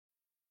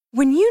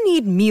When you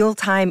need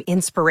mealtime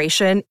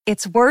inspiration,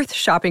 it's worth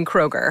shopping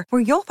Kroger,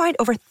 where you'll find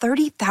over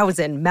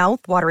 30,000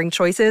 mouth-watering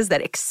choices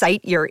that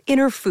excite your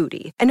inner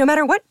foodie. And no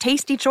matter what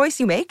tasty choice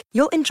you make,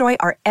 you'll enjoy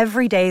our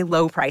everyday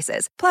low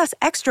prices, plus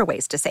extra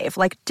ways to save,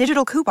 like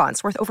digital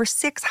coupons worth over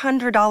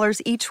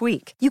 $600 each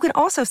week. You can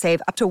also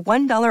save up to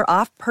 $1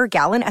 off per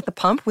gallon at the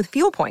pump with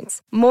fuel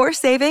points. More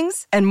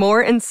savings and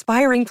more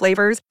inspiring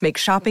flavors make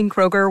shopping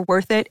Kroger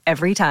worth it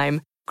every time.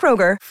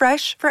 Kroger,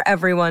 fresh for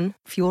everyone.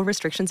 Fuel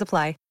restrictions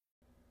apply.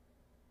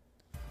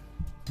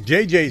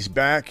 JJ's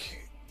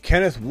back.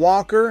 Kenneth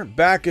Walker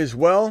back as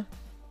well.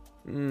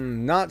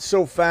 Not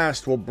so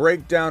fast. We'll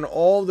break down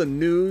all the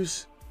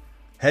news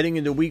heading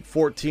into Week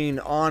 14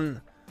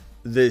 on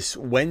this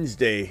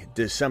Wednesday,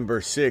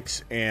 December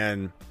 6th.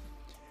 And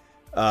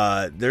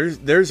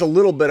there's a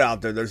little bit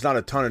out there. There's not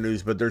a ton of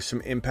news, but there's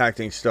some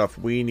impacting stuff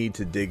we need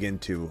to dig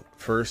into.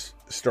 First,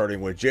 starting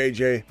with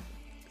JJ.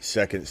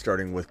 Second,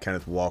 starting with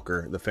Kenneth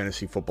Walker. The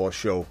Fantasy Football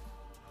Show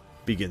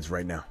begins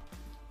right now.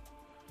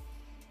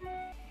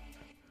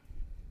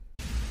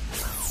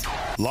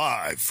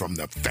 Live from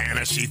the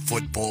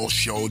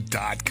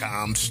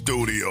FantasyFootballShow.com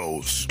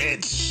studios.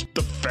 It's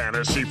the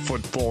Fantasy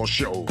Football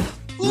Show.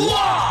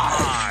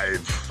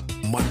 Live!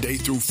 Monday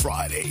through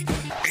Friday,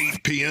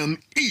 8 p.m.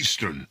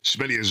 Eastern.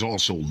 Smitty is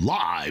also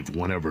live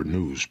whenever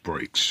news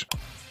breaks.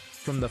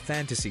 From the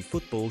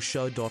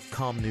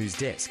FantasyFootballShow.com news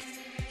desk,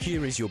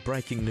 here is your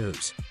breaking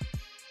news.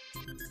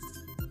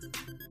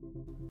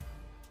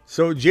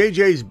 So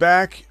JJ's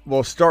back.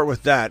 We'll start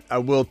with that. I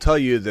will tell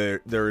you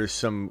that there is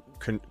some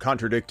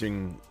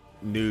contradicting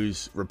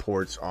news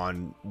reports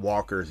on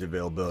Walker's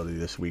availability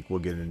this week. We'll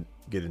get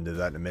into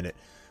that in a minute.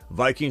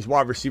 Vikings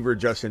wide receiver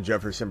Justin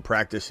Jefferson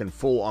practiced in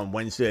full on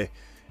Wednesday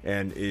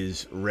and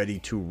is ready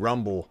to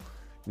rumble.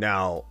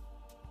 Now,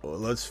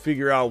 let's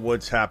figure out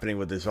what's happening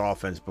with this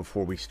offense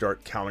before we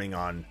start counting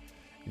on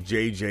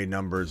JJ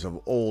numbers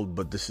of old,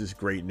 but this is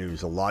great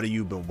news. A lot of you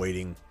have been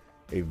waiting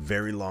a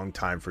very long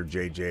time for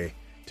JJ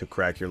to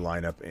crack your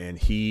lineup, and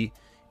he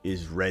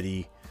is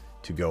ready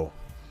to go.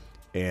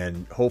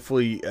 And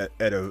hopefully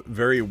at a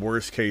very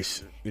worst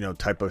case,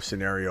 type of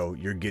scenario,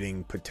 you're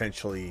getting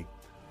potentially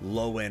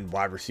low end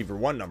wide receiver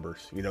 1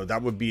 numbers.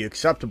 That would be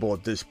acceptable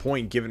at this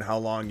point, given how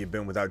long you've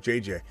been without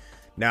JJ.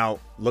 Now,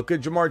 look at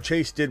Jamar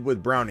Chase did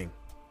with Browning.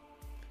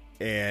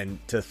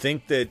 And to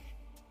think that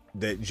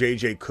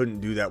JJ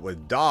couldn't do that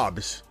with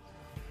Dobbs,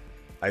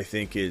 I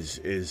think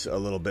is a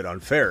little bit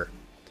unfair.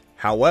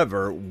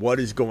 However, what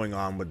is going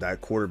on with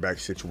that quarterback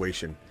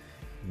situation?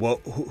 Well,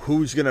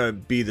 who's going to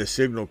be the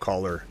signal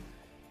caller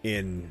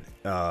in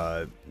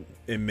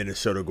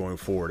Minnesota going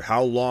forward?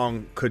 How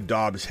long could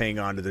Dobbs hang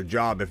on to the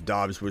job if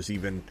Dobbs was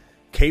even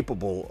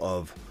capable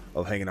of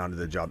hanging on to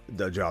the job?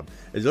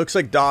 It looks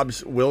like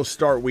Dobbs will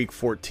start Week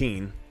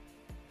 14.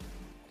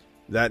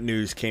 That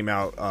news came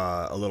out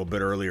a little bit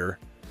earlier.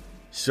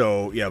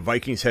 So, yeah,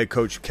 Vikings head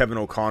coach Kevin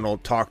O'Connell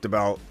talked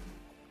about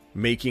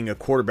making a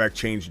quarterback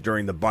change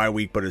during the bye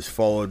week, but has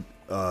followed,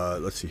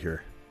 let's see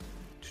here.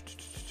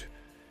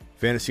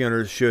 Fantasy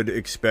owners should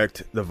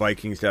expect the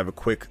Vikings to have a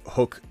quick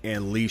hook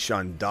and leash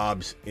on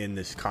Dobbs in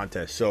this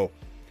contest. So,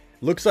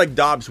 looks like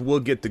Dobbs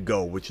will get the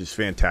go, which is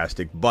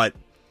fantastic. But,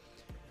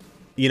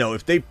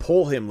 if they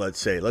pull him, let's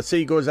say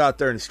he goes out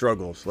there and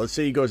struggles. Let's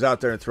say he goes out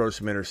there and throws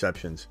some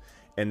interceptions,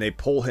 and they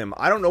pull him.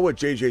 I don't know what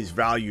JJ's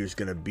value is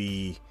going to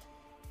be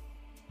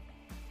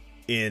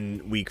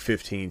in week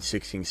 15,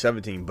 16,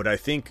 17, but I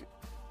think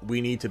we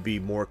need to be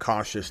more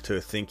cautious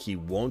to think he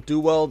won't do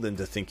well than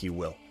to think he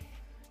will.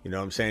 You know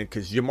what I'm saying?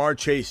 Because Jamar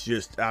Chase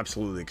just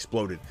absolutely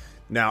exploded.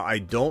 Now, I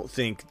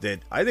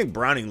think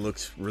Browning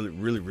looks really,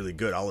 really, really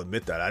good. I'll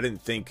admit that. I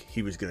didn't think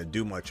he was going to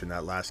do much in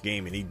that last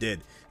game, and he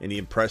did, and he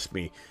impressed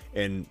me.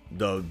 And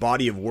the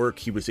body of work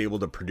he was able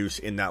to produce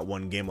in that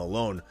one game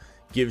alone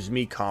gives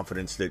me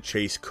confidence that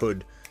Chase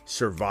could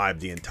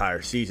survive the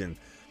entire season.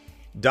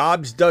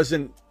 Dobbs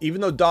doesn't, even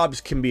though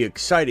Dobbs can be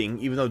exciting,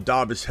 even though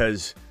Dobbs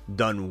has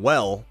done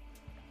well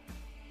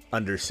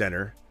under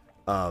center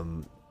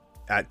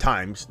at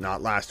times,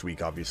 not last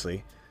week,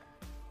 obviously,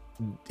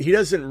 he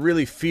doesn't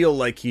really feel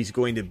like he's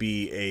going to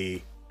be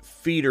a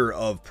feeder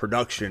of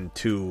production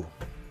to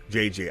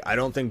JJ. I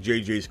don't think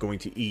JJ is going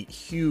to eat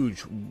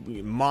huge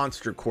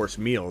monster course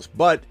meals,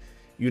 but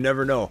you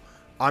never know.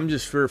 I'm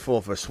just fearful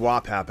if a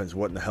swap happens,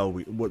 what in the hell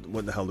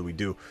do we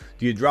do?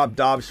 Do you drop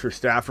Dobbs for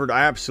Stafford?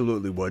 I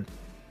absolutely would.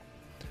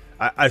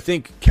 I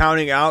think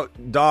counting out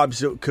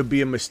Dobbs could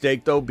be a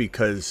mistake, though,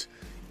 because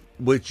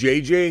with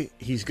JJ,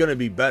 he's going to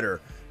be better.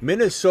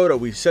 Minnesota,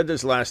 we said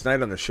this last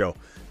night on the show,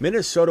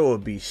 Minnesota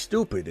would be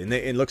stupid, and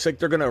it looks like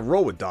they're going to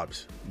roll with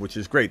Dobbs, which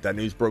is great. That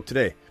news broke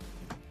today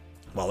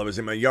while I was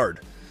in my yard.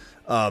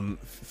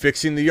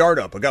 Fixing the yard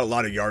up. I got a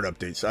lot of yard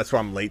updates. That's why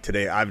I'm late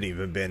today. I haven't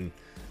even been,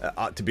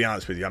 to be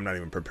honest with you, I'm not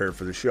even prepared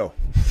for the show.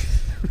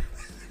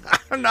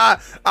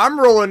 I'm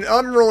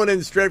rolling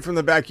in straight from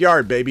the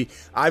backyard, baby.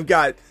 I've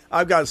got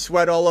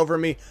sweat all over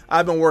me.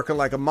 I've been working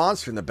like a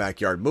monster in the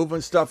backyard,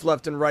 moving stuff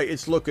left and right.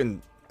 It's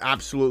looking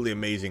absolutely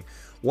amazing.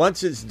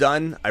 Once it's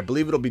done, I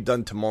believe it'll be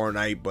done tomorrow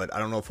night, but I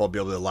don't know if I'll be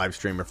able to live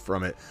stream it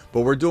from it.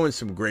 But we're doing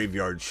some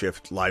graveyard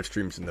shift live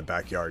streams in the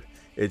backyard.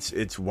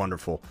 It's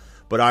wonderful.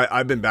 But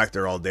I've been back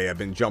there all day. I've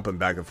been jumping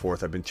back and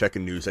forth. I've been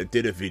checking news. I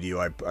did a video.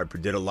 I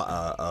did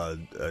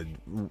a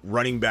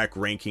running back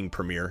ranking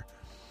premiere.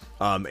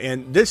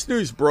 And this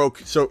news broke.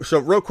 So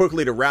real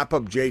quickly to wrap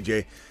up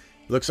JJ,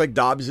 looks like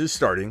Dobbs is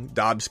starting.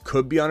 Dobbs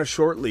could be on a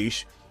short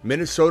leash.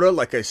 Minnesota,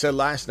 like I said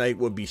last night,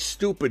 would be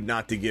stupid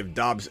not to give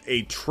Dobbs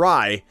a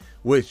try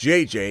with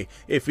JJ.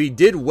 If he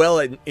did well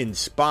in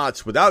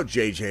spots without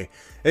JJ,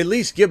 at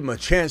least give him a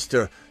chance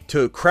to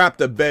crap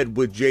the bed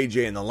with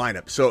JJ in the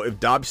lineup. So if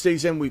Dobbs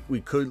stays in,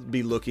 we could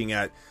be looking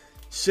at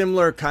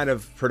similar kind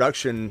of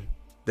production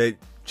that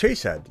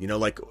Chase had. You know,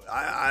 like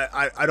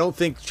I don't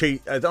think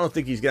he's gonna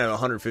have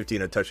 150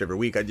 and a touch every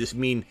week. I just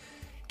mean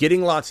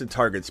getting lots of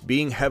targets,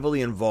 being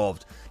heavily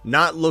involved,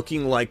 not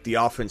looking like the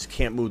offense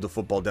can't move the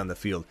football down the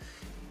field.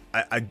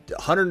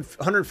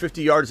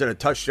 150 yards and a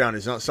touchdown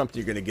is not something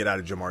you're going to get out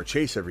of Jamar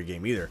Chase every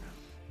game either.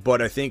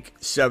 But I think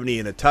 70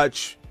 and a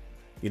touch,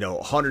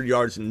 100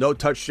 yards and no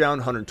touchdown,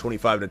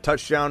 125 and a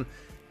touchdown,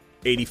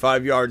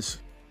 85 yards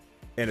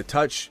and a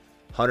touch,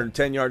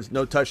 110 yards,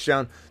 no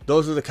touchdown.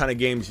 Those are the kind of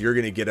games you're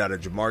going to get out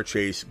of Jamar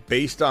Chase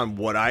based on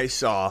what I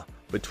saw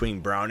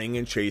between Browning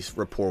and Chase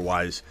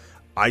rapport-wise.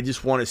 I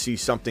just want to see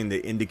something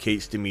that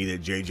indicates to me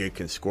that JJ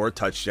can score a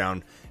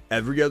touchdown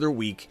every other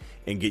week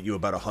and get you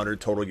about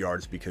 100 total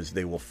yards because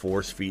they will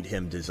force feed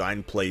him,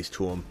 design plays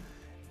to him,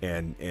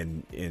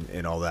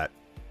 and all that.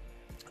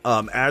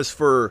 As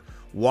for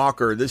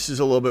Walker, this is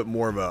a little bit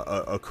more of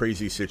a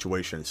crazy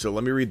situation. So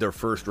let me read their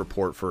first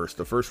report first.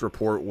 The first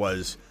report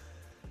was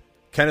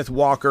Kenneth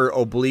Walker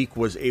oblique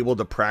was able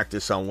to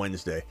practice on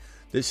Wednesday.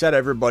 This had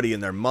everybody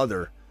and their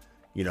mother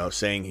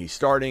saying he's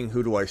starting.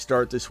 Who do I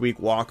start this week?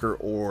 Walker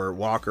or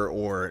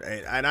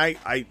and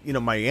I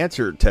my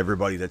answer to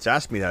everybody that's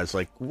asked me that is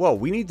like, whoa,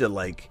 we need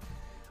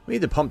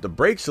to pump the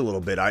brakes a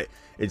little bit.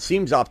 It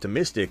seems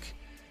optimistic.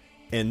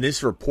 And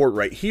this report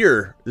right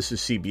here, this is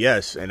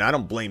CBS, and I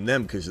don't blame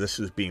them because this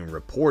is being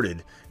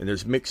reported, and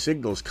there's mixed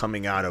signals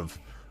coming out of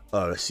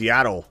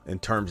Seattle in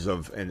terms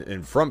of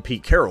and from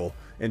Pete Carroll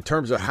in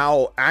terms of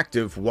how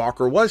active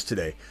Walker was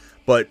today.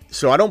 But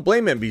so I don't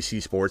blame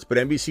NBC Sports, but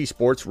NBC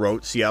Sports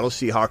wrote Seattle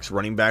Seahawks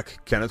running back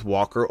Kenneth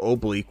Walker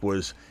oblique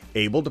was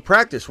able to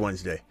practice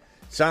Wednesday.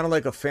 Sounded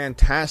like a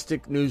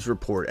fantastic news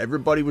report.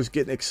 Everybody was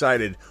getting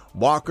excited.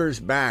 Walker's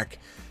back.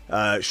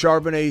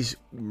 Charbonnet's,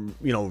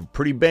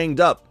 pretty banged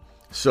up.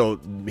 So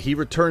he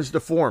returns to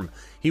form.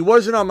 He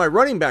wasn't on my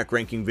running back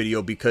ranking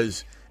video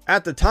because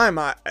at the time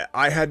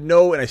I had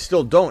no, and I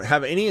still don't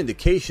have any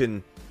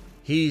indication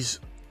he's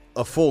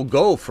a full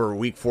go for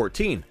week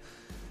 14.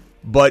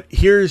 But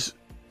here's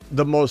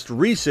the most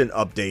recent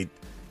update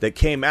that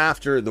came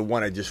after the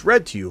one I just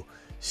read to you.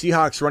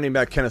 Seahawks running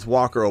back Kenneth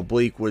Walker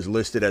oblique was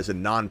listed as a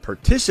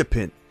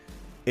non-participant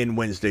in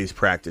Wednesday's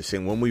practice.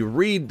 And when we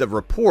read the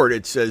report,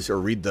 it says, or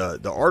read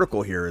the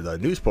article here, the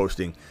news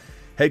posting,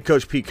 head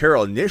coach Pete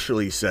Carroll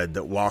initially said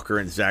that Walker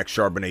and Zach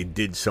Charbonnet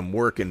did some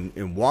work in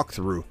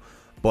walkthrough,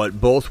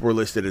 but both were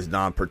listed as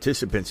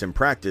non-participants in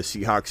practice.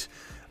 Seahawks,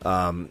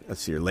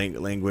 let's see, your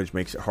language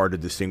makes it hard to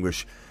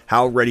distinguish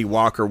how ready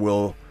Walker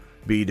will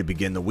be to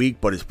begin the week,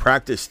 but his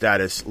practice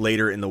status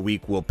later in the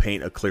week will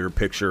paint a clearer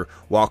picture.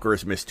 Walker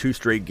has missed 2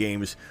 straight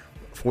games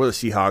for the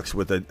Seahawks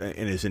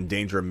and is in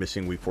danger of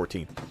missing week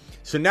 14.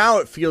 So now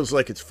it feels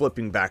like it's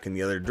flipping back in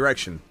the other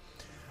direction.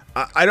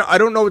 I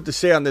don't know what to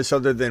say on this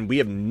other than we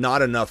have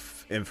not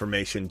enough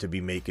information to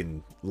be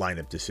making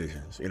lineup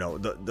decisions.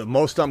 The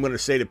most I'm going to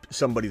say to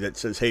somebody that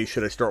says, "Hey,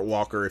 should I start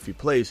Walker if he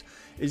plays?"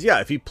 is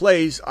if he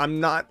plays, I'm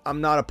not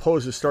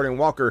opposed to starting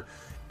Walker,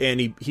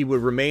 and he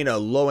would remain a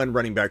low end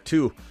running back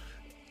too.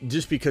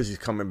 Just because he's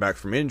coming back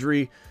from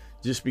injury,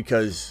 just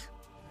because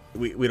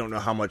we don't know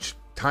how much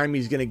time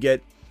he's going to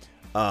get.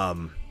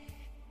 I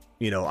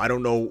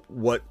don't know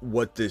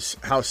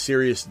how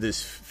serious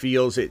this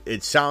feels.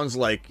 It sounds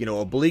like,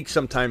 oblique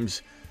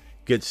sometimes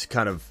gets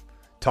kind of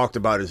talked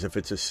about as if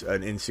it's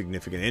an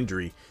insignificant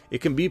injury.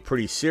 It can be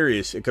pretty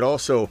serious. It could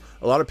also,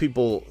 a lot of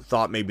people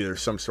thought maybe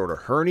there's some sort of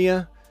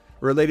hernia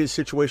related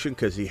situation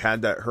because he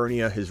had that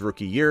hernia his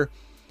rookie year.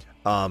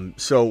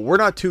 So we're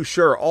not too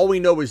sure. All we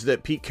know is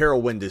that Pete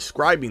Carroll, when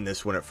describing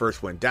this when it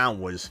first went down,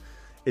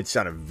 it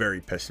sounded very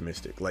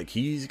pessimistic. Like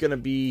he's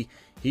in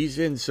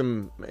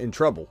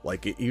trouble.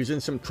 Like he was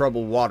in some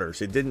troubled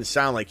waters. It didn't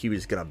sound like he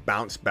was going to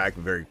bounce back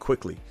very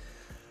quickly.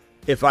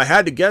 If I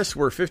had to guess,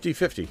 we're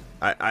 50-50.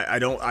 I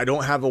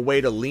don't have a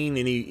way to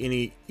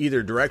lean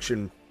either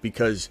direction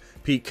because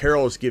Pete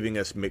Carroll is giving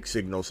us mixed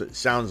signals, it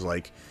sounds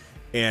like.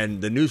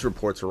 And the news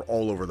reports are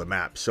all over the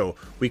map. So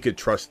we could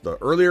trust the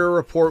earlier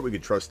report. We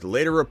could trust the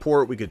later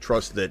report. We could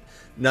trust that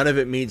none of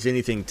it means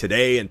anything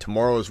today. And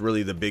tomorrow is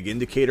really the big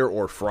indicator,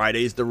 or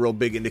Friday's the real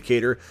big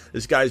indicator.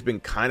 This guy's been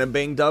kind of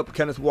banged up,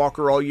 Kenneth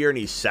Walker, all year. And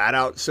he sat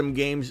out some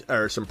games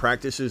or some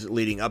practices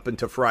leading up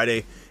into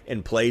Friday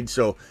and played.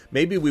 So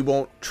maybe we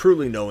won't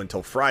truly know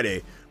until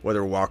Friday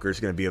whether Walker is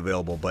going to be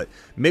available. But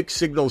mixed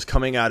signals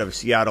coming out of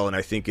Seattle. And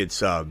I think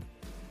it's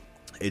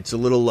it's a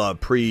little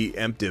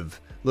preemptive,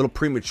 a little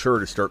premature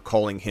to start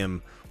calling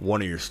him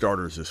one of your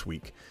starters this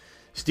week.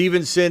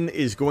 Stevenson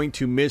is going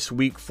to miss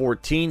Week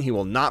 14. He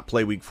will not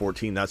play Week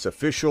 14. That's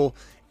official,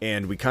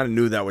 and we kind of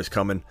knew that was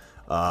coming.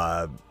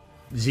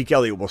 Zeke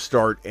Elliott will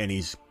start, and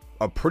he's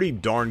a pretty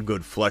darn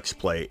good flex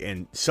play,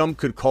 and some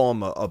could call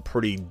him a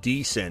pretty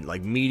decent,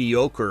 like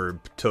mediocre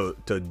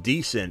to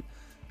decent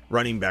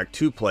running back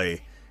to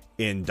play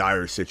in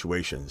dire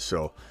situations.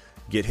 So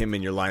get him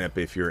in your lineup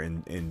if you're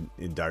in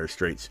dire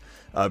straits.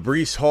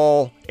 Breece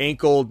Hall,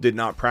 ankle, did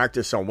not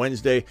practice on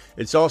Wednesday.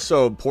 It's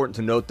also important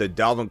to note that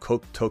Dalvin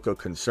Cook took a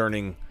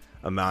concerning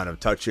amount of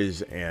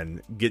touches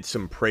and get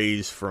some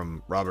praise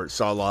from Robert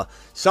Saleh.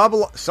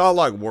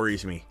 Saleh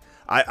worries me.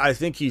 I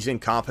think he's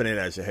incompetent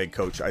as a head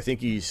coach. I think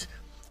he's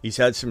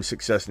had some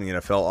success in the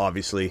NFL,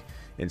 obviously,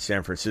 in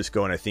San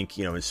Francisco, and I think,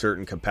 in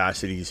certain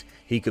capacities,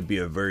 he could be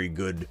a very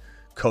good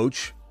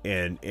coach,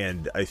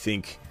 and I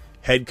think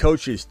head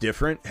coach is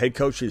different. Head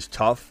coach is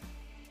tough,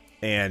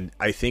 and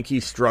I think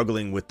he's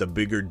struggling with the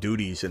bigger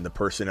duties and the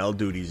personnel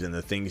duties and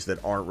the things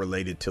that aren't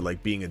related to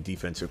like being a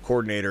defensive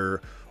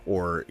coordinator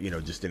or,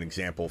 just an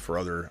example for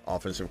other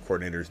offensive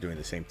coordinators doing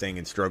the same thing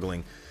and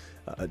struggling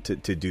to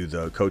do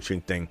the coaching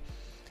thing.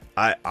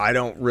 I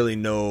don't really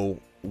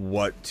know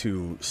what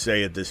to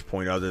say at this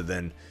point other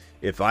than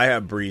if I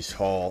have Breece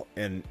Hall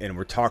and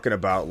we're talking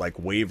about like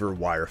waiver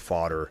wire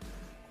fodder,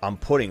 I'm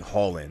putting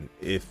Hall in.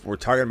 If we're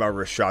talking about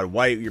Rachaad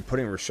White, you're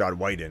putting Rachaad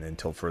White in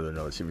until further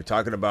notice. If you're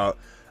talking about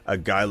a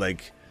guy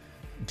like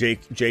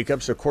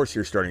Jacobs, of course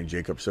you're starting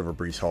Jacobs over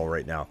Breece Hall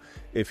right now.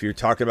 If you're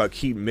talking about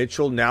Keaton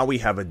Mitchell, now we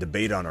have a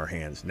debate on our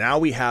hands. Now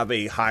we have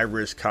a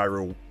high-risk,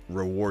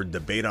 high-reward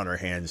debate on our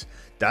hands.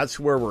 That's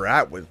where we're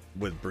at with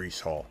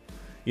Breece Hall.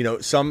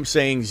 Some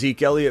saying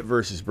Zeke Elliott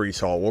versus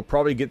Breece Hall. We'll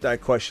probably get that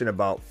question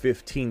about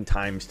 15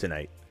 times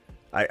tonight.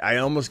 I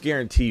almost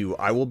guarantee you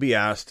I will be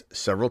asked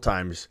several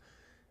times,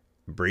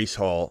 Breece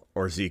Hall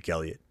or Zeke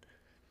Elliott.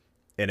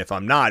 And if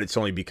I'm not, it's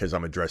only because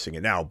I'm addressing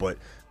it now. But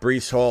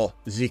Breece Hall,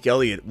 Zeke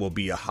Elliott will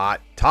be a hot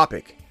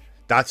topic.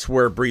 That's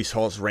where Breece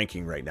Hall's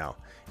ranking right now.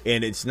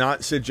 And it's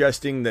not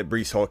suggesting that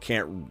Breece Hall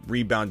can't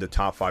rebound to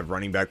top 5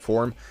 running back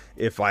for him.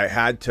 If I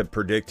had to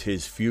predict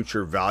his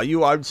future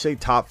value, I would say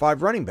top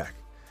 5 running back.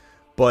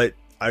 But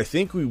I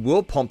think we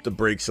will pump the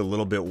brakes a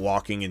little bit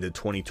walking into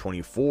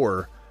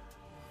 2024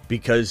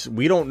 because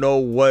we don't know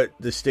what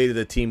the state of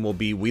the team will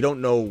be. We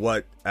don't know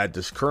what, at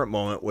this current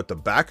moment, what the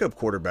backup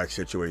quarterback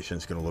situation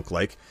is going to look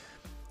like.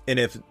 And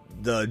if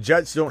the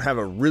Jets don't have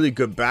a really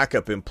good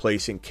backup in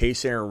place in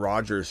case Aaron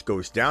Rodgers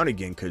goes down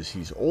again because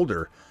he's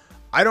older,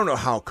 I don't know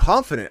how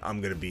confident I'm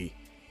going to be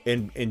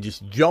in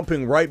just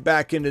jumping right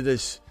back into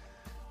this,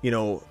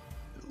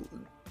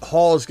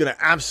 Hall is going to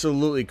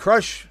absolutely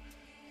crush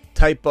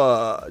type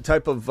of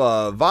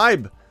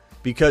vibe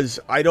because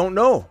I don't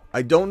know.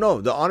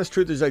 The honest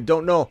truth is I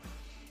don't know.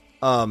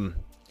 So I'm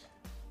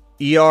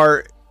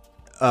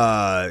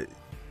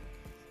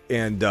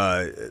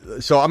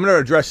going to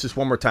address this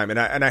one more time, and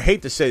I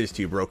hate to say this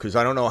to you, bro, because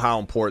I don't know how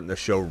important the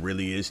show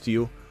really is to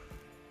you.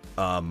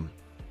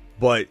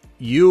 But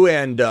you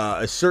and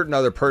a certain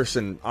other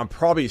person, I'm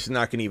probably just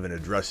not going to even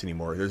address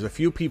anymore. There's a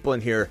few people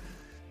in here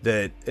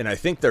that, and I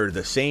think they're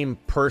the same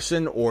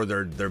person or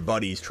they're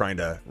buddies trying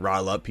to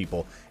rile up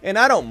people. And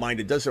I don't mind,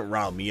 it doesn't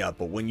rile me up,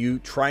 but when you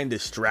try and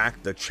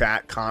distract the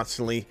chat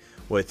constantly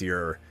with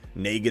your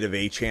negative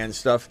H-hand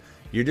stuff,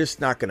 you're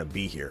just not going to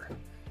be here.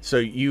 So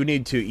you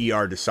need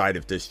to decide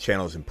if this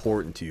channel is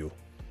important to you.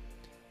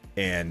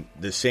 And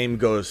the same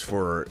goes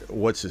for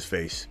what's his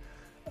face.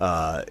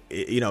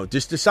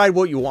 Just decide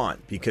what you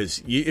want,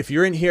 because if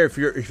you're in here, if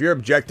your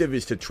objective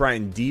is to try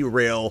and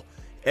derail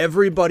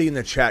everybody in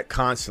the chat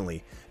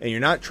constantly, and you're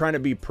not trying to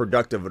be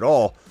productive at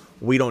all,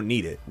 we don't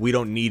need it. We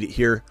don't need it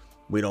here.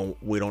 We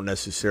don't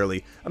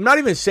necessarily. I'm not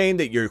even saying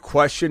that your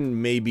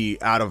question may be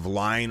out of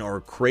line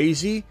or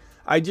crazy.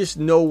 I just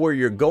know where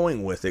you're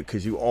going with it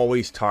because you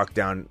always talk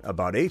down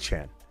about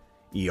H-Han.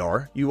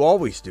 You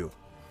always do.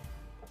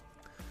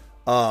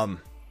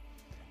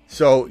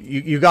 So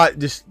you got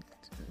just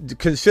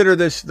consider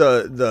this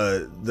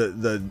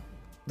the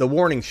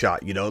warning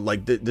shot.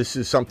 This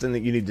is something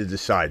that you need to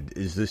decide: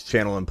 is this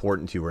channel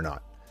important to you or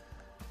not?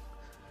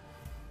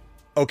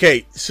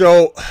 Okay,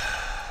 so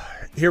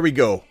here we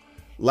go.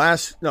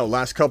 Last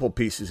couple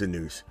pieces of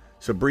news.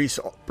 So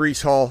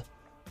Breece Hall,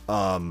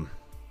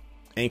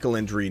 ankle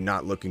injury,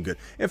 not looking good.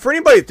 And for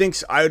anybody that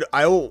thinks I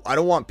don't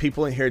want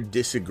people in here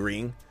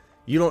disagreeing,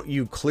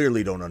 you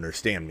clearly don't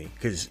understand me,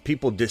 because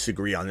people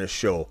disagree on this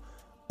show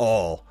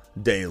all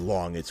day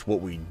long. It's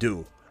what we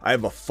do. I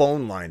have a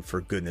phone line,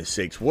 for goodness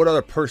sakes. What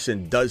other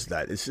person does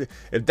that?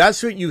 If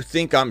that's what you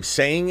think I'm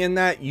saying in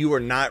that, you are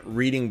not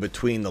reading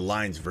between the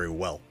lines very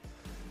well.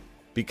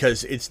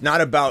 Because it's not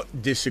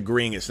about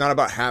disagreeing. It's not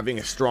about having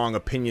a strong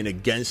opinion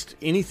against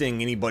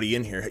anybody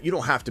in here. You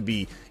don't have to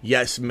be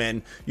yes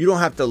men. You don't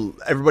have to,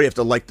 everybody have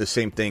to like the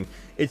same thing.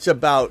 It's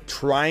about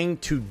trying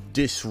to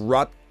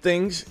disrupt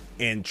things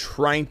and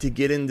trying to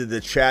get into the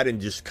chat and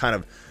just kind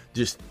of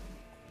just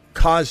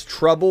cause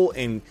trouble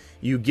and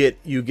you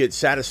get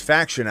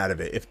satisfaction out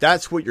of it. If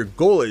that's what your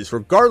goal is,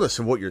 regardless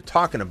of what you're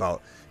talking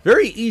about,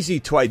 very easy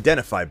to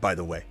identify, by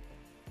the way.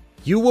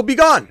 You will be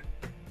gone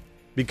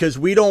because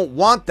we don't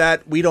want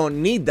that. We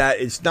don't need that.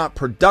 It's not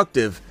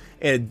productive,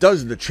 and it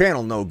does the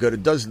channel no good.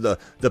 It does the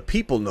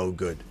people no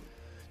good.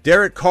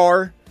 Derek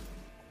Carr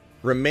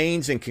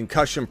remains in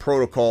concussion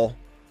protocol,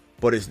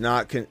 but is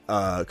not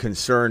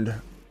concerned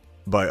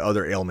by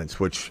other ailments,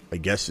 which I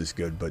guess is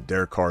good. But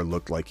Derek Carr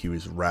looked like he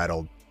was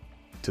rattled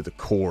to the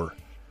core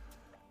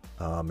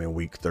in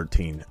week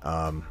 13.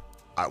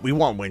 We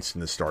want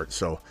Winston to start.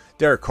 So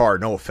Derek Carr,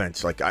 no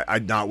offense. Like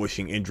I'm not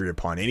wishing injury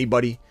upon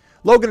anybody.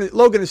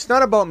 Logan, it's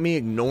not about me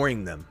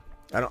ignoring them.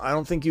 I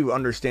don't think you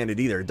understand it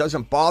either. It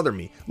doesn't bother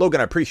me.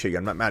 Logan, I appreciate you.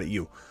 I'm not mad at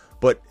you.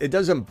 But it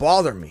doesn't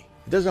bother me.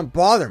 It doesn't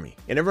bother me.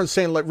 And everyone's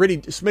saying, like,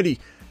 Smitty,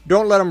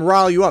 don't let them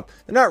rile you up.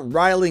 They're not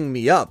riling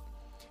me up.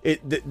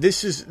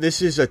 This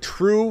is a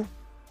true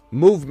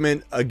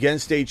movement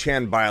against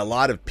Achan by a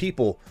lot of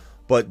people,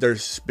 but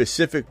there's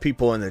specific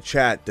people in the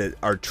chat that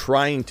are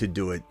trying to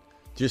do it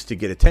just to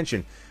get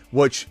attention,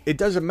 which it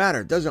doesn't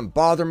matter. It doesn't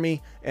bother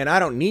me, and I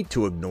don't need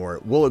to ignore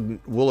it.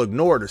 We'll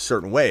ignore it a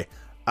certain way.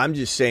 I'm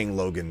just saying,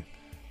 Logan,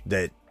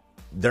 that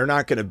they're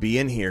not going to be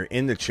in here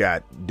in the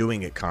chat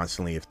doing it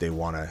constantly. If they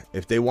want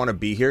to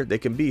be here, they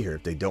can be here.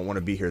 If they don't want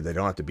to be here, they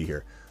don't have to be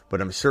here. But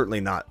I'm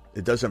certainly not.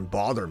 It doesn't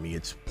bother me.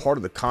 It's part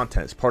of the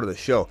content. It's part of the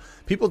show.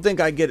 People think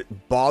I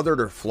get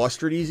bothered or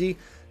flustered easy.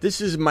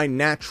 This is my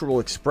natural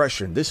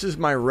expression. This is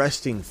my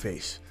resting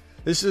face.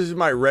 This is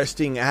my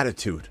resting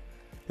attitude.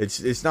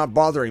 It's not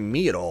bothering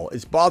me at all.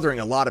 It's bothering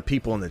a lot of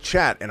people in the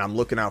chat, and I'm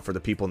looking out for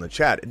the people in the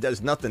chat. It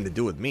has nothing to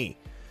do with me.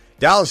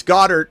 Dallas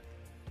Goedert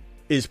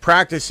is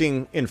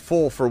practicing in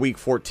full for week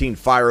 14.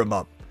 Fire him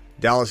up.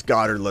 Dallas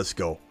Goedert, let's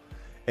go.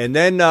 And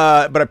then,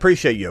 but I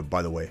appreciate you,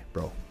 by the way,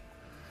 bro.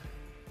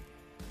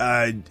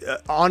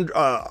 DeAndre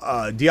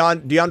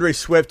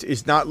Swift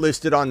is not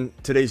listed on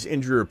today's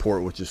injury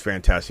report, which is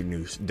fantastic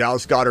news.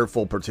 Dallas Goedert,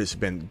 full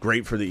participant,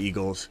 great for the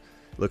Eagles.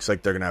 Looks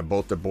like they're gonna have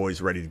both their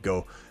boys ready to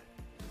go.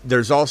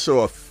 There's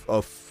also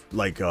a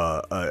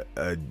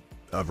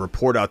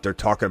report out there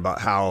talking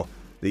about how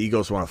the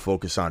Eagles want to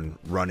focus on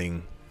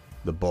running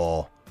the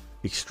ball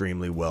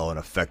extremely well and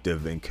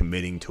effective and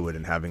committing to it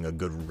and having a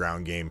good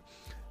ground game.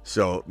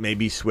 So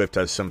maybe Swift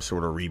has some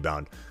sort of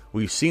rebound.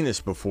 We've seen this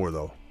before,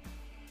 though.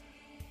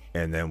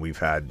 And then we've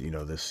had,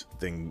 this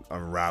thing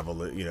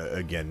unravel,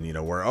 again,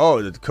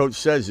 where, the coach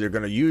says they're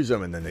going to use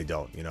them and then they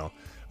don't,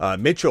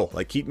 Mitchell,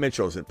 like Keaton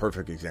Mitchell is a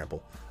perfect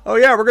example. Oh,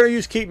 yeah, we're going to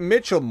use Keaton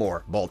Mitchell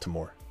more,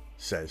 Baltimore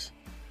says.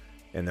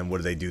 And then what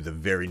do they do the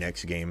very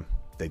next game?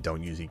 They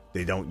don't use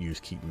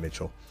Keaton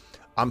Mitchell.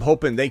 I'm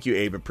hoping, thank you,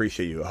 Abe,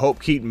 appreciate you. I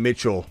hope Keaton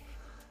Mitchell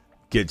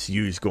gets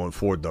used going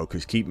forward, though,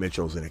 because Keaton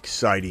Mitchell is an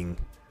exciting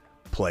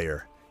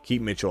player.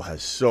 Keaton Mitchell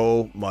has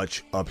so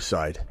much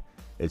upside.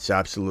 It's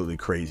absolutely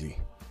crazy.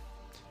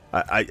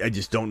 I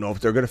just don't know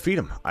if they're going to feed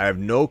him. I have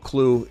no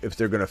clue if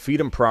they're going to feed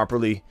him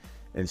properly,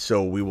 and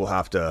so we'll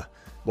have to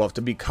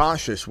be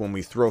cautious when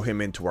we throw him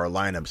into our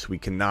lineups. We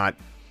cannot,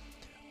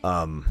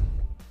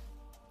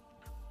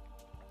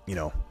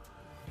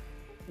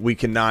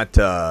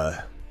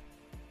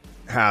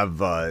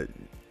 have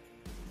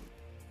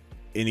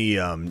any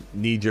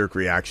knee-jerk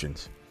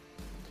reactions.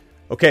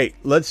 Okay,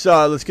 let's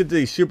get to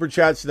these super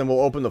chats, and then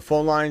we'll open the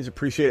phone lines.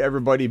 Appreciate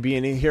everybody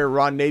being in here.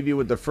 Ron Navy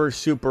with the first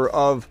super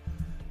of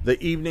the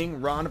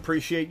evening. Ron,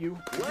 appreciate you.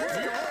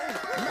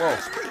 Whoa.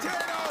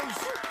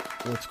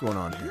 What's going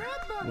on here?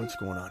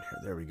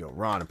 There we go.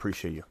 Ron,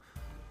 appreciate you.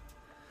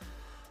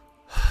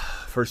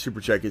 First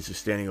super chat gets a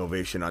standing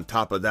ovation. On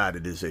top of that,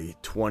 it is a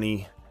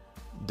 $20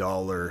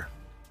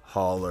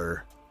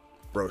 holler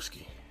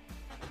broski.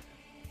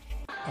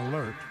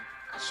 Alert.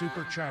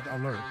 Super chat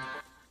alert.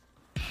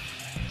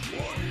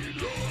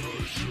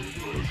 $20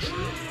 super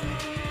chat.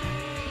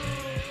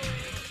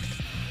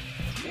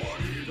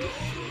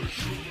 $20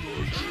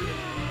 super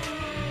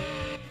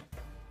chat.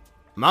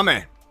 My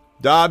man,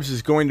 Dobbs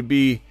is going to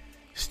be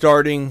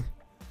starting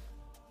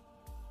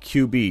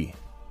QB.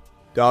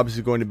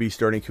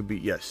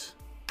 Yes.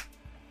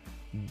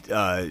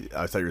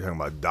 I thought you were talking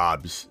about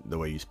Dobbs, the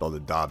way you spelled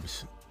it,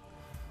 Dobbs.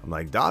 I'm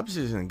like, Dobbs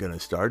isn't going to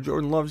start.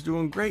 Jordan Love's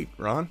doing great,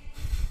 Ron.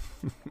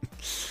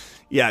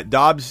 Yeah,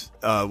 Dobbs,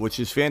 which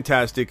is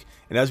fantastic.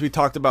 And as we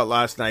talked about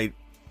last night,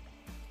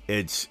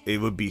 it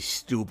would be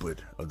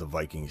stupid of the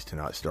Vikings to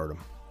not start him.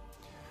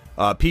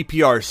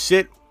 PPR,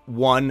 sit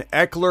 1,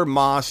 Eckler,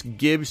 Moss,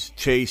 Gibbs,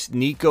 Chase,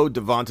 Nico,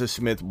 Devonta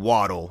Smith,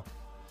 Waddle.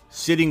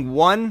 Sitting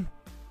 1,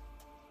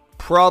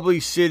 probably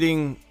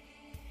sitting...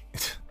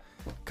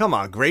 Come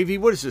on, Gravy,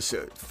 what is this,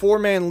 a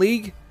 4-man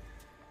league?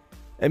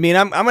 I mean,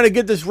 I'm going to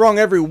get this wrong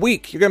every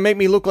week. You're going to make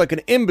me look like an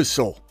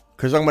imbecile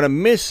because I'm going to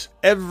miss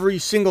every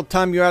single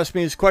time you ask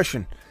me this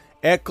question.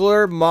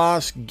 Eckler,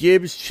 Moss,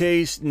 Gibbs,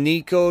 Chase,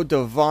 Nico,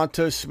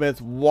 Devonta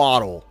Smith,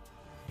 Waddle.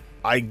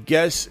 I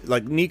guess,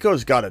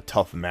 Nico's got a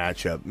tough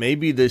matchup.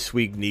 Maybe this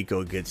week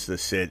Nico gets the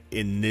sit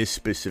in this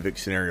specific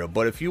scenario.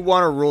 But if you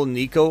want to rule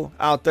Nico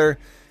out there,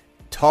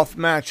 tough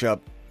matchup,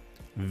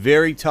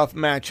 very tough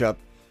matchup.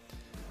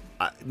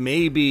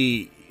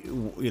 maybe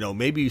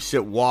you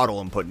sit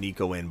Waddle and put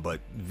Nico in, but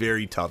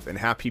very tough. And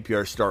half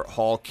PPR start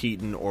Hall,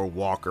 Keaton, or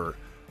Walker.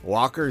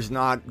 Walker's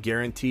not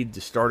guaranteed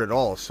to start at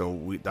all,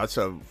 so that's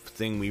a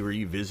thing we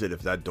revisit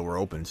if that door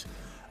opens.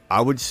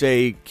 I would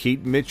say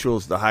Keaton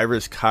Mitchell's the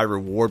high-risk,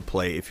 high-reward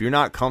play. If you're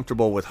not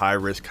comfortable with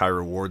high-risk,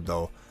 high-reward,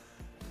 though,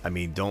 I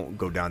mean, don't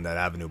go down that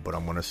avenue, but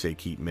I'm going to say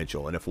Keaton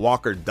Mitchell. And if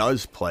Walker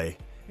does play,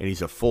 and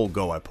he's a full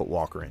go, I put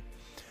Walker in.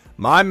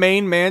 My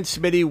main man,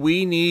 Smitty,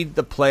 we need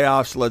the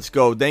playoffs. Let's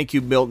go. Thank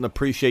you, Milton.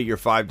 Appreciate your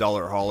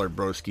 $5 hauler,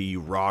 broski. You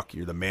rock.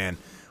 You're the man.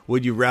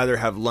 Would you rather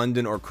have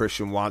London or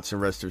Christian Watson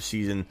rest of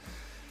season?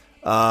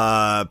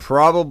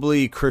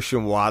 Probably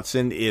Christian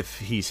Watson if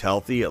he's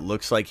healthy. It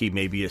looks like he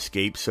maybe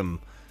escaped some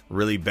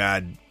really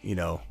bad,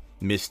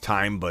 missed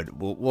time, but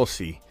we'll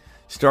see.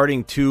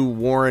 Starting 2,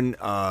 Warren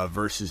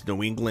versus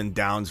New England,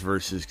 Downs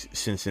versus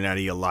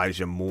Cincinnati,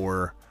 Elijah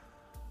Moore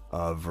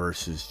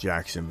versus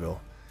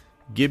Jacksonville.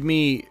 Give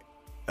me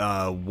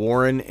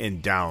Warren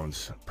and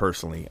Downs,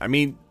 personally. I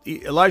mean,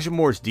 Elijah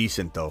Moore's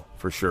decent, though,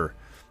 for sure.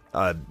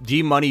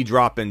 D-Money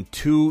dropping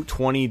 2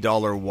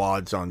 $20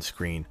 wads on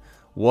screen.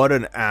 What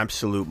an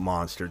absolute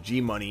monster.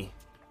 G-Money.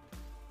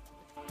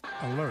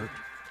 Alert.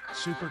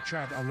 Super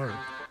chat alert.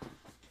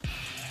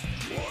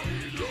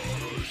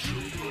 $20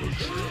 super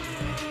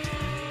chat.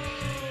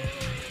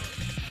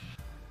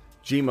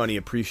 G-Money,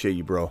 appreciate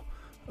you, bro.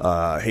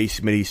 Hey,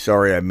 Smitty,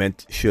 sorry, I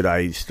meant should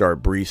I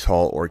start Breece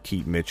Hall or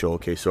Keaton Mitchell?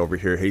 Okay, so over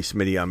here, hey,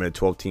 Smitty, I'm in a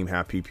 12-team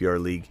half PPR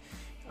league.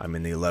 I'm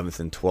in the 11th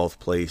and 12th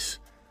place.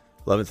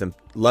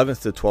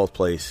 11th to 12th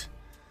place.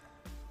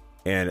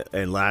 And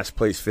last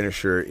place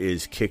finisher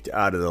is kicked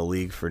out of the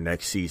league for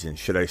next season.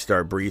 Should I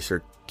start Breece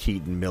or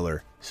Keaton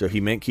Miller? So he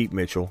meant Keaton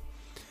Mitchell.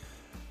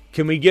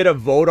 Can we get a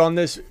vote on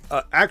this?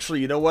 Actually,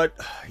 you know what?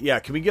 Yeah,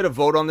 can we get a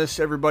vote on this,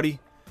 everybody?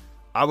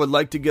 I would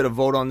like to get a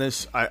vote on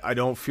this. I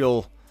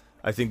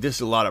think this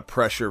is a lot of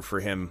pressure for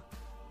him,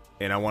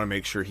 and I want to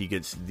make sure he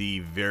gets the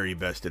very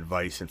best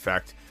advice. In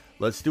fact,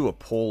 let's do a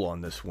poll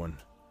on this one.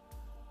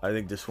 I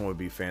think this one would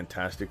be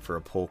fantastic for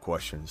a poll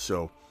question.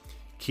 So,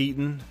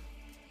 Keaton,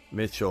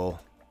 Mitchell,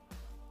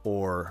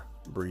 or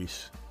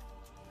Breece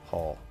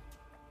Hall.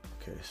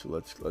 Okay, so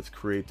let's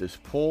create this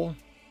poll.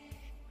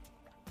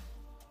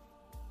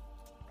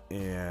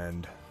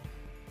 And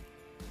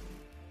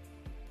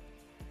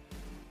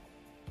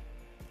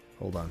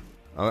hold on.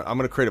 I'm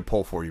going to create a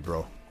poll for you,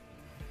 bro.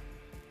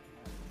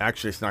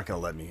 Actually, it's not going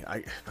to let me.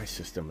 My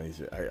system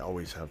I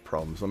always have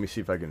problems. Let me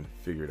see if I can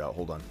figure it out.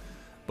 Hold on.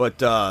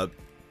 But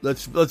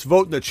let's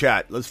vote in the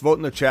chat. Let's vote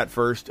in the chat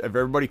first. If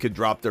everybody could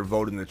drop their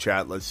vote in the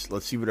chat, let's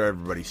see what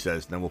everybody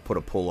says, and then we'll put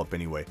a poll up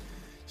anyway.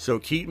 So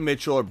Keaton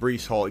Mitchell or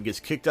Breece Hall, he gets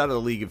kicked out of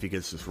the league if he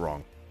gets this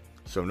wrong.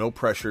 So no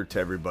pressure to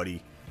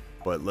everybody,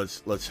 but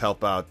let's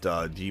help out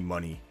G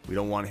Money. We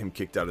don't want him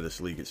kicked out of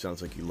this league. It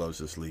sounds like he loves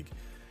this league.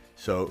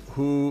 So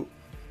who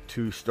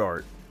to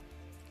start?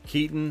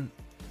 Keaton,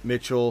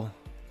 Mitchell,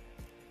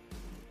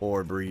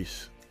 or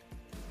Breece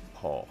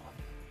Hall?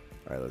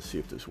 All right, let's see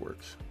if this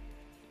works.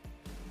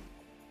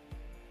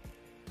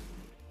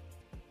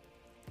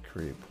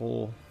 Create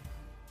poll.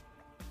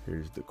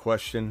 Here's the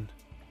question.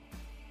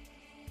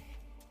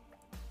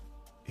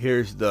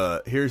 Here's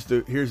the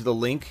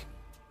link.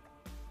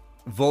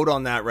 Vote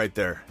on that right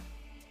there.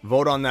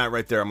 Vote on that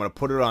right there. I'm going to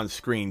put it on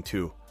screen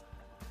too.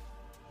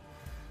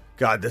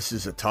 God, this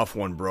is a tough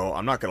one, bro.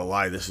 I'm not going to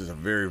lie. This is a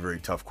very, very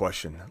tough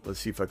question. Let's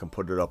see if I can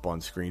put it up on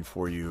screen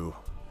for you.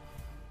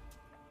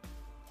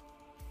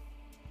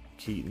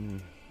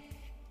 Keaton.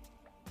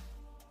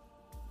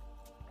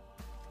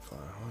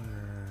 500.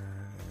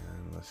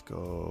 And let's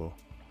go.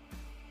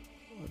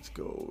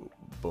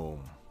 Boom.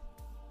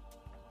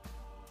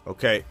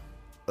 Okay.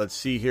 Let's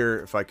see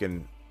here if I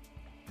can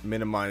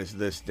minimize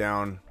this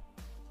down.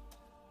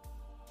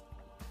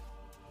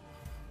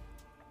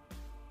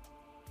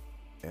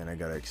 And I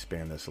gotta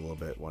expand this a little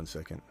bit. 1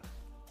 second.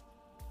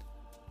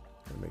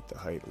 Gonna make the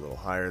height a little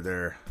higher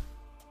there.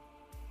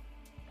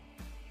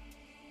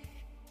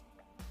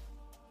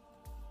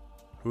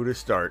 Who to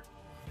start?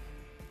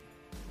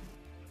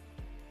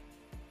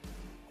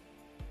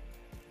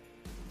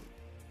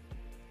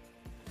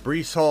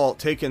 Breece Hall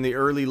taking the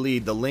early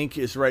lead. The link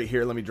is right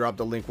here. Let me drop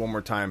the link one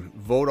more time.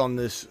 Vote on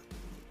this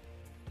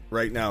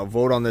right now.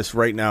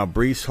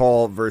 Breece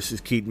Hall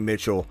versus Keaton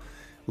Mitchell.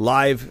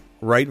 Live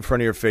right in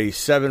front of your face.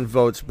 7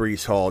 votes,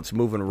 Breece Hall. It's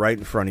moving right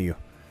in front of you.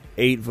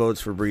 8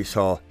 votes for Breece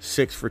Hall.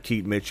 6 for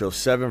Keaton Mitchell.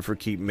 7 for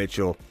Keaton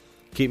Mitchell.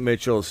 Keaton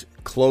Mitchell's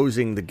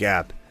closing the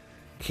gap.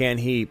 Can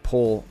he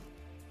pull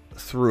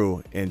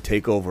through and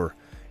take over?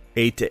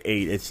 8-8.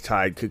 It's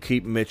tied. Could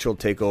Keaton Mitchell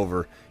take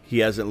over? He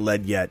hasn't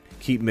led yet.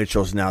 Keaton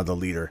Mitchell's now the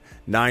leader.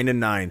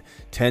 9-9.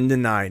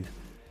 10-9.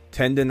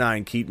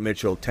 10-9. Keaton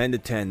Mitchell.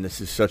 10-10.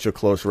 This is such a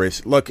close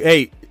race. Look,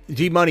 hey,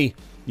 G Money,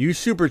 you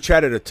super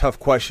chatted a tough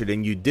question,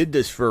 and you did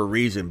this for a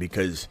reason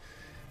because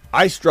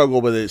I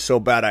struggled with it so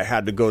bad I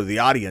had to go to the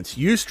audience.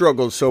 You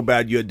struggled so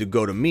bad you had to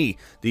go to me.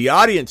 The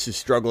audience is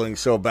struggling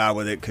so bad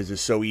with it because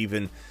it's so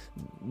even.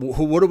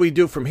 What do we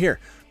do from here?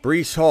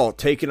 Breece Hall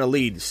taking a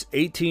lead.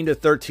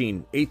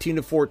 18-13.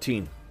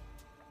 18-14.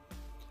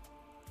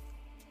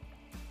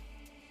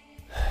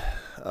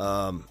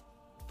 All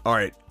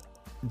right.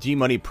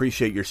 G-Money,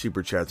 appreciate your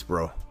super chats,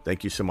 bro.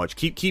 Thank you so much.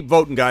 Keep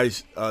voting,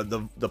 guys.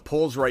 The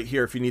poll's right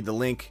here if you need the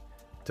link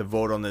to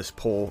vote on this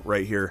poll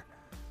right here.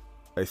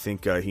 I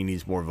think he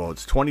needs more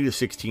votes.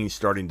 20-16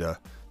 starting to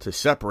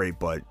separate,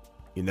 but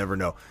you never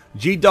know.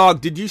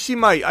 G-Dog, did you see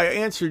I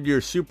answered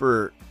your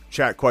super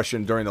chat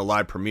question during the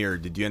live premiere.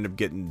 Did you end up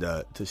getting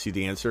to see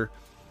the answer?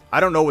 I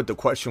don't know what the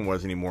question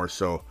was anymore,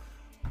 so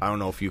I don't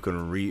know if you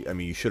can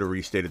you should have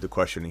restated the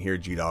question here,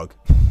 G-Dog.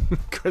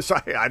 Because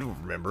I don't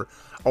remember.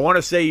 I want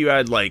to say you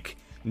had,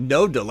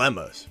 no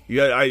dilemmas.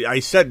 I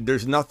said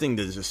there's nothing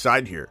to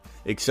decide here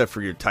except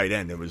for your tight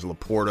end. It was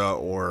Laporta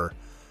or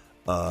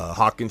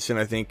Hawkinson,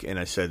 I think, and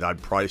I said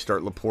I'd probably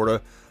start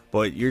Laporta.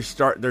 But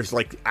there's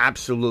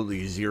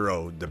absolutely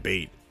zero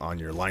debate on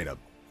your lineup.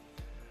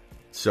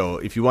 So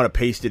if you want to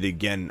paste it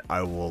again,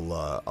 I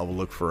will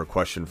look for a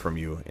question from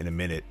you in a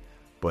minute.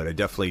 But I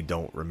definitely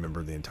don't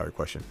remember the entire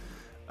question.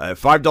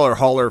 $5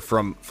 hauler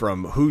from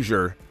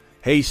Hoosier.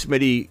 Hey,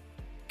 Smitty,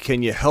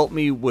 can you help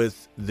me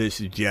with this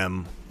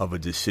gem of a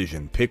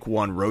decision? Pick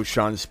one: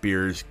 Roshan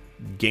Spears,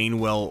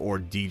 Gainwell, or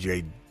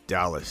DJ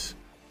Dallas.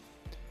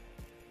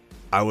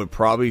 I would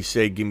probably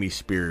say give me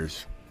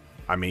Spears.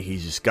 I mean,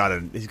 he's got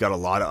a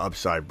lot of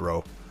upside,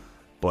 bro.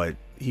 But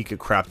he could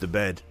crap the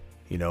bed,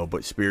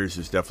 But Spears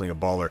is definitely a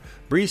baller.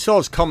 Breece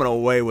Hall's coming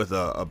away with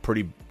a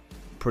pretty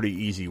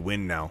easy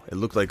win now. It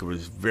looked like it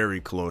was very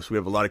close. We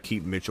have a lot of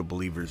Keaton Mitchell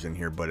believers in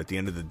here, but at the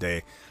end of the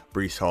day,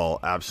 Breece Hall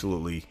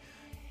absolutely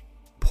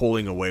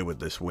pulling away with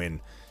this win.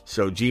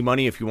 So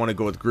G-Money, if you want to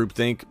go with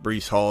groupthink,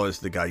 Breece Hall is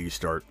the guy you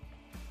start.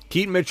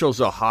 Keaton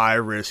Mitchell's a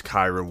high-risk,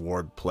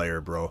 high-reward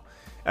player, bro.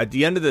 At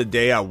the end of the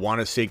day, I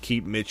want to say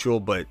Keaton Mitchell,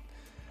 but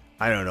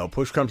I don't know.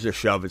 Push comes to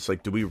shove. It's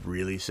like, do we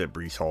really sit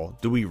Breece Hall?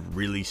 Do we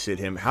really sit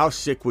him? How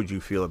sick would you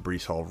feel if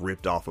Breece Hall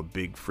ripped off a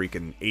big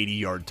freaking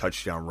 80-yard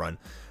touchdown run?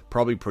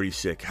 Probably pretty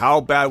sick.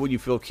 How bad would you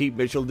feel Keaton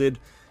Mitchell did?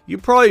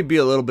 You'd probably be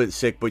a little bit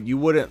sick, but you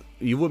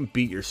wouldn't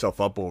beat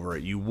yourself up over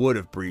it. You would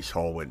if Breece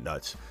Hall went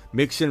nuts.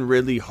 Mixon,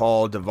 Ridley,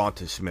 Hall,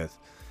 Devonta Smith.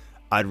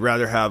 I'd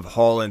rather have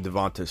Hall and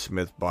Devonta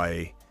Smith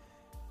by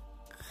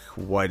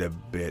quite a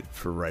bit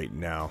for right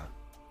now.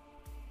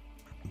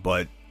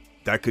 But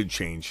that could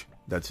change.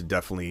 That's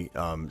definitely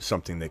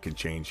something that could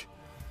change.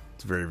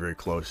 It's very, very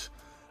close.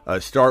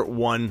 Start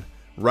one: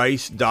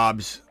 Rice,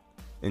 Dobbs,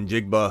 and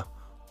Jigba,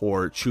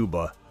 or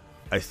Chuba.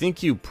 I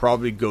think you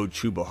probably go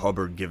Chuba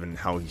Hubbard given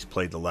how he's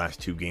played the last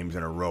 2 games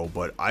in a row,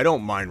 but I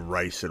don't mind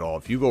Rice at all.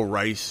 If you go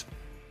Rice,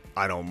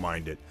 I don't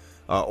mind it.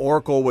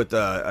 Oracle with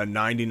a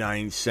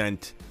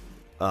 99-cent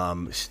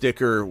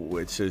sticker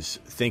which says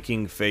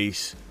thinking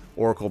face.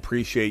 Oracle,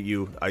 appreciate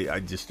you. I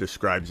just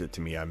describes it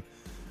to me. I'm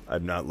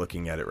not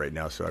looking at it right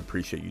now, so I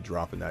appreciate you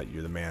dropping that.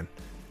 You're the man.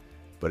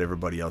 But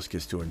everybody else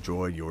gets to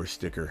enjoy your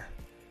sticker.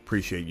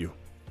 Appreciate you.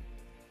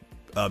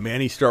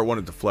 Manny, start one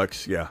at the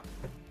flex. Yeah.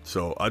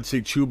 So I'd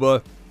say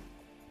Chuba,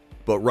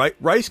 but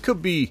Rice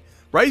could be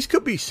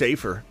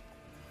safer.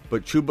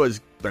 But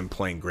Chuba's been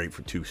playing great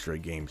for 2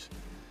 straight games.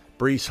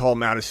 Breece Hall,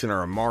 Madison,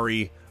 or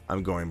Amari.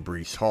 I'm going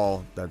Breece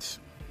Hall. That's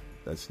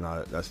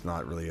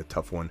not really a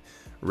tough one.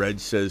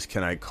 Red says,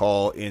 "Can I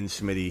call in,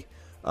 Smitty?"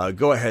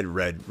 Go ahead,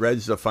 Red.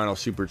 Red's the final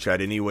super chat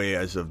anyway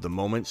as of the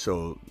moment,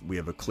 so we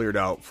have a cleared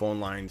out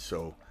phone line.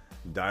 So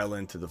dial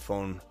into the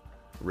phone,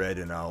 Red,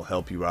 and I'll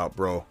help you out,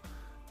 bro.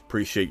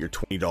 Appreciate your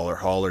 $20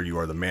 hauler. You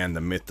are the man, the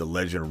myth, the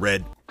legend.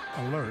 Red.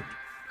 Alert.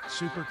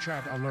 Super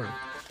chat alert.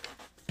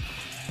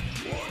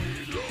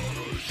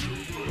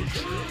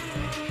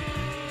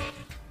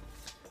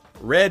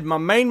 Red, my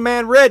main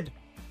man, Red.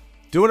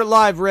 Doing it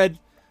live, Red.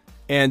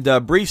 And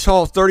Breece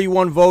Hall,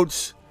 31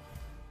 votes.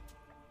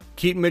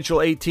 Keaton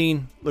Mitchell,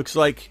 18. Looks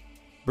like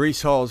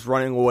Breece Hall is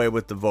running away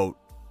with the vote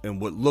in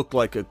what looked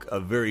like a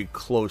very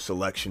close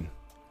election.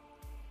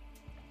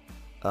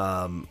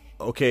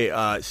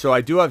 Okay, so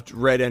I do have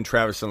Red and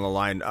Travis on the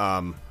line.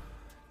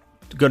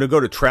 Going to go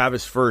to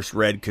Travis first,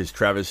 Red, because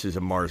Travis is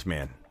a Mars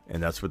man,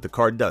 and that's what the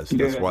card does.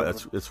 That's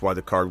why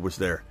the card was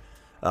there.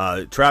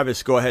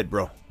 Travis, go ahead,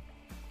 bro.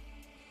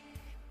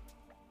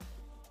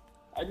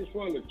 I just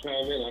wanted to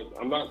chime in.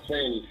 I'm not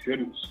saying you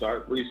shouldn't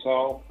start Breece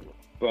Hall,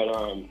 but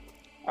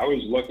I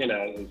was looking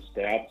at his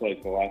stats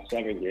the last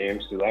 7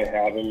 games because I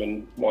have him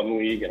in one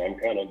league, and I'm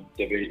kind of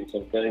debating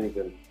some things.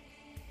 And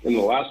in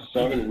the last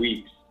 7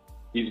 weeks,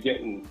 he's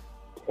getting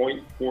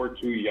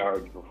 0.42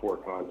 yards before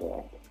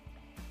contact.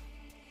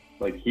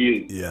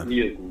 He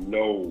has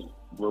no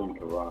room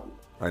to run.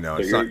 I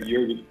know. So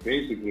you're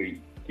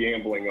basically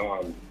gambling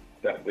on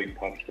that big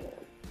touchdown.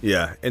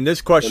 Yeah, and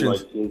this question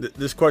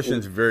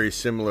is very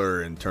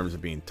similar in terms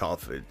of being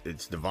tough.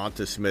 It's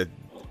Devonta Smith,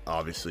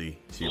 obviously,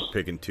 so you're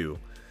picking 2.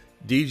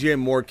 DJ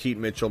Moore,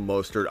 Keaton Mitchell,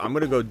 Mostert. I'm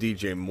going to go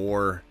DJ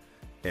Moore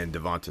and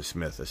Devonta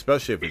Smith,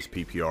 especially if it's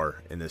PPR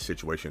in this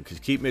situation, because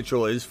Keaton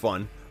Mitchell is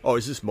fun. Oh,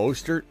 is this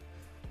Mostert?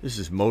 This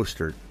is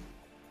Mostert.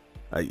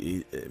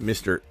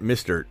 Mr.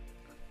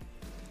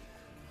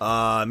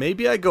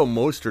 Maybe I go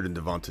Mostert and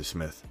Devonta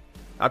Smith.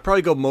 I'd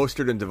probably go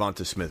Mostert and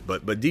Devonta Smith,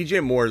 but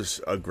DJ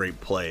Moore's a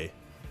great play.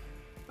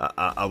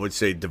 I would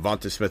say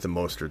Devonta Smith and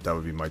Mostert. That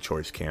would be my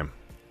choice, Cam.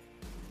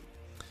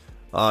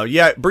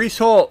 Yeah, Breece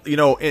Hall,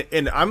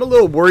 and I'm a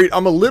little worried.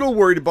 I'm a little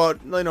worried about,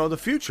 the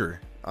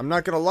future. I'm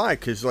not going to lie,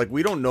 because,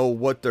 we don't know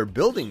what they're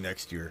building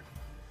next year.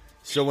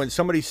 So when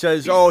somebody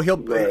says,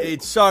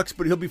 it sucks,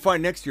 but he'll be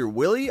fine next year,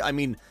 will he? I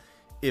mean,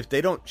 if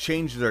they don't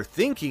change their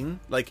thinking,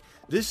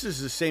 this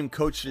is the same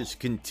coach that's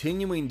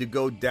continuing to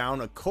go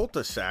down a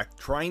cul-de-sac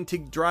trying to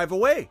drive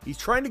away. He's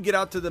trying to get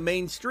out to the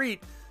main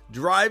street,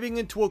 driving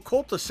into a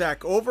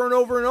cul-de-sac over and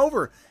over and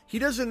over. He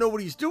doesn't know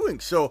what he's doing.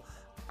 So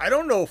I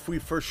don't know if we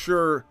for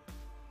sure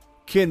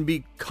can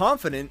be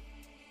confident.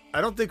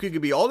 I don't think we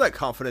can be all that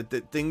confident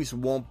that things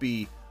won't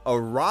be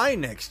awry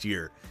next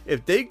year.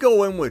 If they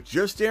go in with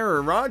just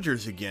Aaron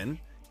Rodgers again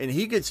and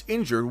he gets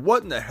injured,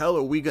 what in the hell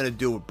are we going to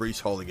do with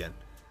Breece Hall again?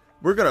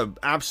 We're going to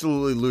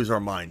absolutely lose our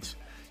minds.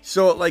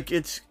 So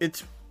it's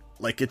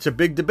a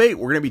big debate.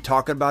 We're going to be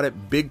talking about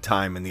it big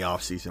time in the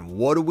offseason.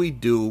 What do we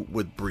do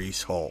with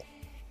Breece Hall?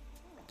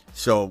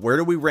 So where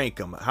do we rank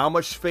him? How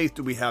much faith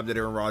do we have that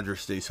Aaron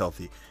Rodgers stays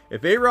healthy?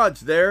 If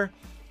A-Rod's there,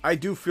 I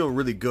do feel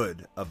really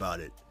good about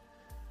it.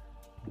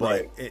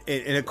 But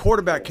and a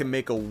quarterback can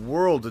make a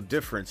world of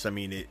difference. I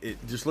mean,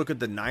 just look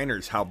at the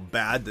Niners, how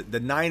bad the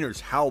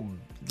Niners,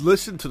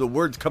 listen to the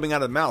words coming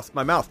out of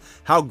my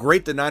mouth, how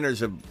great the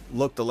Niners have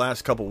looked the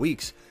last couple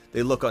weeks.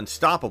 They look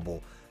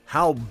unstoppable.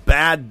 How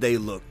bad they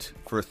looked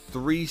for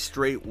 3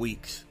 straight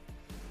weeks.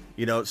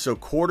 So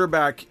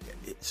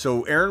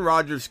so Aaron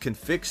Rodgers can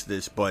fix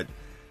this, but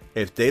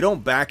if they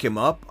don't back him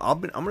up,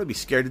 I'm going to be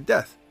scared to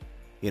death,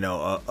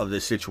 of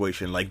this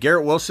situation. Like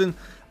Garrett Wilson,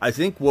 I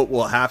think what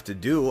we'll have to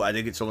do, I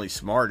think it's only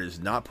smart,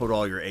 is not put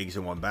all your eggs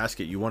in one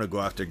basket. You want to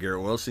go after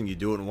Garrett Wilson, you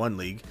do it in one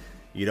league.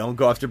 You don't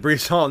go after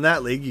Breece Hall in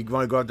that league. You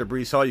want to go after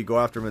Breece Hall, you go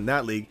after him in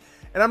that league.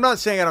 And I'm not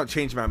saying I don't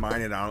change my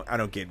mind and I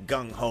don't get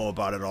gung-ho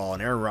about it all.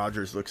 And Aaron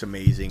Rodgers looks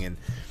amazing,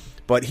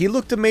 but he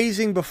looked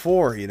amazing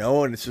before,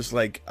 and it's just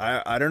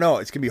I don't know.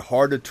 It's going to be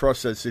hard to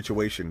trust that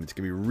situation. It's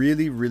going to be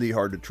really, really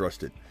hard to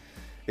trust it.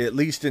 At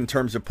least in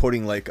terms of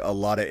putting a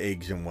lot of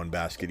eggs in one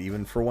basket,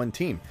 even for one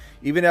team.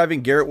 Even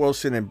having Garrett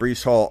Wilson and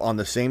Breece Hall on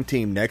the same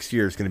team next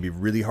year is going to be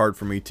really hard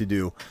for me to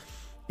do.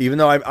 Even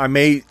though I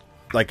may,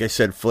 like I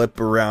said, flip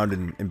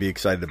around and be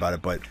excited about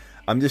it. But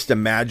I'm just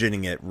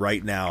imagining it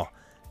right now,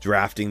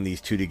 drafting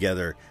these two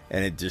together,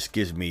 and it just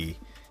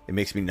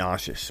makes me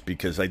nauseous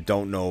because I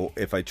don't know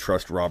if I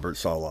trust Robert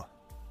Saleh.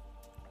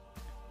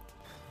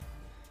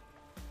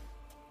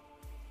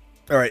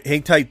 All right,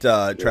 hang tight,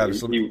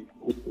 Travis.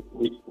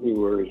 He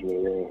worries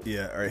me.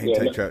 Yeah. All right, hang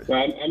tight, Travis. So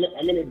I'm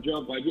going to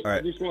jump. I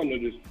right. just wanted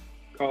to just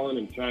call in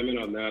and chime in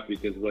on that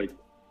because,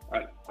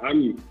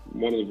 I'm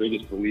one of the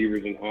biggest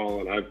believers in Hall,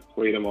 and I've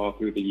played him all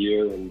through the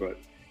year. But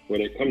when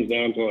it comes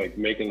down to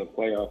making the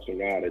playoffs or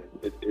not,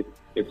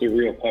 it's a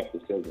real tough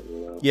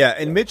decision. Yeah,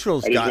 and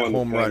Mitchell's got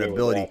home run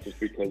ability. Just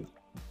because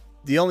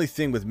the only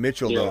thing with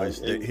Mitchell though is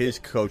that his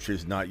coach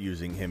is not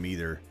using him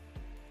either,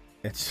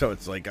 and so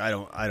it's I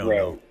don't right.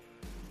 know.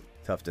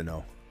 Tough to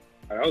know.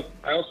 I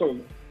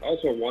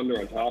also wonder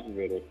on top of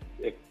it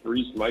if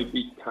Breece might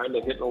be kind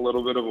of hitting a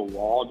little bit of a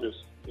wall, just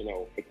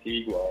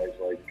fatigue-wise,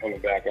 coming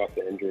back off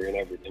the injury and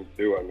everything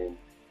too. I mean,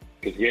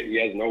 because he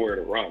has nowhere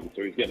to run,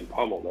 so he's getting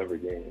pummeled every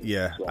game.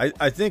 Yeah, so,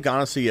 I think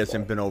honestly he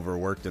hasn't been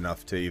overworked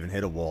enough to even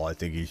hit a wall. I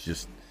think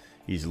he's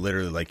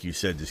literally, like you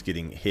said, just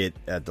getting hit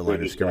at the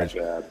line of scrimmage.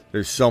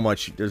 There's only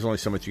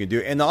so much you can do,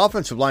 and the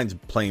offensive line's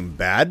playing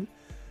bad,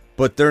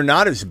 but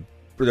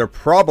they're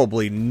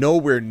probably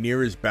nowhere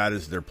near as bad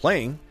as they're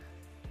playing.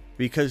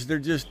 Because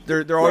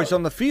they're always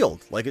on the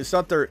field. It's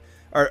not they're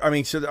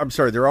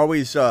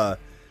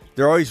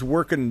always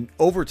working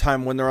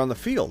overtime when they're on the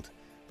field.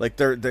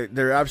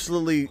 They're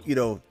absolutely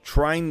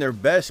trying their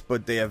best,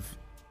 but the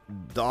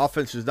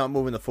offense is not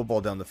moving the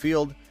football down the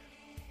field,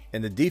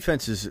 and the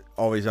defense is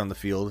always on the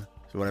field.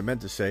 Is what I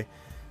meant to say,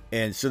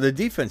 and so the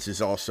defense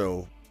is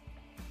also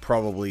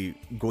probably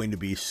going to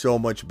be so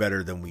much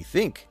better than we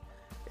think.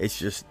 It's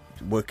just,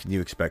 what can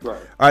you expect? Right.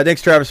 All right,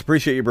 thanks, Travis.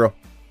 Appreciate you, bro.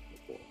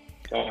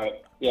 All right.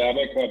 Yeah, I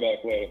might call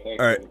back later. Thanks.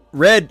 All right.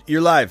 Red,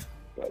 you're live.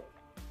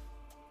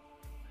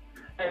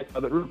 Hey,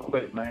 real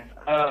quick, man.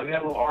 We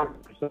have a little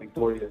argument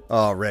for you.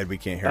 Oh, Red, we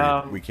can't hear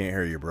you. We can't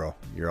hear you, bro.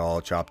 You're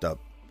all chopped up.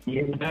 You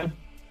hear me now?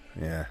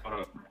 Yeah.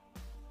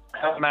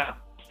 How now?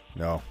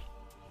 No.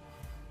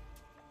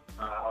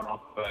 Hold on,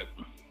 go back.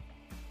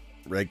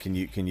 Red, can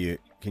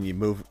you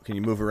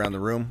move around the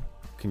room?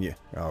 Can you?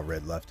 Oh,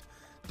 Red left.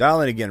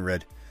 Dial in again,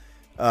 Red.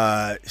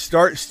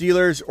 Start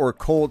Steelers or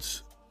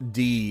Colts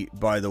D,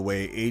 by the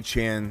way.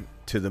 H-Chan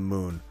to the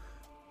moon.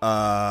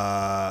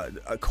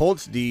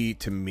 Colts D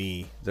to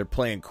me. They're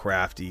playing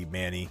crafty,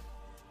 Manny.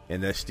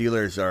 And the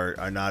Steelers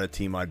are not a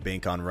team I'd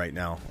bank on right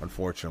now,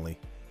 unfortunately.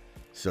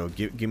 So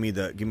give me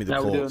the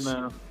How Colts. we doing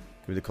now?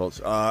 Give me the Colts.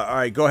 All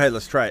right, go ahead.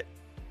 Let's try it.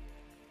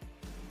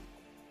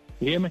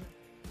 You hear me?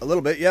 A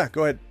little bit, yeah.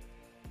 Go ahead.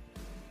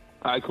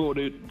 All right, cool,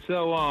 dude.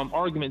 So,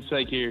 argument's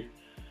sake here.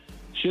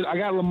 I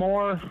got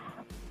Lamar.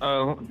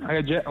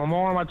 I got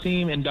Lamar on my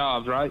team and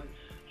Dobbs, right?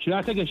 Should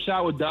I take a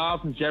shot with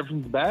Dobbs since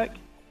Jefferson's back?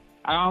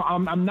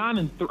 I'm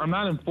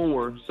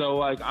 9-4,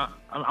 so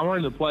I'm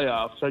running the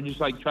playoffs. So I just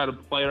try to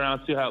play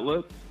around, see how it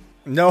looks.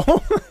 No,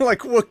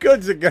 like what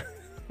good's it gonna?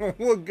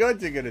 What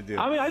good's it gonna do?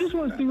 I mean, I just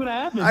want to see what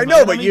happens. I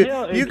know, man. but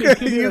hell,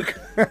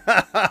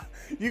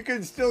 you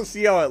can still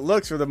see how it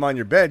looks with him on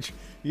your bench.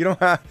 You don't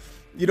have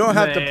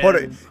to put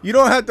it. You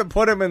don't have to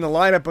put him in the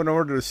lineup in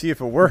order to see if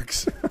it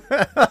works.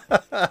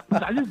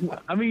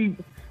 I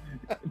mean,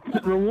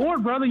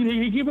 reward, brother.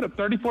 He can put up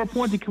 34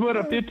 points. He can put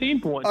up 15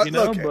 points.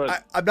 Look,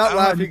 but I'm not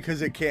laughing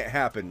because it can't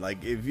happen.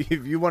 Like if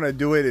you want to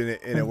do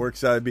it and it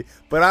works out,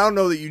 but I don't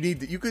know that you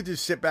need to. You could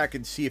just sit back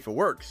and see if it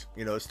works.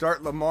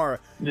 Start Lamar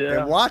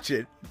and watch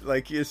it.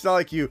 Like it's not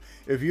like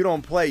if you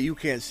don't play, you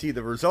can't see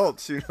the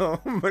results.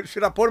 But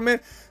should I put him in?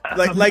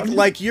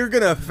 Like you're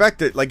gonna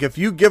affect it. Like if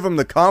you give him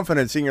the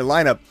confidence in your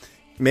lineup,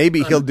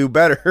 maybe he'll do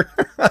better.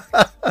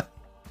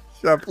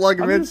 Should I plug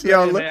him in? See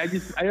how it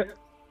looks.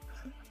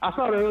 I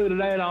saw it earlier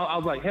today, and I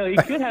was like, hell, he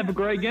could have a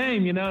great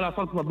game, And I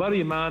talked to my buddy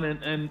of mine,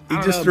 and he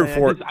just threw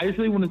 4. I just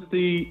really want to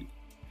see.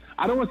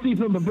 I don't want to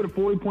see him put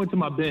 40 points on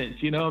my bench.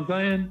 You know what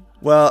I'm saying?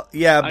 Well,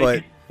 yeah,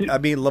 but I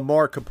mean,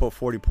 Lamar could put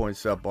 40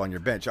 points up on your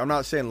bench. I'm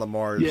not saying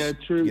Lamar's. Yeah,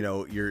 true.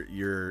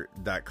 You're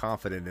that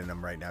confident in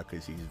him right now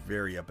because he's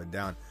very up and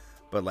down,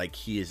 but like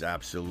he is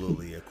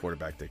absolutely a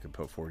quarterback that could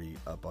put 40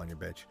 up on your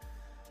bench.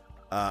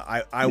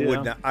 I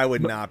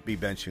would not be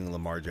benching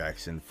Lamar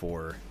Jackson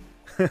for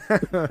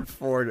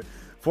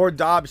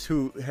Dobbs,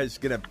 who is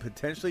going to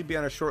potentially be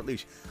on a short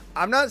leash.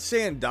 I'm not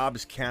saying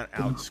Dobbs can't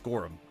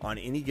outscore him on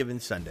any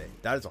given Sunday.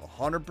 That is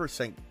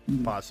 100%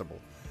 possible.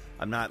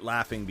 I'm not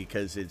laughing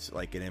because it's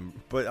like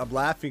but I'm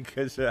laughing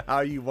because of how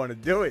you want to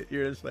do it.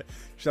 You're just like,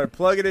 should I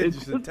plug it in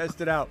just to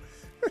test it out?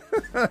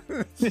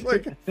 It's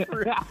like,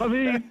 I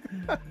mean,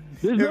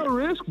 there's no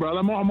risk, brother.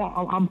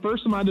 I'm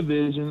first in my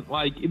division.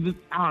 Like,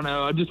 I don't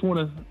know. I just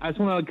want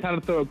to kind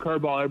of throw a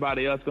curveball at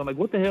everybody else, going like,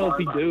 what the hell is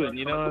he doing?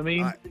 You know what I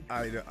mean?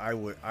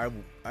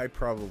 I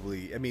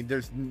probably. I mean,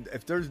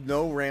 if there's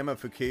no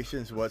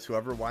ramifications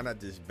whatsoever, why not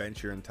just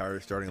bench your entire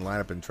starting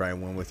lineup and try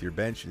and win with your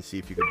bench and see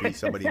if you can beat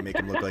somebody and make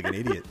them look like an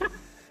idiot,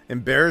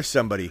 embarrass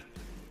somebody,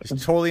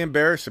 just totally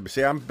embarrass them.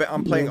 Say I'm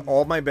playing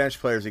all my bench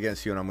players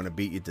against you and I'm going to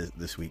beat you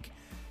this week.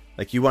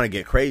 Like you want to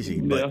get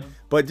crazy,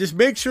 but just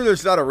make sure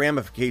there's not a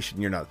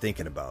ramification you're not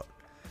thinking about.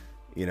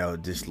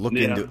 Just look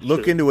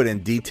into it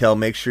in detail.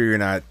 Make sure you're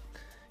not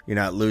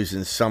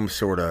losing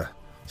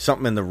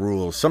something in the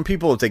rules. Some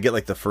people, if they get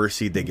like the first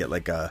seed, they get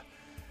like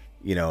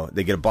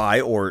they get a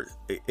bye, or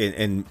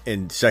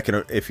in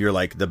second, if you're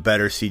like the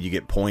better seed, you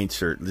get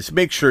points. Or just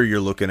make sure you're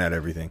looking at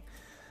everything.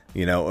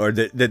 Or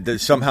that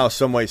somehow,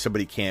 some way,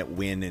 somebody can't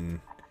win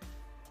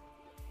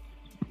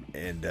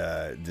and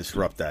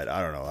disrupt that.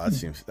 I don't know.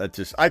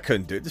 I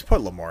couldn't do it. Just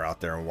put Lamar out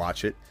there and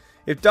watch it.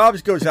 If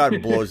Dobbs goes out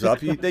and blows up,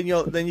 then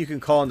you can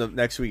call him the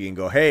next week and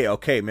go, hey,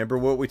 okay, remember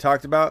what we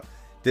talked about?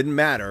 Didn't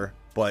matter,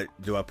 but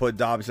do I put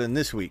Dobbs in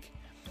this week?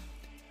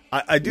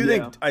 I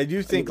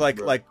do think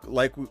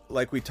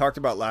like we talked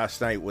about last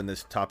night when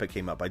this topic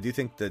came up. I do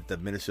think that the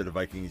Minnesota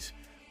Vikings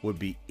would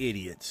be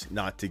idiots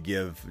not to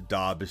give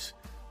Dobbs,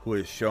 who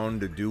is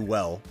shown to do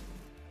well,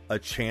 a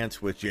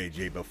chance with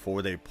JJ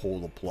before they pull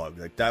the plug.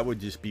 Like that would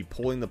just be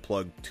pulling the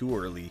plug too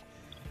early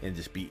and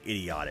just be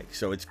idiotic.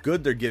 So it's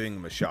good they're giving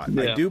him a shot.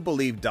 Yeah. I do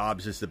believe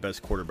Dobbs is the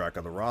best quarterback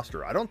on the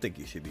roster. I don't think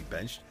he should be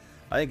benched.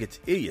 I think it's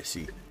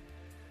idiocy.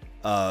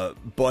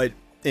 But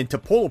to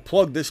pull a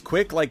plug this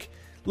quick, like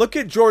look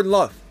at Jordan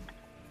Love.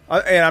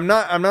 And I'm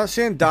not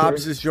saying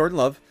Dobbs is Jordan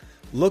Love.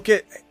 Look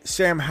at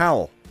Sam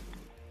Howell.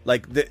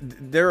 Like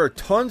there are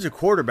tons of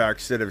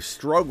quarterbacks that have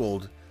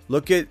struggled.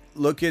 Look at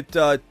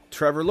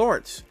Trevor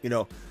Lawrence.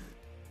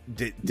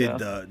 Did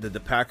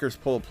the Packers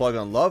pull a plug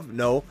on Love?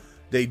 No,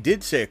 they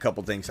did say a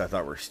couple things I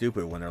thought were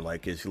stupid when they're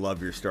like, "Is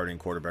Love your starting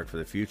quarterback for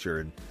the future?"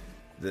 And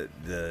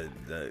the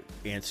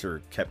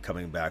answer kept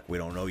coming back, "We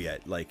don't know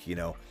yet." Like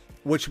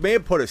which may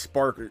have put a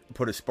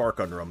spark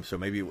under them. So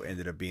maybe it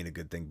ended up being a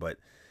good thing. But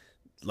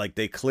like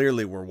they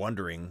clearly were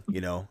wondering,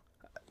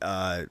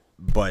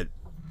 But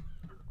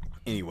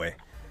anyway.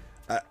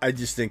 I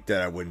just think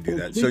that I wouldn't do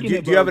that. So do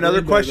you have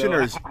another question,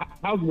 or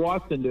how's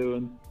Watson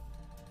doing?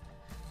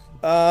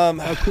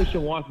 How's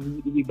Christian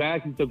Watson? Is he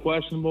back? He's still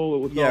questionable. It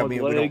was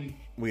his leg.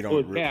 We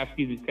don't. Calf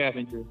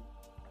injury.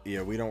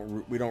 Yeah, we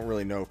don't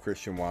really know if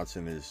Christian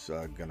Watson is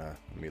gonna.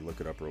 Let me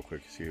look it up real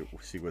quick.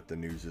 See what the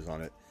news is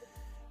on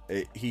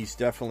it. He's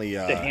definitely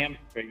the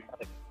hamstring.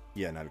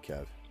 Yeah, not a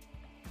calf.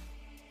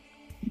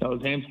 That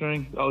was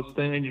hamstring. That was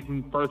injured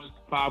from the first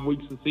 5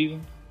 weeks of the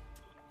season.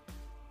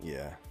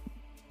 Yeah.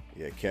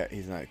 Yeah,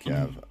 he's not a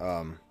calf.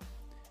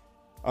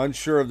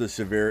 Unsure of the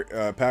severity.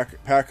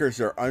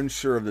 Packers are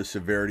unsure of the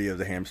severity of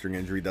the hamstring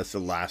injury. That's the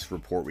last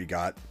report we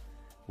got,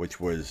 which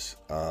was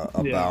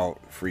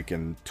about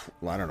freaking,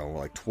 I don't know,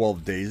 like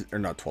 12 days, or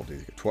not 12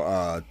 days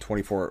ago,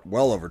 24,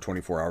 well over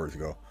 24 hours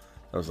ago.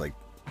 That was like,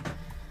 I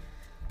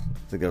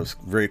think that was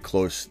very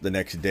close the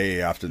next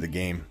day after the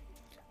game.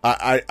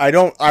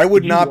 I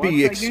would not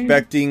be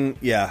expecting,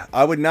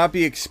 I would not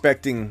be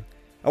expecting,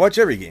 I watch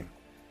every game.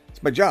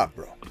 It's my job,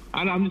 bro.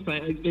 I'm just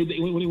saying,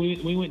 when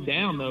we went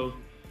down, though,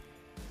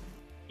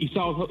 you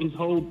saw his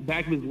whole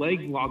back of his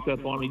legs locked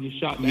up on him. He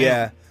just shot down.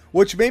 Yeah,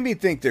 which made me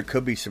think there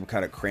could be some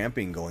kind of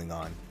cramping going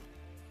on.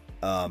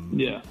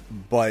 Yeah.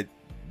 But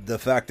the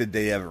fact that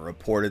they haven't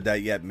reported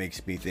that yet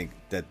makes me think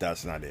that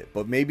that's not it.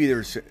 But maybe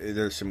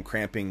there's some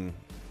cramping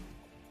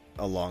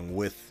along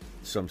with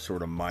some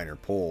sort of minor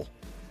pull,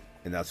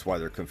 and that's why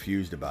they're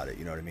confused about it.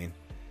 You know what I mean?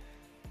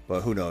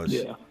 But who knows?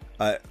 Yeah.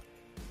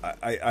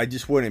 I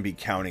just wouldn't be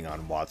counting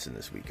on Watson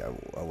this week.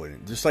 I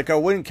wouldn't. Just like I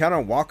wouldn't count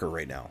on Walker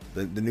right now.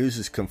 The news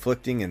is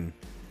conflicting, and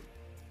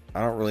I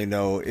don't really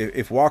know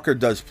if Walker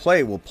does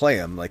play. We'll play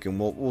him, and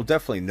we'll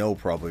definitely know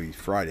probably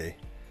Friday.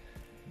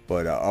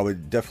 But I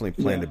would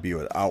definitely plan to be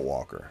without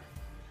Walker.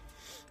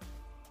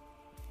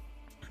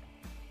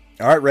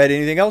 All right, Red.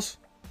 Anything else?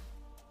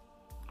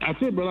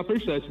 That's it, bro. I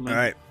appreciate you, man. All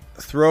right,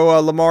 throw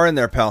Lamar in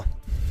there, pal.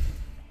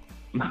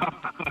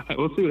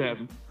 We'll see what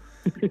happens.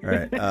 All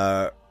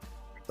right.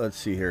 Let's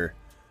see here.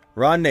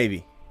 Ron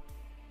Navy.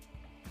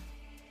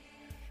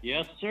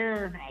 Yes,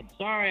 sir. I'm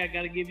sorry. I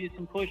got to give you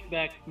some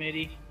pushback,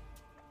 Smitty.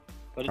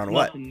 But it's On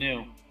what? nothing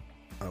new.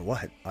 On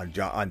what? On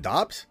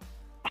Dobbs?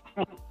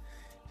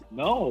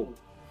 No.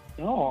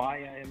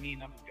 I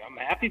mean, I'm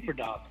happy for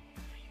Dobbs.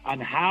 On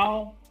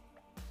how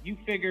you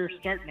figure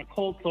starting the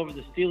Colts over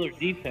the Steelers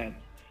defense.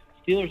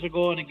 Steelers are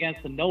going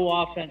against the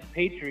no-offense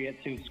Patriots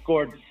who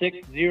scored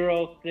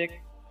 6-0,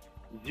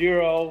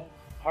 6-0,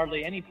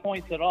 hardly any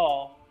points at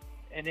all.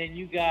 And then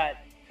you got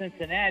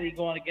Cincinnati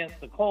going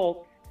against the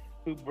Colts,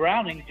 who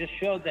Browning just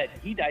showed that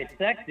he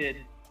dissected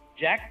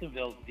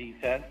Jacksonville's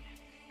defense.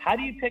 How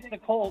do you pick the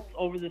Colts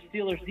over the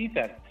Steelers'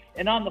 defense?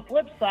 And on the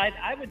flip side,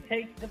 I would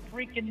take the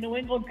freaking New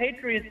England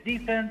Patriots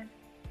defense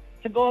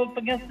to go up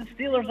against the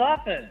Steelers'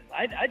 offense.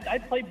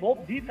 I'd play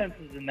both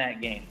defenses in that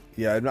game.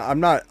 Yeah, I'm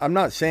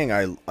not saying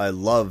I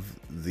love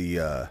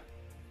the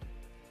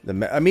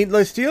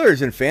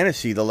Steelers in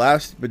fantasy.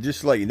 But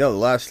just to let you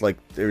know,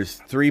 there's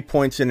 3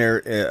 points in there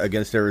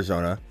against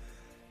Arizona.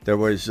 There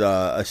was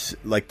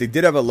they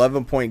did have an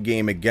 11-point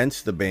game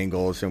against the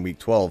Bengals in Week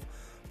 12.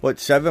 What,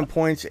 7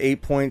 points,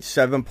 8 points,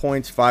 7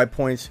 points, 5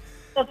 points?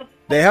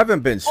 They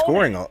haven't been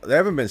scoring. They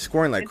haven't been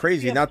scoring like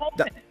crazy.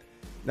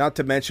 Not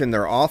to mention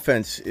their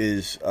offense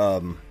is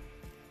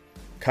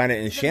kind of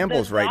in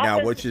shambles right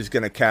now, which is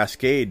going to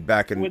cascade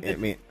back in.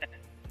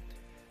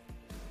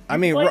 I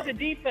mean, play the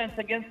defense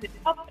against the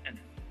offense.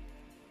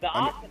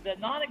 The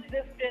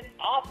non-existent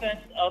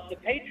offense of the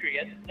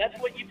Patriots. That's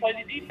what you play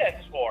the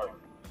defense for.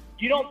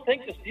 You don't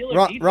think the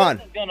Steelers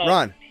defense is going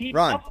to keep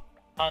up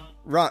on?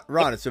 Ron,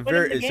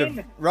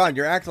 Ron,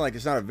 you're acting like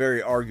it's not a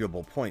very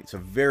arguable point. It's a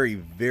very,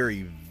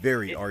 very,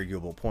 very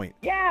arguable point.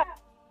 Yeah.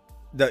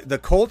 The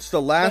Colts,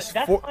 the last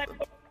four.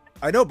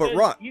 I know, but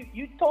Ron,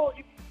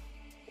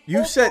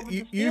 you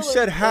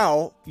said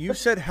how.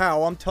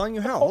 I'm telling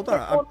you how. Hold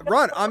on,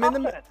 Ron.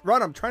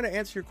 I'm trying to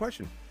answer your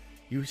question.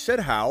 You said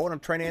how, and I'm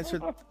trying to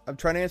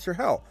answer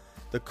how.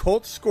 The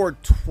Colts scored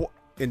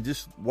in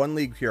just one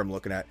league here. I'm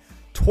looking at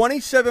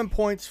 27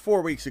 points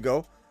 4 weeks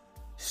ago,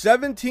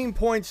 17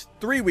 points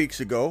 3 weeks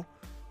ago,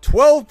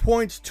 12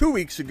 points 2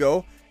 weeks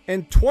ago,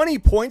 and 20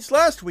 points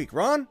last week.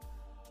 Ron,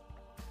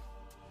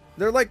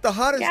 they're like the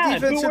hottest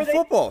defense in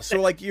football.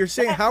 So, you're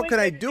saying, how can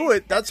I do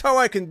it? That's how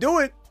I can do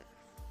it.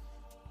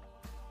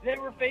 They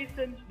weren't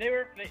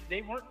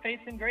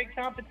facing great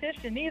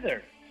competition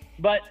either.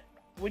 But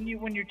when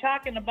you're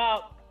talking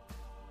about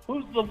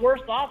who's the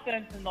worst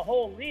offense in the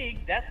whole league,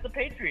 that's the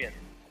Patriots.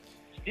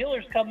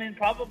 Steelers come in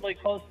probably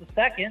close to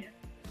second.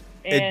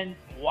 And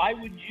why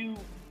would you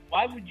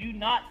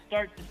not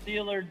start the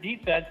Steeler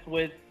defense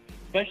with,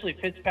 especially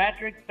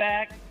Fitzpatrick's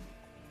back,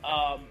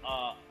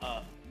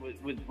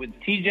 with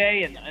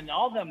TJ and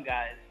all them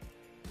guys?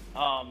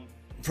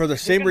 For the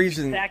same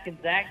reason. Zach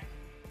and Zach,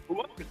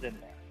 whoever's in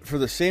there. For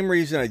the same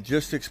reason I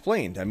just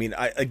explained. I mean,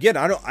 I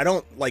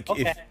don't like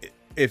okay.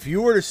 if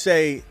you were to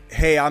say,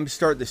 "Hey, I'm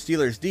starting the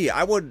Steelers D,"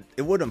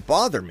 it wouldn't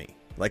bother me.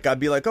 I'd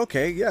be like,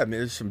 "Okay, yeah, I mean,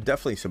 there's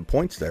definitely some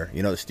points there."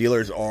 You know, the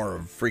Steelers are a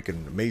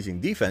freaking amazing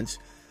defense.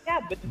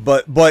 Yeah,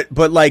 but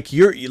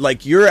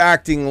you're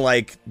acting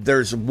like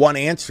there's one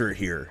answer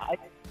here. I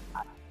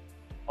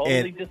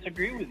totally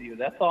disagree with you.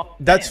 That's all.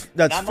 That's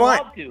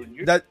fine.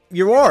 That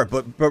you are,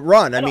 but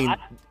Ron,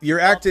 you're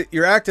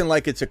acting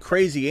like it's a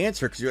crazy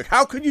answer because you're like,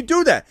 how could you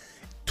do that?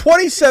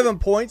 27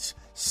 points,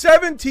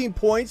 17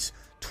 points,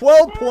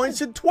 12 points,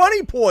 and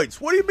 20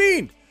 points. What do you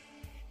mean?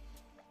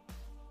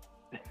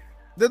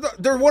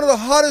 They're one of the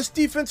hottest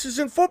defenses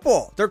in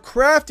football. They're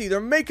crafty. They're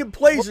making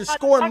plays. They're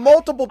scoring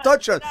multiple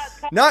touchdowns.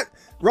 Not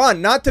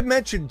to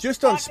mention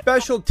just on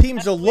special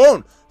teams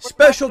alone.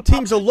 Special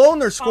teams alone,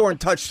 they're scoring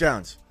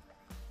touchdowns.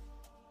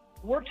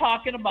 We're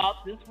talking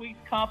about this week's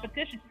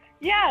competition.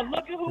 Yeah,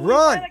 look at who we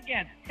went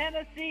against.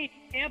 Tennessee,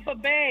 Tampa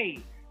Bay,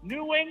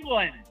 New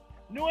England.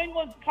 New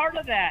England's part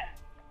of that.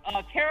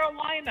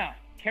 Carolina,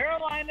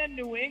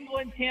 New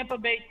England, Tampa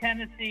Bay,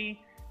 Tennessee,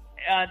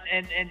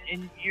 and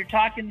you're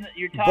talking.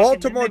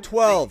 Baltimore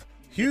 12,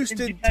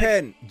 Houston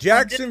 10,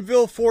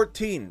 Jacksonville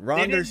 14.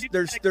 Ron,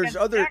 there's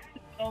other.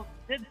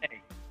 Did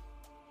they?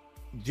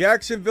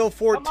 Jacksonville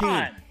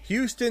 14,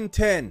 Houston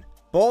 10,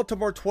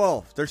 Baltimore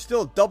 12. They're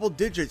still double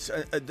digits.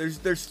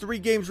 There's 3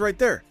 games right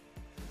there.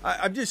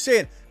 I'm just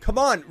saying, come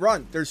on,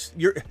 Ron.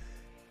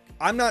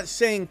 I'm not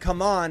saying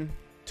come on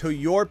to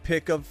your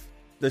pick of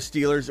the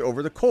Steelers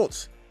over the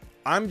Colts.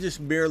 I'm just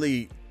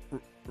merely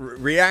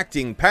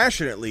reacting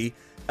passionately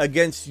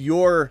against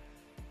your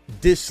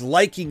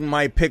disliking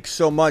my pick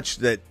so much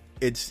that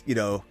it's,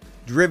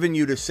 driven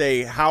you to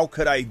say, how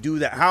could I do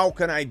that? How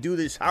can I do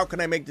this? How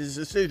can I make this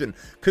decision?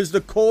 Because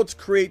the Colts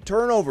create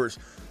turnovers.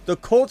 The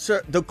Colts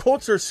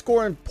are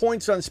scoring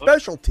points on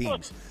special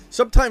teams.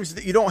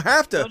 Sometimes you don't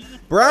have to.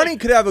 Browning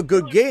could have a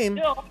good game,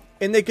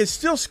 and they could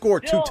still score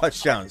 2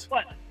 touchdowns.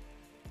 What?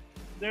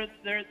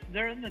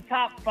 They're in the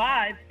top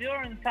 5.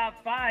 Still in the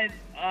top 5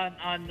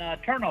 on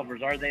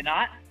turnovers, are they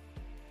not?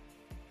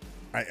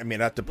 I mean,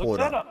 I have to pull it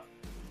up.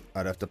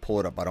 I'd have to pull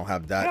it up. I don't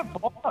have that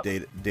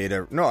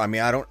data. No, I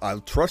mean,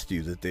 I'll trust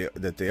you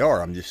that they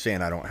are. I'm just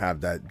saying I don't have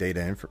that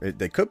data.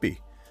 They could be.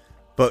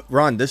 But,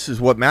 Ron, this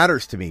is what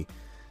matters to me.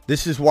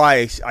 This is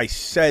why I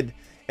said,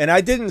 and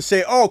I didn't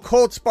say, oh,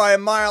 Colts by a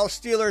mile,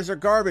 Steelers are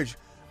garbage.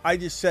 I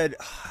just said,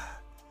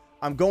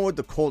 I'm going with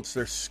the Colts.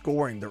 They're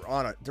scoring. They're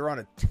on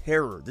a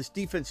terror. This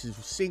defense is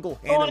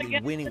single-handedly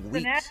winning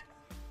weeks.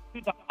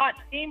 Who's a hot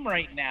team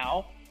right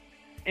now,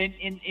 and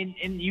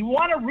you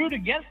want to root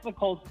against the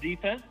Colts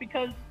defense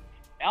because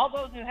all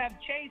those who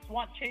have Chase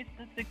want Chase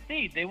to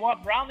succeed. They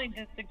want Browning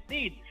to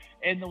succeed.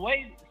 And the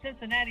way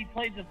Cincinnati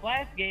played this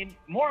last game,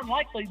 more than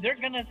likely they're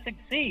going to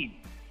succeed.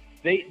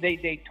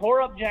 They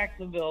tore up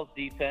Jacksonville's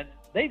defense.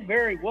 They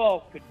very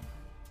well could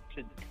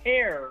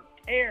tear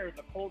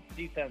the Colts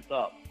defense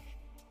up.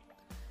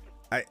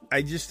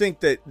 I just think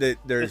that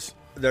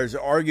there's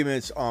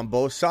arguments on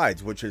both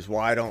sides, which is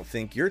why I don't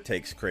think your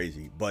take's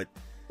crazy. But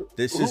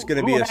this is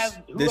going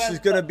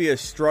to be a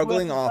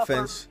struggling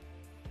offense.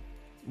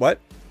 What?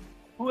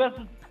 Who has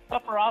a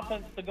tougher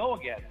offense to go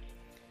against?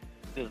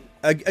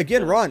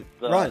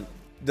 Ron,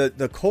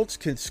 the Colts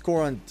can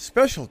score on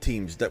special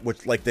teams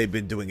like they've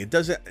been doing. It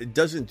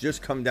doesn't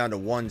just come down to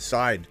one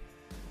side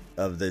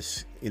of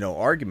this,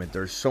 argument.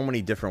 There's so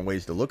many different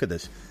ways to look at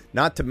this.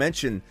 Not to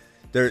mention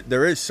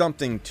there is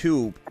something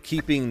to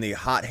keeping the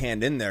hot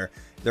hand in there.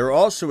 There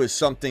also is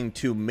something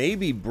to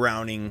maybe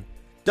Browning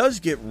does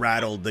get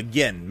rattled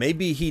again.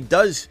 Maybe he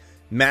does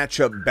match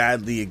up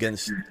badly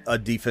against a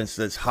defense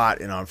that's hot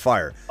and on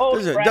fire.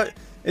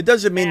 It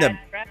doesn't mean that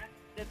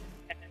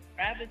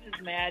Travis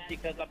is mad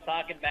because I'm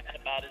talking bad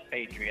about his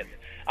Patriots.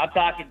 I'm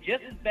talking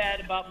just as bad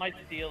about my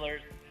Steelers.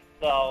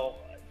 So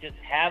just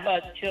have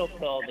a chill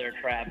pill there,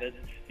 Travis,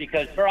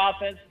 because your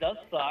offense does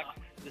suck.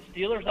 The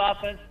Steelers'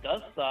 offense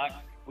does suck.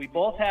 We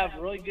both have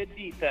really good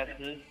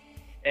defenses,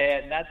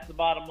 and that's the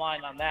bottom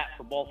line on that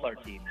for both our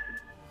teams.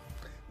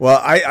 Well,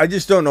 I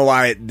just don't know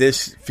why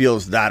this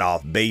feels that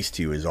off base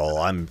to you is all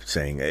I'm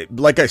saying.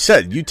 Like I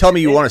said, you tell me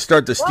you want to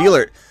start the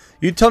Steelers.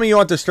 You tell me you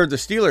want to start the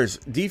Steelers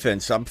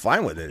defense. I'm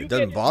fine with it. It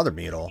doesn't bother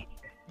me at all.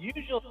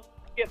 Usually you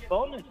get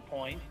bonus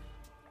points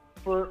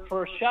for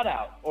a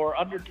shutout or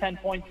under 10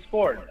 points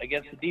scored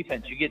against the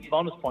defense. You get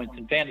bonus points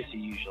in fantasy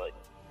usually.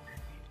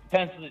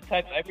 Depends on the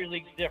type. Every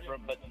league's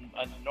different, but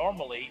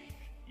normally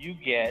you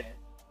get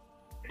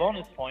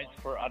bonus points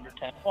for under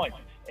 10 points.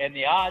 And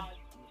the odds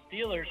the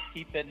Steelers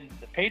keeping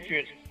the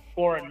Patriots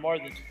scoring more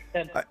than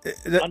 10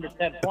 under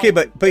 10 points. Okay,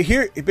 but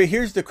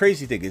here's the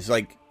crazy thing is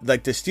like the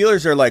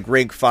Steelers are like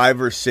ranked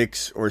 5 or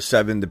 6 or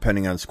 7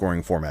 depending on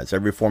scoring formats.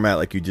 Every format,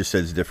 like you just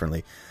said, is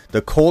differently.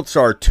 The Colts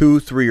are 2,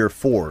 3, or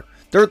 4.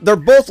 They're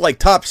both like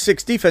top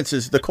 6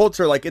 defenses. The Colts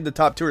are like in the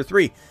top 2 or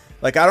 3.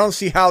 Like I don't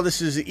see how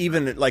this is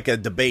even like a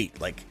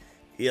debate. Like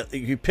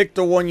you pick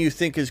the one you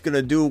think is going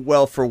to do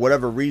well for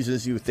whatever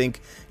reasons you think,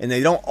 and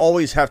they don't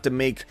always have to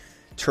make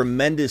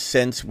tremendous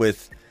sense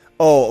with,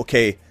 oh,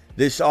 okay,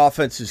 this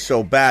offense is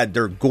so bad,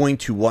 they're going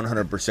to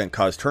 100%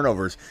 cause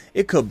turnovers.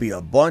 It could be a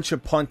bunch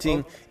of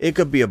punting. It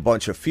could be a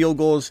bunch of field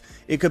goals.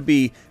 It could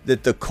be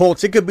that the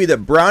Colts, it could be that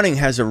Browning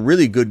has a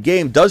really good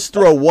game, does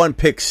throw 1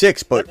 pick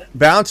 6, but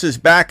bounces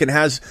back and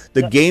has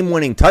the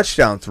game-winning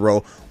touchdown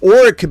throw. Or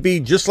it could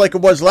be just like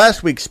it was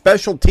last week,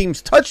 special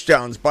teams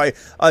touchdowns by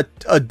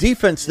a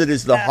defense that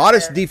is the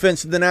hottest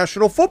defense in the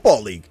National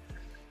Football League.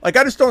 Like,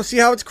 I just don't see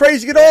how it's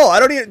crazy at all.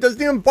 It doesn't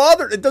even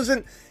bother.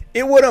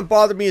 It wouldn't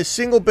bother me a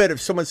single bit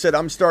if someone said,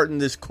 I'm starting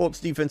this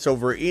Colts defense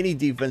over any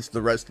defense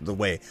the rest of the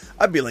way.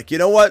 I'd be like, you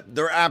know what?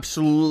 They're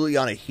absolutely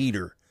on a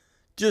heater.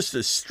 Just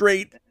a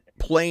straight,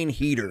 plain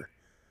heater.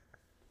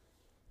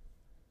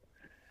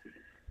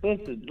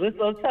 Listen,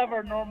 let's have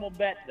our normal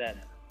bet then.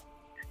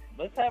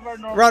 Let's have our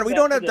normal Ron, bet.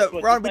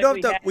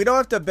 We don't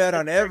have to bet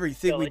on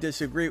everything we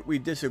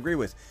disagree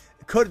with.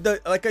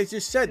 Like I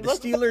just said, the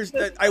Steelers,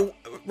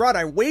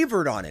 I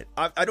wavered on it.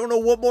 I don't know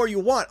what more you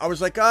want. I was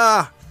like,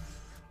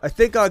 I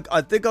think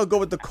I'll go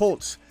with the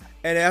Colts,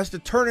 and it has to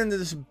turn into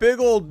this big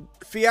old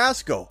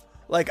fiasco.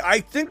 Like I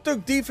think the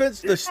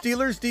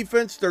Steelers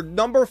defense, they're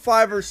number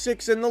 5 or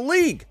 6 in the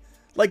league.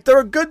 Like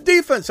they're a good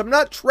defense. I'm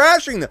not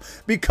trashing them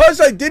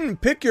because I didn't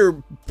pick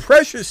your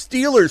precious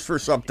Steelers for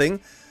something.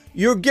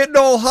 You're getting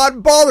all hot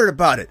and bothered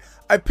about it.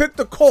 I picked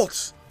the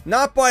Colts,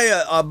 not by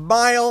a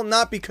mile,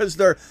 not because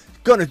they're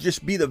gonna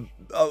just be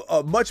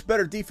a much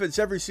better defense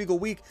every single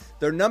week.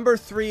 They're number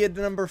 3 and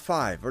number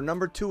 5, or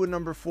number 2 and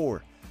number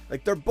 4.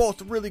 Like, they're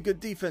both really good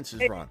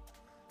defenses, Ron.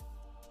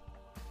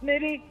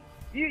 Nitty,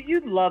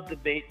 you love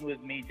debating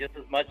with me just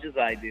as much as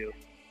I do.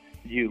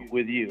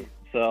 With you.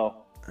 So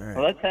right.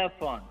 Let's have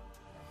fun.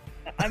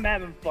 I'm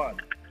having fun.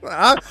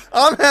 I'm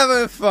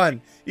having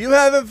fun. You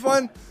having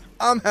fun?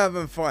 I'm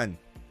having fun.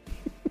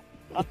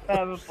 I'm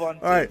having fun.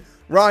 All right,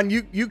 Ron,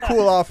 you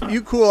cool off.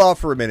 You cool off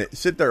for a minute.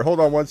 Sit there. Hold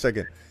on one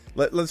second.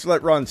 Let's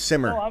let Ron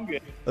simmer. Oh, I'm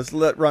good. Let's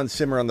let Ron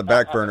simmer on the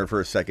back burner for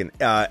a second.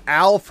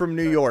 Al from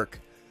New York.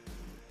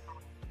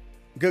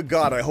 Good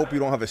God, I hope you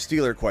don't have a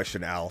Steeler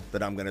question, Al,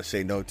 that I'm going to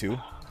say no to.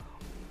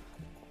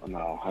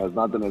 No, has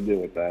nothing to do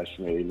with that,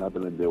 Schmitty.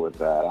 Nothing to do with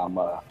that.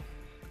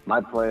 My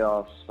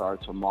playoffs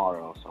start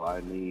tomorrow, so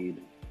I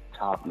need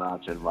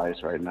top-notch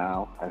advice right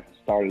now. I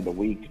started the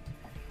week.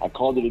 I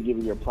called you to give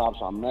you your props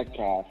on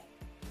Metcalf,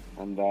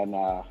 and then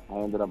I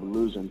ended up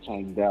losing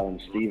Tank Dell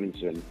and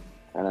Stevenson,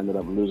 and ended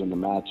up losing the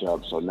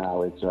matchup. So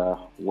now it's a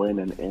win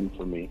and in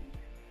for me.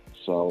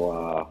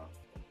 So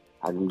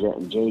I'm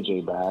getting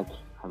JJ back.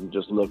 I'm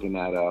just looking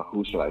at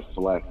who should I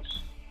flex.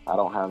 I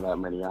don't have that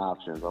many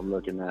options. I'm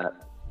looking at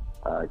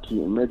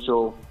Keaton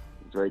Mitchell,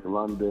 Drake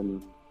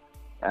London,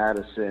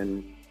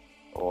 Addison,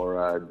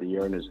 or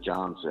Dearness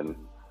Johnson.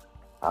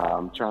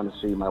 I'm trying to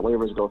see. My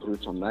waivers go through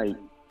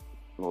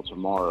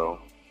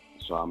tomorrow.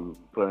 So I'm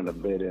putting a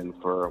bid in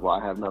for, well,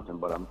 I have nothing,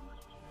 but I'm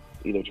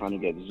either trying to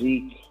get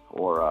Zeke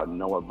or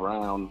Noah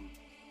Brown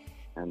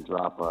and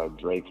drop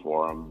Drake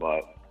for him.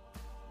 But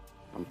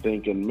I'm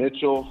thinking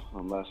Mitchell,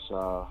 unless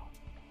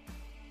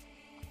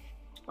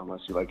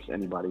he likes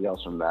anybody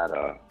else from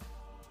that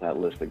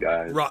list of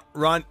guys.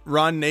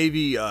 Ron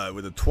Navy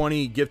with the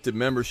 20 gifted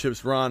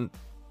memberships. Ron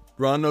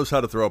knows how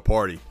to throw a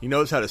party. He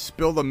knows how to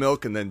spill the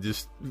milk and then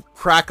just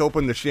crack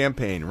open the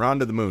champagne. Ron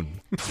to the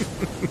moon.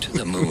 To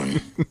the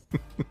moon.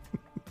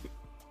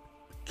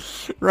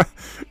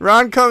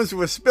 Ron comes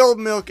with spilled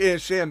milk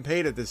and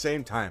champagne at the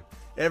same time.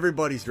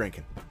 Everybody's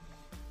drinking.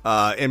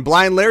 And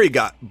Blind Larry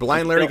got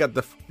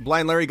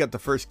the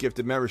first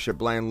gifted membership.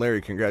 Blind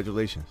Larry,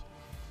 congratulations.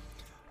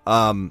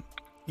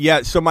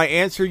 Yeah. So my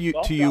answer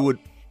to you would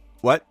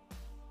what?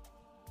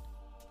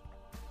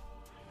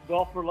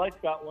 Golf for Life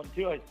got one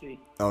too, I see.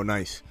 Oh,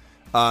 nice.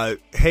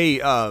 Hey,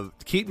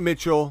 Keaton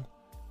Mitchell,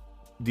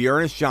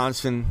 Dearness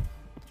Johnson,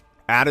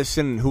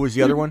 Addison, who was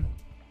the other one?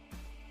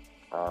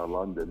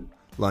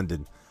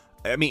 London.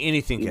 I mean,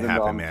 anything can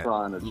happen, man. I'm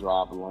trying to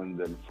drop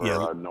London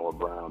for Noah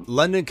Brown.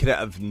 London could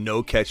have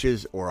no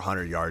catches or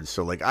 100 yards.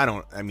 So,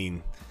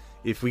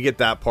 if we get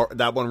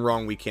that one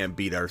wrong, we can't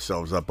beat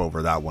ourselves up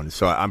over that one.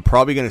 So I'm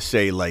probably going to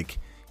say,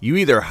 you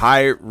either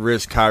high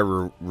risk, high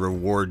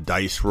reward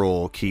dice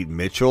roll Keaton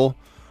Mitchell,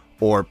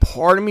 or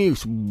part of me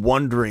is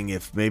wondering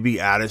if maybe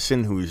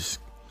Addison, who's,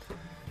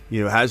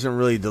 hasn't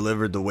really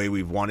delivered the way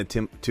we've wanted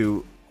him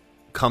to,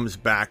 comes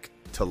back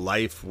to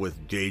life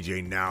with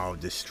JJ now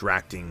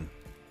distracting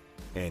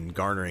and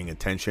garnering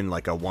attention.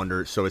 I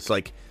wonder. So it's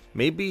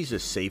maybe he's a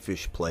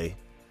safe-ish play.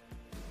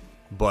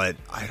 But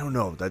I don't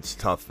know. That's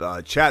tough.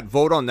 Chat,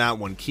 vote on that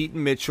one.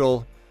 Keaton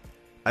Mitchell.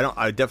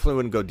 I definitely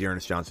wouldn't go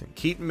Dearness Johnson.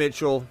 Keaton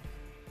Mitchell.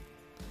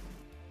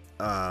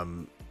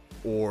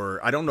 Or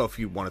I don't know if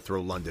you want to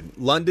throw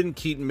London,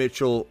 Keaton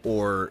Mitchell,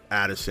 or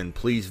Addison.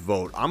 Please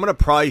vote. I'm gonna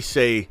probably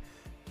say,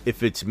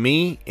 if it's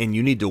me and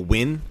you need to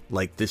win,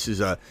 this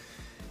is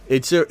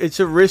it's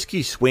a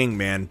risky swing,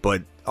 man.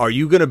 But are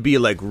you gonna be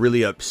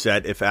really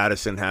upset if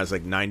Addison has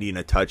 90 and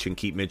a touch and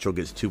Keaton Mitchell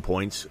gets 2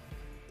 points?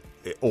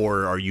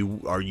 Or are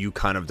you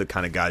kind of the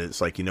kind of guy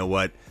that's you know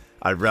what?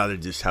 I'd rather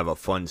just have a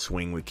fun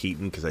swing with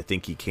Keaton because I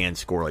think he can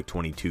score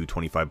 22,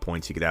 25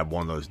 points. He could have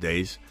one of those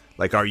days.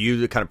 Are you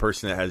the kind of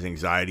person that has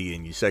anxiety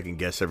and you second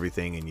guess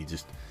everything and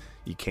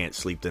you can't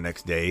sleep the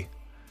next day?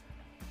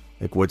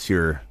 What's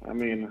your... I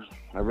mean,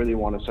 I really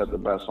want to set the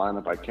best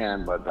lineup I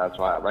can, but that's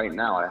why right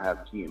now I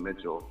have Keaton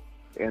Mitchell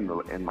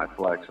in my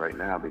flex right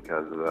now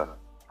because of the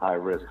high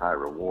risk, high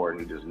reward.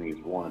 He just needs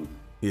one.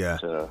 Yeah.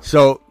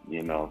 So,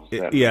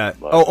 yeah.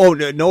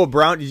 Noah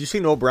Brown. Did you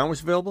see Noah Brown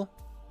was available?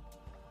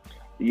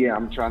 Yeah,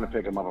 I'm trying to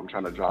pick him up. I'm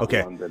trying to drop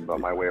London,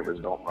 but my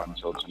waivers don't run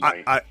until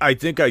tonight. I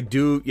think I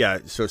do. Yeah.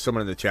 So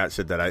someone in the chat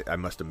said that I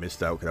must have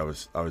missed out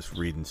because I was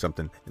reading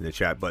something in the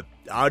chat. But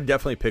I would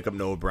definitely pick up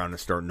Noah Brown and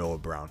start Noah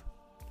Brown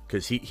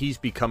because he's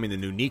becoming the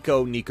new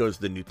Nico. Nico's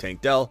the new Tank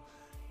Dell,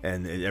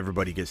 and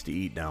everybody gets to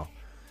eat now.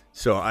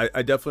 So I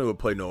definitely would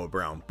play Noah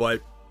Brown.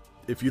 But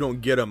if you don't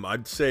get him,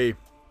 I'd say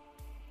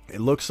it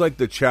looks like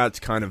the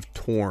chat's kind of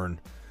torn.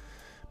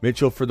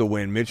 Mitchell for the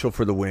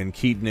win.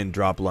 Keaton and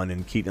drop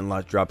London. Keaton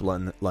and drop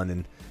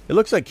London. It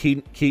looks like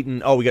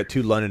Keaton. Oh, we got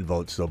 2 London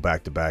votes though,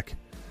 back to back.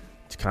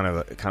 It's kind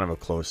of a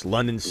close.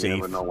 London's safe.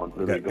 You never know what's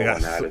really going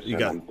at it. You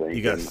got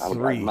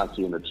 3. I'm not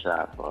seeing the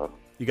chat, but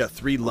you got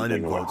 3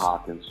 London votes.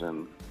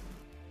 Hawkinson.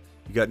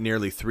 You got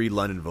nearly 3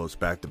 London votes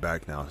back to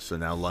back now. So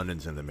now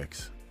London's in the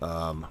mix.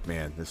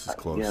 Man, this is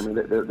close. Yeah, I mean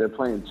they're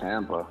playing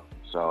Tampa,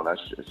 so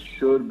it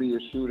should be a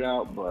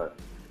shootout, but.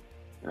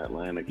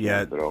 Atlanta Yeah,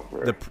 can't throw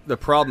for the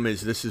problem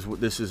is this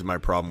is my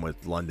problem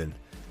with London,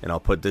 and I'll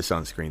put this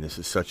on screen. This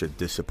is such a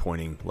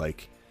disappointing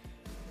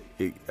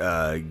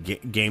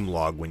game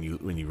log when you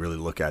really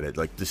look at it.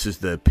 Like, this is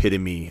the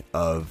epitome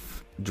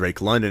of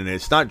Drake London, and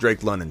it's not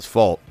Drake London's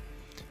fault,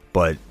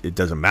 but it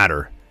doesn't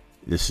matter.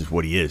 This is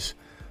what he is.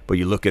 But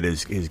you look at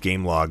his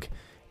game log,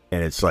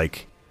 and it's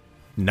like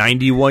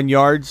 91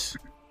 yards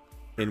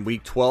in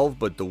week 12,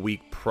 but the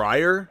week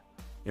prior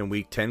in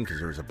week 10, because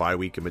there was a bye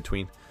week in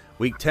between.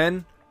 Week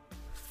 10,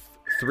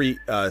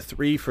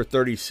 3 for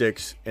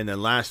 36, and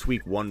then last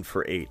week 1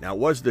 for 8. Now, it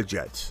was the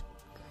Jets.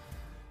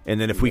 And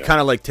then if we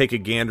kind of like take a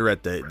gander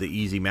at the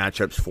easy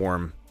matchups for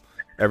him,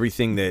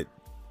 everything that,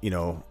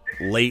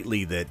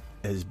 lately that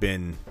has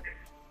been,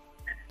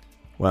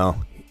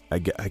 well, I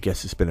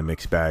guess it's been a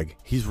mixed bag.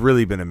 He's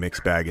really been a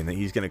mixed bag, and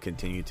he's going to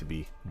continue to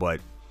be.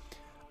 But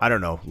I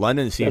don't know.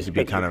 London seems to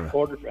be kind of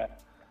quarterback.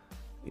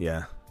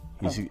 Yeah,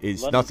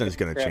 nothing's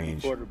going to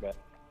change.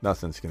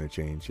 Nothing's going to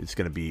change. It's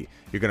going to be,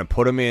 you're going to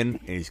put him in,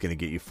 and he's going to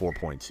get you 4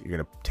 points. You're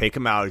going to take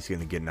him out, he's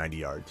going to get 90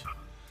 yards.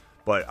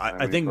 But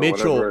I think for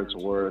Mitchell. Whatever it's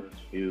worth,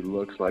 he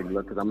looks like.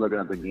 Because I'm looking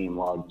at the game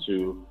log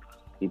too.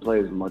 He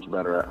plays much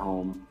better at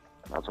home.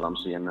 That's what I'm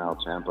seeing now.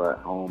 Tampa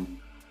at home.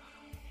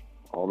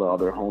 All the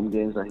other home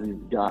games that he's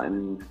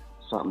gotten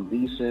something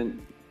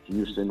decent.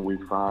 Houston week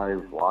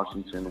 5,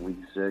 Washington week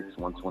 6,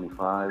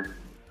 125.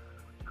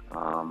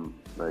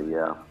 But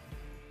yeah,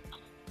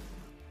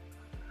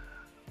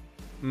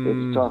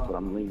 it's tough. But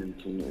I'm leaning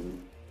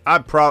team.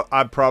 I'd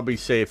probably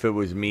say if it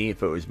was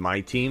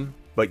my team.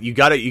 But you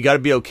gotta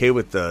be okay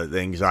with the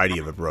anxiety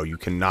of it, bro. You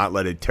cannot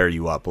let it tear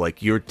you up.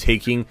 Like, you're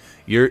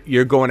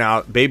going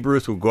out. Babe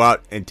Ruth will go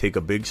out and take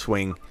a big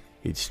swing.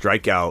 He'd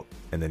strike out,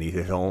 and then he'd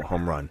hit a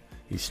home run.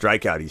 He'd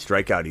strike out, he'd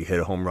hit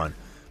a home run.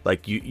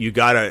 Like, you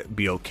gotta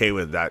be okay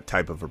with that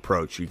type of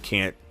approach. You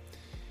can't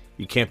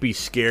be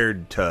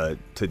scared to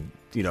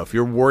if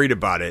you're worried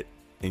about it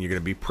and you're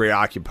gonna be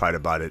preoccupied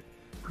about it,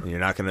 and you're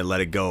not going to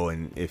let it go.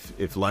 And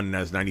if London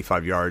has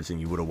 95 yards and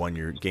you would have won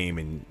your game,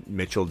 and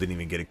Mitchell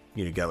didn't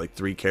even got like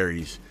 3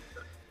 carries,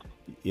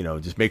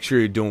 just make sure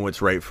you're doing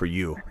what's right for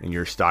you and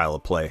your style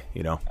of play.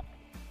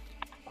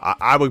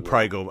 I would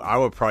probably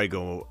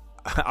go.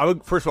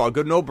 First of all,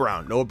 go Noah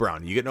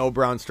Brown. You get Noah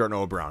Brown, start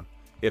Noah Brown.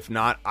 If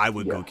not, I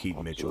would go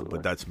Keaton Mitchell,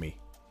 but that's me.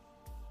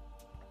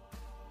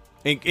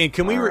 And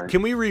can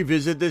we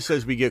revisit this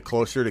as we get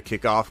closer to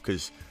kickoff?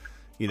 Because,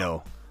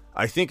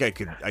 I think I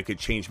could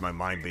change my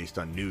mind based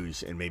on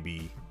news, and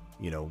maybe,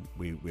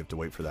 we have to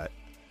wait for that.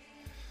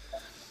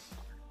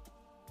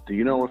 Do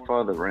you know if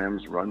the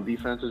Rams' run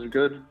defense is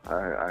good?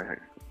 I'm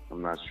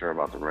not sure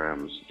about the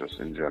Rams just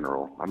in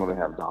general. I know they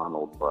have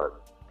Donald,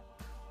 but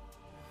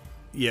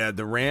yeah,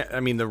 the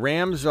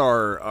Rams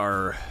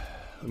are.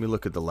 Let me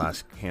look at the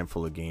last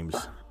handful of games.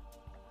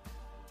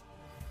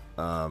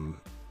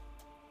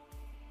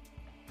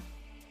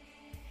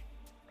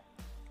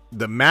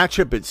 The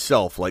matchup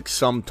itself, like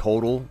sum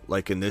total,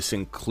 like, and this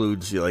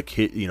includes the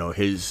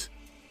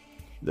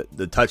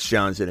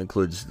touchdowns. It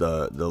includes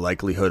the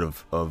likelihood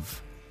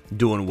of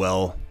doing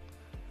well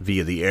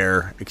via the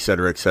air, et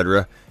cetera, et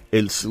cetera.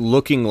 It's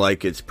looking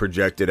like it's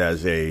projected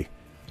as a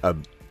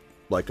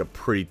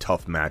pretty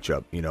tough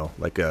matchup.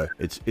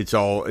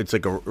 It's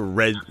like a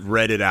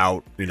redded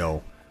out,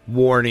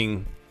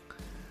 warning,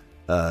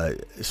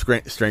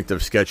 strength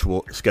of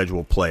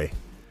schedule play,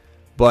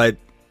 but.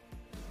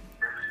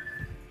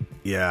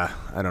 Yeah,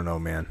 I don't know,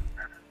 man.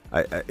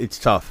 It's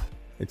tough.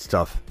 It's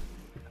tough.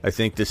 I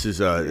think this is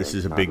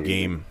a big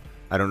game.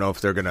 I don't know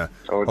if they're gonna.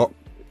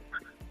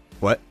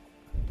 What?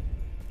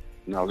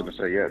 No, I was gonna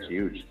say it's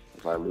huge.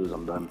 If I lose,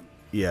 I'm done.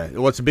 Yeah,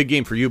 well, it's a big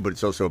game for you, but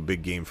it's also a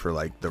big game for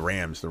like the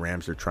Rams. The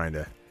Rams are trying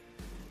to,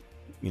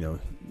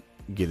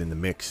 get in the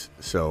mix.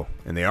 So,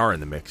 and they are in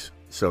the mix.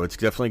 So it's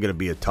definitely going to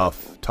be a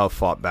tough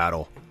fought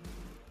battle.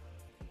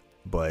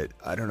 But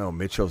I don't know.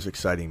 Mitchell's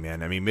exciting,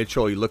 man. I mean,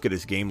 Mitchell. You look at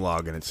his game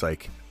log, and it's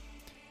like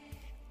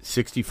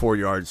 64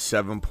 yards,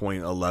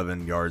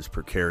 7.11 yards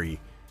per carry.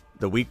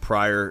 The week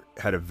prior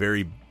had a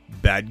very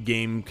bad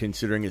game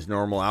considering his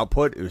normal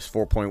output. It was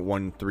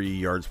 4.13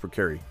 yards per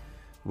carry.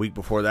 The week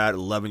before that,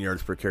 11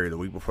 yards per carry. The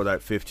week before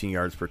that, 15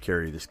 yards per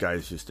carry. This guy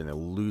is just an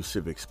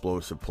elusive,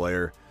 explosive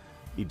player.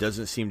 He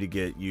doesn't seem to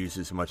get used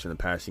as much in the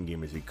passing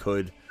game as he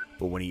could.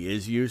 But when he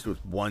is used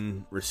with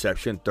 1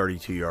 reception,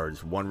 32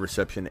 yards. 1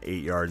 reception,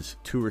 8 yards.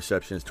 2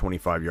 receptions,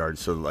 25 yards.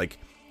 So, like,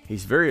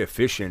 he's very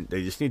efficient.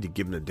 They just need to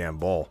give him the damn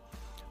ball.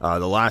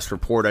 The last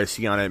report I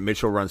see on it,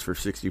 Mitchell runs for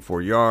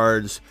 64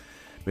 yards.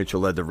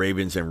 Mitchell led the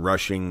Ravens in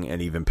rushing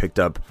and even picked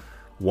up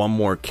 1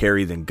 more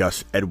carry than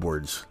Gus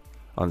Edwards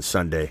on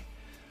Sunday.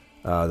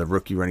 The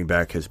rookie running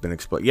back has been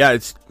exploded. Yeah,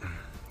 it's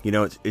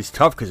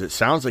tough because it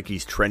sounds like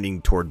he's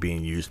trending toward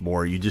being used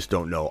more. You just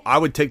don't know. I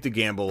would take the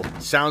gamble.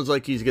 Sounds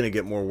like he's going to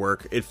get more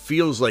work. It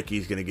feels like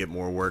he's going to get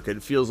more work.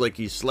 It feels like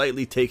he's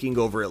slightly taking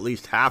over at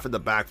least half of the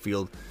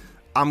backfield.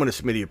 I'm going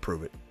to Smitty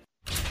approve it.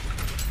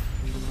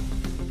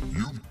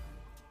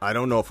 I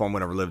don't know if I'm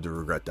going to live to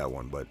regret that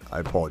one, but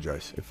I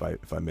apologize if I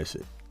miss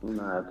it.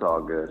 Nah, it's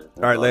all good.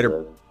 All right, later.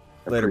 Good.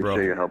 Later, bro.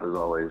 Appreciate your help as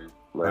always.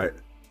 All right.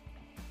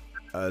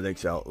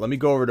 Thanks, Al. Let me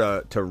go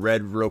over to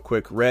Red real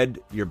quick. Red,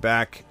 you're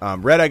back.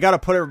 Red, I got to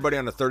put everybody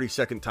on a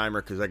 30-second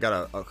timer because I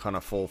got a kind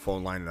of full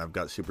phone line and I've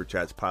got super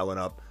chats piling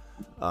up.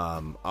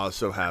 I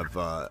also have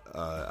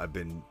I've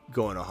been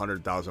going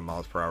 100,000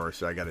 miles per hour,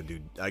 so I got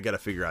to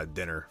figure out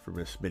dinner for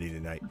Miss Smitty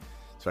tonight.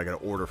 So I got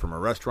to order from a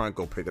restaurant,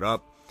 go pick it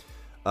up.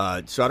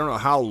 So I don't know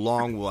how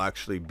long we'll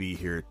actually be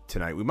here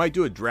tonight. We might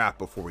do a draft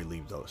before we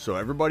leave, though. So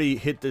everybody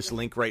hit this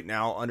link right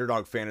now,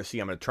 Underdog Fantasy.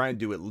 I'm going to try and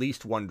do at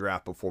least one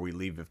draft before we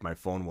leave if my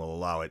phone will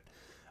allow it.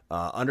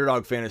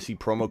 Underdog Fantasy,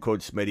 promo code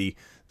Smitty.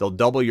 They'll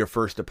double your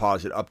first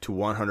deposit up to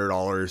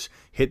 $100.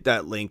 Hit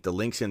that link. The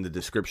link's in the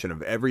description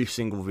of every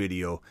single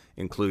video,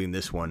 including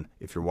this one,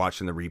 if you're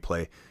watching the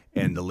replay.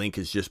 And the link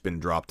has just been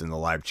dropped in the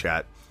live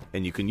chat.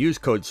 And you can use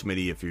code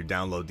Smitty if you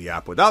download the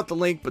app without the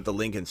link, but the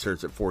link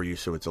inserts it for you,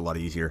 so it's a lot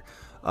easier.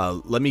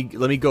 Let me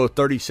go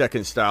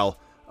 30-second style.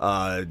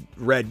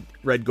 Red,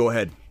 go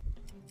ahead.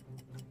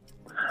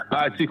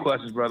 Two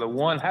questions, brother.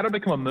 One, how do I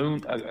become a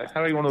moon? How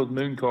do I get one of those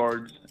moon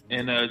cards?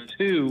 And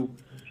two,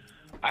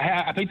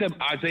 I picked up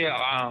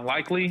Isaiah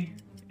Likely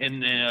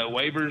in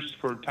waivers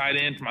for tight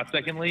end for my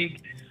second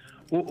league.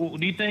 Who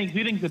do you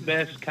think the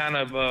best kind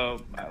of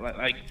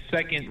like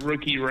second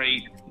rookie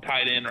rate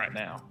tight end right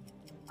now?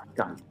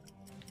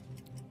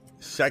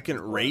 Second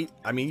rate?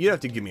 I mean, you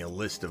have to give me a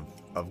list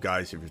of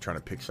guys if you're trying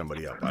to pick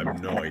somebody up. I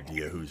have no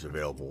idea who's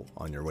available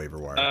on your waiver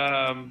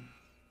wire.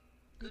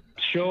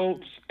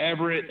 Schultz,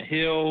 Everett,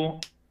 Hill,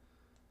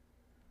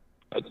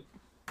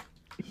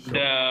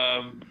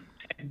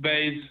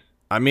 Bays.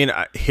 I mean,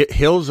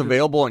 Hill's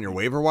available on your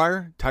waiver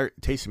wire?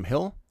 Taysom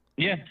Hill?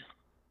 Yeah.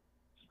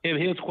 Yeah,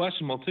 Hill's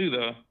questionable too,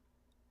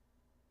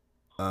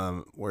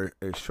 though. Where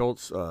is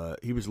Schultz?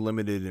 He was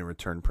limited in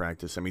return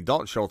practice. I mean,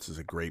 Dalton Schultz is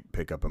a great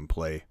pickup and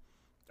play.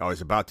 I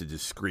was about to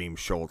just scream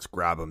Schultz,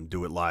 grab him,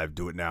 do it live,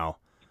 do it now.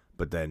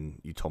 But then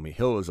you told me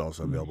Hill is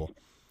also available.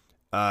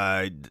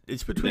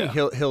 It's between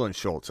Hill and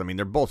Schultz. I mean,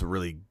 they're both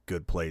really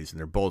good plays, and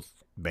they're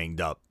both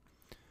banged up.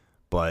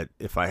 But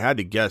if I had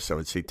to guess, I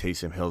would say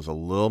Taysom Hill's a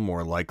little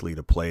more likely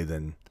to play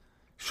than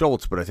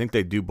Schultz, but I think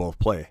they do both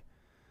play.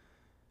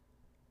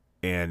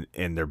 And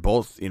they're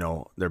both,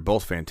 they're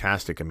both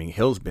fantastic. I mean,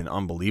 Hill's been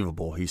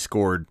unbelievable. He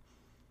scored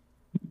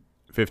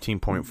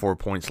 15.4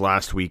 points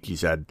last week.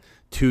 He's had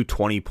 2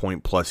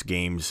 20-point-plus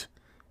games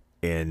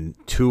in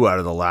 2 out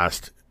of the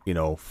last,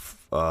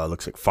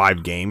 looks like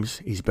 5 games.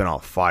 He's been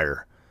on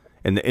fire.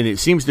 And it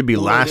seems to be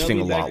lasting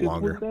a lot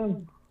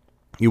longer.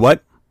 You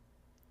what?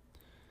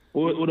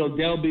 Would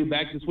Odell be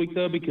back this week,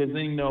 though? Because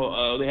then,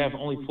 they have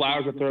only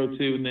Flowers to throw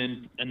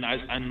to and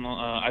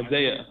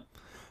Isaiah.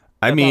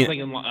 I mean,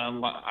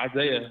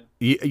 Isaiah.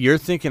 You're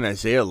thinking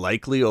Isaiah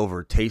Likely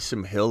over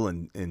Taysom Hill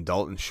and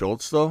Dalton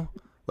Schultz, though?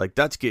 Like,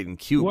 that's getting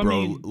cute, bro.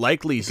 I mean,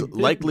 Likely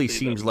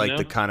seems like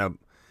the kind of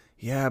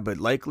but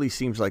Likely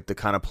seems like the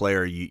kind of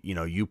player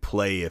you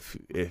play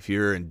if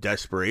you're in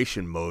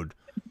desperation mode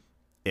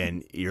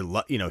and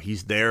you're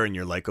he's there and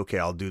you're like, okay,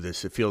 I'll do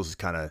this. It feels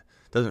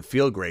doesn't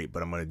feel great,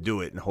 but I'm going to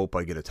do it and hope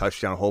I get a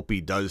touchdown. Hope he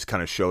does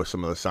kind of show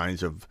some of the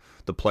signs of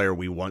the player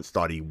we once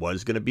thought he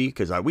was going to be,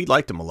 because we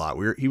liked him a lot.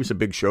 He was a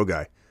big show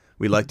guy.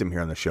 We liked him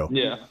here on the show.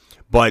 Yeah.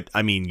 But,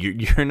 I mean,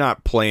 you're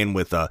not playing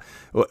with let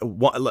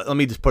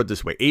me just put it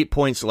this way. 8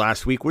 points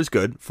last week was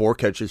good. 4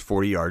 catches,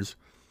 40 yards.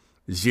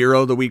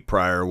 0 the week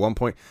prior, 1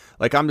 point.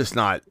 Like, I'm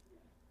not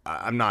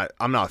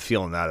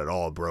feeling that at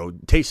all, bro.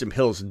 Taysom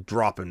Hill's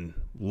dropping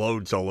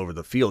loads all over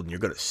the field, and you're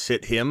going to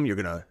sit him. You're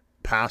going to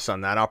pass on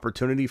that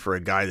opportunity for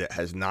a guy that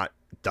has not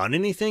done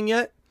anything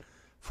yet?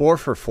 4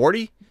 for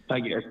 40? I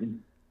guess.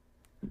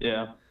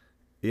 Yeah.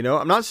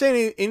 I'm not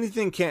saying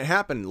anything can't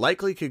happen.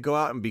 Likely could go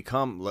out and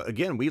become,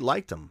 again, we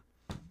liked him.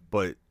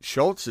 But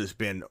Schultz is a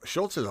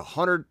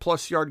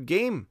 100-plus yard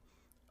game,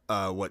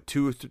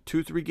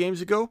 2-3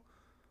 games ago?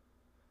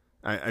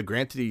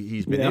 Granted,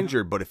 he's been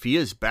injured, but if he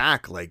is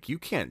back, like, you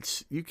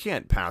can't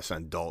pass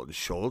on Dalton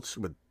Schultz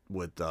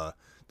with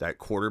that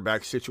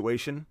quarterback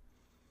situation.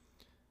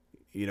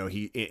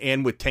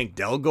 And with Tank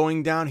Dell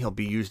going down, he'll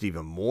be used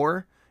even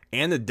more.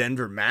 And the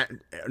Denver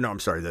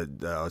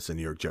it's the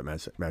New York Jet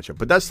matchup,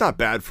 but that's not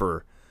bad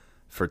for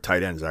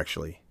tight ends.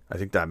 Actually, I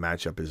think that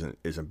matchup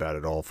isn't bad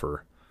at all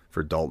for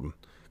Dalton,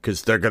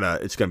 because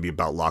it's gonna be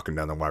about locking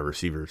down the wide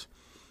receivers.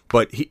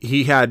 But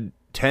he had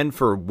 10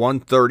 for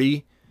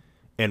 130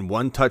 and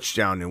 1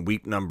 touchdown in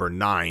week number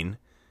 9.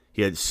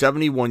 He had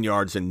 71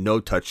 yards and no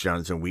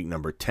touchdowns in week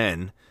number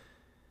 10.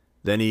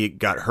 Then he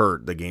got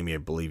hurt. The game I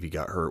believe he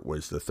got hurt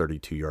was the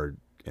 32-yard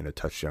and a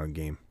touchdown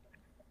game.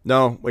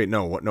 No, wait,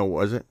 no, what? No,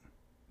 was it?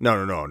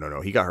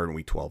 No. He got hurt in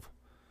week 12.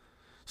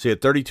 So he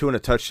had 32 and a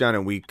touchdown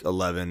in week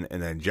 11,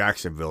 and then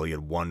Jacksonville, he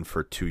had 1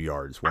 for 2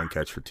 yards, 1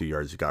 catch for 2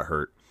 yards. He got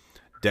hurt.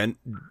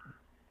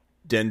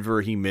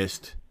 Denver, he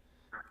missed,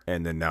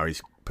 and then now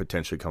he's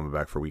potentially coming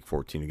back for week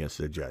 14 against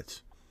the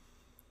Jets.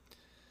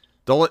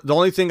 The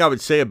only thing I would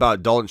say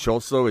about Dalton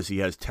Schultz, though, is he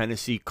has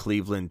Tennessee,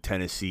 Cleveland,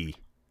 Tennessee,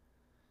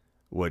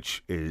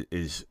 which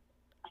is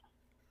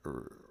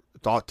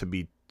thought to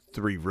be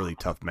 3 really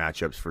tough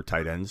matchups for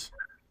tight ends.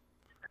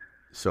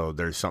 So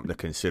there's something to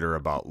consider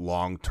about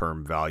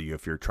long-term value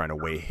if you're trying to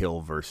weigh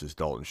Hill versus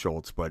Dalton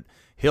Schultz. But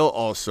Hill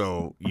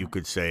also, you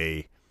could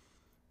say,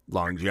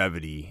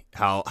 longevity.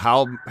 How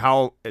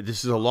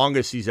this is the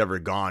longest he's ever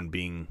gone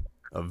being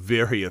a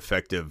very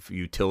effective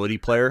utility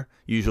player.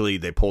 Usually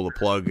they pull the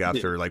plug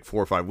after like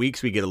 4 or 5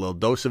 weeks. We get a little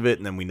dose of it,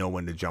 and then we know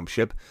when to jump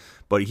ship.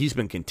 But he's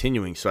been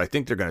continuing, so I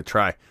think they're going to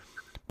try.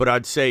 But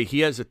I'd say he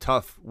has a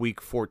tough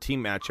Week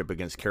 14 matchup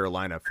against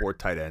Carolina, 4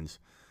 tight ends,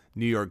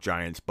 New York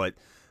Giants. But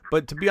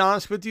to be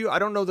honest with you, I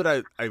don't know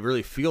that I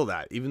really feel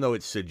that, even though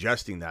it's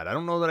suggesting that. I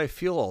don't know that I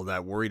feel all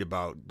that worried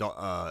about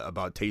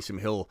Taysom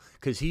Hill,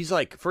 because he's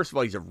like, first of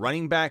all, he's a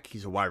running back,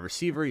 he's a wide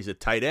receiver, he's a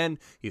tight end,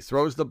 he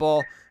throws the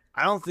ball.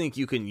 I don't think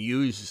you can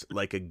use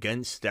like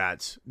against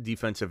stats,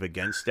 defensive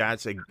against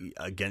stats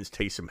against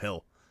Taysom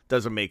Hill.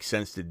 Doesn't make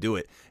sense to do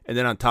it. And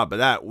then on top of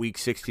that, Week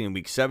 16 and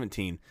Week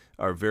 17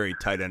 are very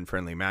tight end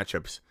friendly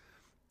matchups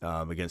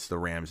against the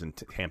Rams and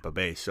Tampa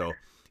Bay. So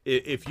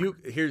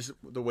here's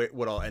the way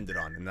what I'll end it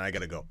on, and then I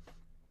gotta go.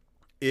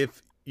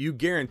 If you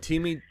guarantee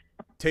me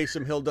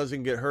Taysom Hill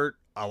doesn't get hurt,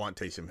 I want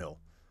Taysom Hill.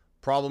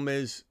 Problem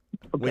is,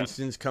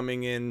 Winston's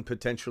coming in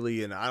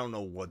potentially, and I don't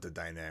know what the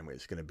dynamic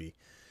is going to be.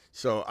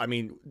 So I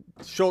mean,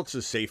 Schultz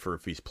is safer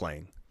if he's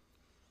playing.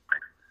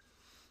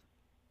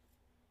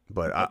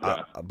 But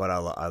I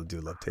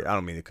do love Taysom. I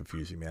don't mean to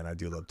confuse you, man. I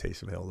do love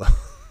Taysom Hill though.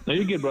 No,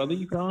 you're good, brother.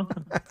 You fine?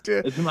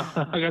 It's like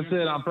I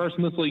said, I'm first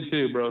in this league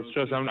too, bro.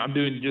 Trust me, I'm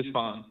doing just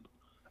fine.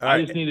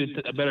 I just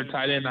needed a better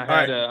tight end. All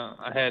right,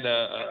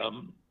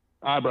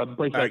 brother.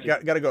 Play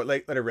gotta go.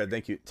 Letter red.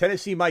 Thank you.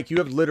 Tennessee Mike, you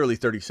have literally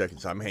 30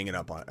 seconds. I'm hanging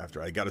up on it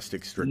after. I got to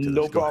stick strict to this.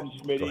 No problem,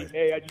 Smitty.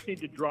 Hey, I just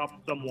need to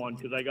drop someone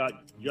because I got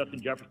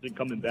Justin Jefferson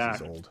coming back.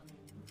 This is old.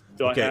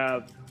 So okay. I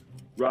have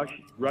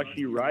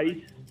Rushy Rice,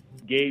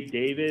 Gabe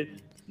Davis,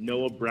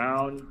 Noah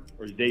Brown,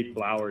 or Zay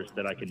Flowers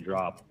that I can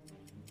drop.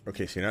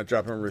 Okay, so you're not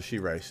dropping Rushy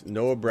Rice.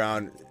 Noah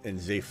Brown and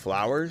Zay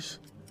Flowers?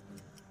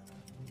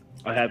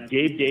 I have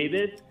Gabe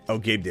Davis. Oh,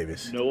 Gabe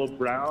Davis. Noah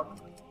Brown.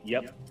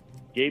 Yep.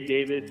 Gabe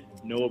Davis,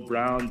 Noah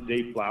Brown,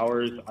 Zay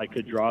Flowers. I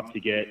could drop to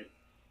get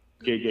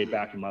JJ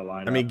back in my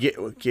lineup. I mean,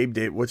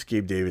 what's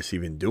Gabe Davis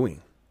even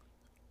doing?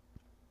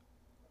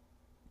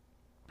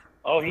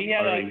 Oh, he's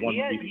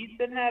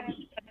been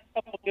having a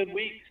couple good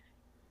weeks.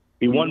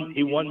 He won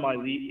my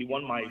league. He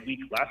won my week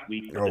last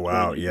week. Oh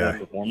wow, yeah.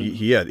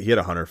 He had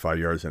 105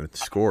 yards and a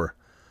score.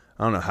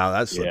 I don't know how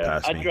that slipped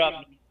past me.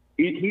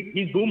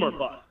 He's boomer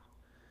bust.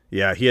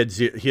 Yeah, he had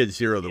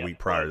zero the week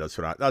prior. That's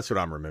what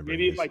I'm remembering.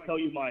 Maybe if I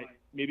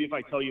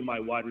tell you my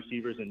wide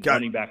receivers and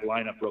running back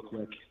lineup real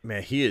quick.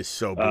 Man, he is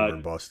so boomer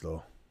bust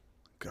though.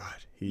 God,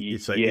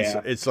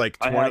 it's like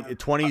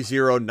 20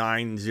 0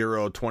 9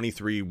 0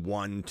 23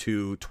 1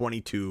 2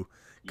 22.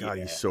 God,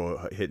 he's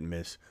so hit and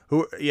miss.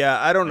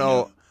 I don't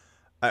know.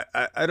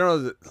 I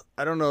don't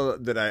know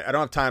that I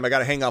don't have time. I got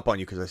to hang up on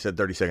you because I said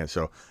 30 seconds,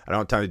 so I don't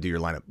have time to do your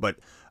lineup. But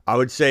I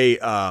would say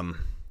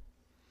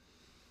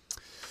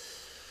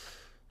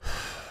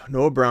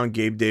Noah Brown,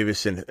 Gabe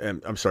Davis,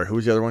 and I'm sorry, who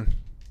was the other one?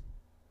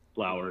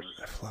 Flowers,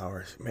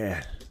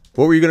 man.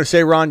 What were you going to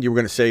say, Ron? You were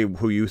going to say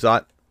who you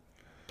thought?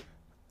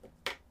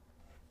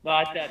 No,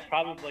 I said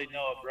probably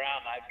Noah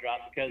Brown I've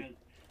dropped because,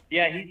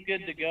 he's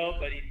good to go,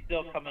 but he's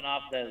still coming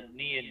off the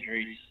knee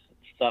injuries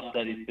stuff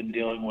that he's been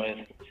dealing with.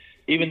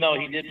 Even though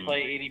he did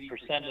play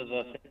 80%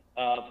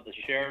 of the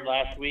share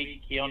last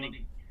week, he didn't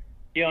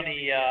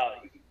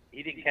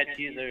catch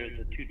either of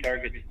the 2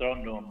 targets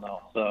thrown to him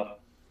though. So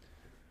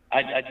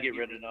I'd get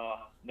rid of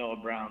Noah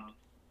Brown.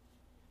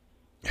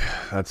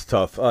 That's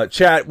tough.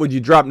 Chat, would you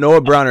drop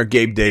Noah Brown or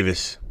Gabe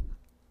Davis?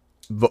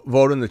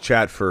 Vote in the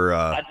chat for.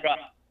 I'd drop.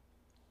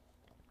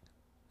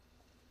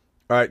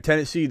 All right,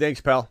 Tennessee. Thanks,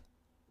 pal.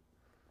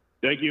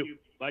 Thank you.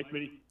 Bye,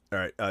 Smitty. All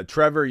right,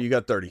 Trevor, you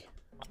got 30.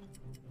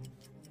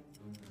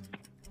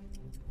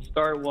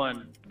 Start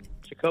 1.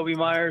 Jacoby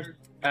Myers,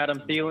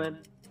 Adam Thielen,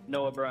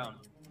 Noah Brown.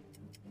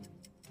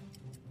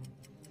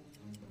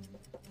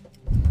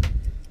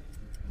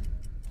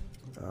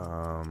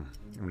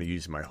 I'm going to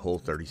use my whole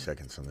 30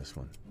 seconds on this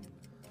one.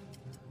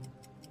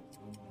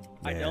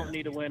 I don't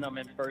need to win. I'm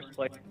in first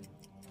place,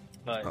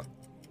 but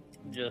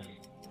just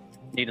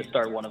need to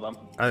start one of them.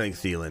 I think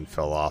Thielen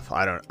fell off.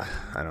 I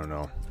don't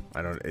know.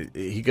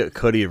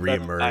 Could he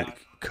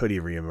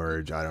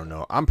reemerge? I don't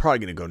know. I'm probably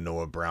going to go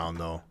Noah Brown,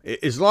 though.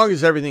 As long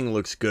as everything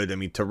looks good. I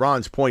mean, to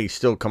Ron's point, he's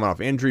still coming off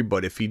injury,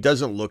 but if he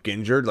doesn't look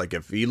injured, like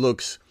if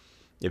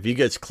he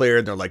gets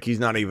cleared, they're like he's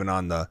not even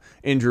on the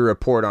injury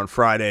report on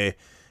Friday,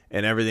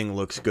 and everything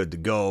looks good to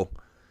go,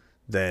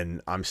 then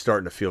I'm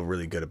starting to feel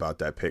really good about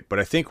that pick. But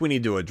I think we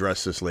need to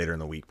address this later in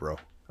the week, bro.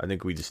 I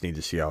think we just need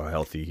to see how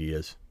healthy he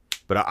is.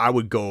 But I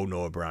would go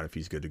Noah Brown if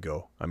he's good to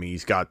go. I mean,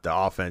 he's got the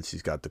offense,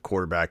 he's got the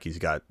quarterback, he's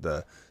got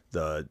the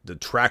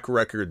track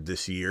record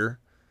this year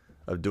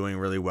of doing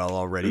really well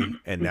already,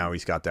 and now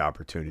he's got the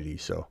opportunity.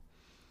 So,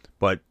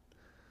 but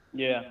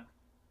yeah.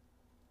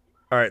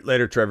 All right,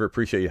 later, Trevor.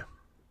 Appreciate you.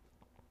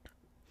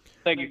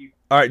 Thank you.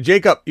 All right,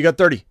 Jacob, you got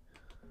 30.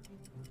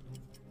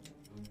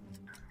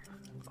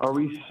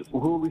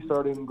 Who are we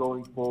starting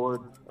going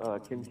forward?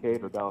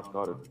 Kincaid or Dallas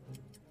Goedert?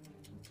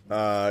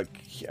 I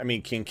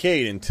mean,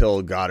 Kincaid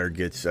until Goddard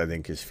gets, I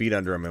think, his feet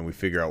under him and we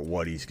figure out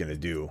what he's going to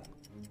do.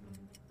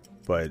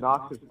 But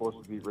Knox is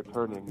supposed to be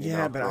returning.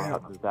 But I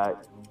don't. Does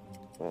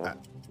that?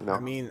 I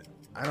mean,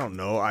 I don't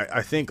know.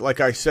 I think, like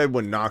I said,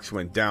 when Knox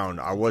went down,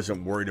 I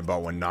wasn't worried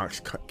about when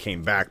Knox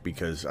came back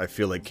because I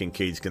feel like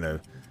Kincaid's going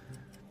to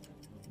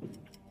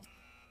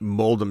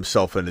mold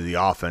himself into the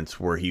offense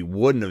where he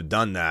wouldn't have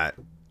done that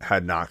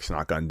had Knox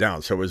not gone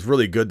down. So it was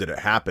really good that it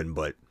happened,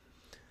 but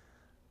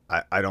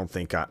I don't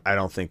think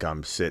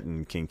I'm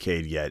sitting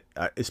Kincaid yet,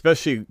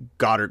 especially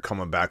Goddard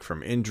coming back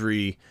from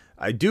injury.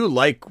 I do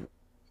like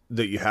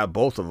that you have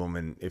both of them,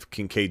 and if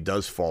Kincaid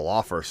does fall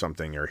off or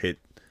something or hit,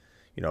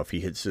 if he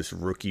hits this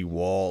rookie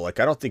wall, like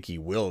I don't think he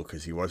will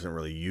because he wasn't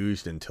really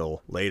used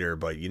until later,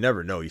 but you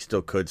never know. He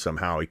still could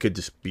somehow. He could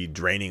just be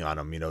draining on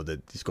him,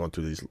 that he's going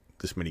through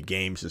this many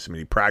games, this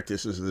many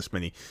practices, this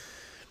many.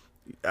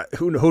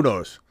 Who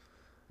knows?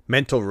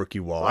 Mental rookie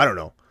wall. I don't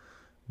know,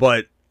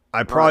 but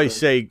I'd probably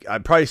say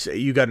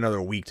you got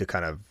another week to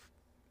kind of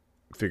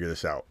figure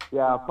this out.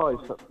 Yeah, I'll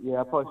probably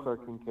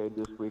start Kincaid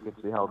this week and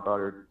see how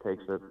Goddard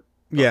takes it.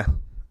 Yeah,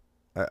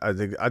 I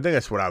think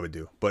that's what I would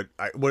do. But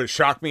would it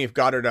shock me if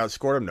Goddard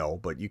outscored him? No,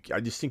 but I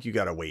just think you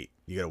got to wait.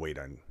 You got to wait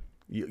on.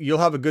 You'll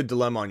have a good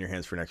dilemma on your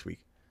hands for next week.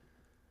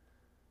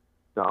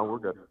 No, we're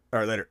good. All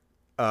right, later.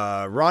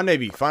 Ron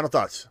Navy, final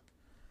thoughts.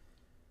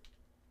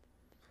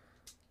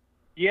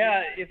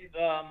 Yeah, if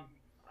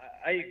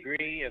I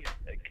agree. If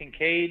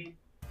Kincaid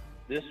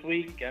this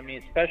week, I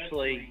mean,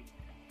 especially,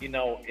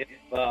 if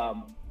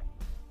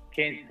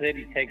Kansas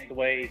City takes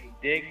away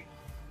Diggs,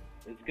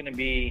 it's going to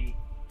be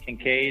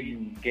Kincaid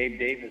and Gabe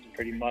Davis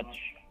pretty much.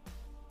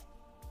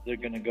 They're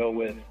going to go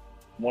with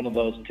one of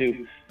those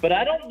two. But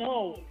I don't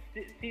know.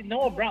 See,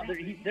 Noah Brown,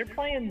 they're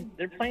playing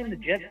the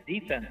Jets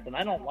defense, and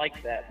I don't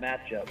like that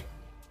matchup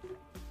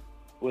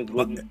with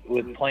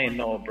playing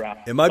Noah Brown.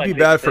 It might be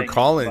bad for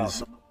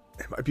Collins.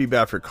 It might be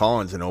bad for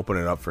Collins and open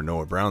it up for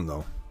Noah Brown,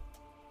 though.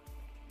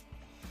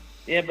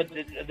 Yeah, but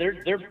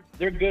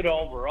they're good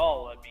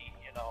overall. I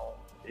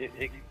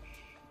mean,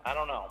 I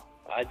don't know.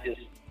 I just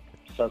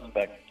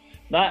suspect.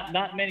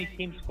 Not many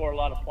teams score a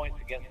lot of points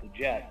against the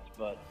Jets,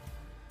 but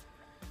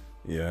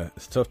yeah,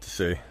 it's tough to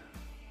say.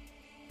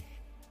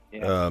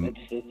 Yeah,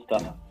 it's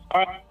tough.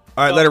 All right.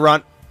 All right, later,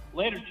 Ron.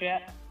 Later,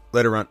 chat.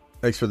 Later, Ron.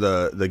 Thanks for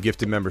the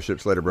gifted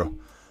memberships. Later, bro.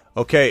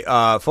 Okay,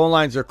 phone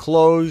lines are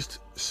closed.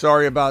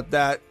 Sorry about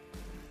that.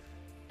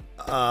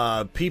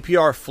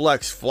 PPR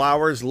Flex,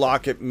 Flowers,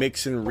 Lockett,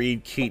 Mixon,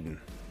 Reed, Keaton.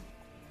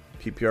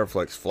 PPR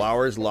Flex,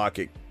 Flowers,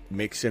 Lockett,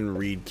 Mixon,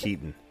 Reed,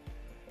 Keaton.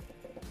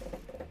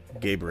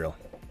 Gabriel.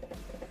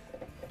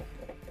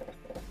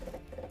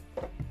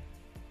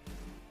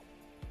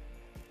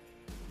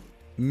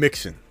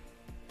 Mixon.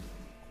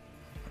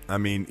 I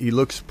mean, he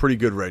looks pretty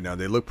good right now.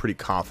 They look pretty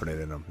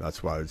confident in him.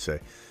 That's what I would say.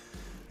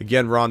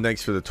 Again, Ron,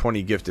 thanks for the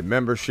 20 gifted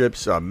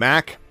memberships.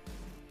 Mac,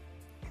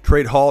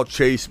 trade Hall,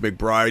 Chase,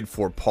 McBride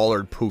for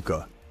Pollard,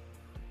 Puka.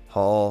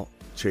 Hall,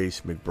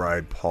 Chase,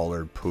 McBride,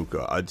 Pollard,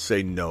 Puka. I'd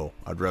say no.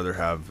 I'd rather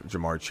have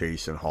Jamar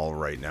Chase and Hall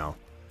right now.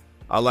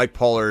 I like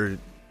Pollard,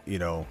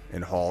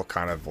 and Hall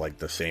kind of like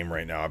the same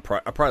right now. I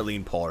probably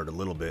lean Pollard a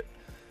little bit.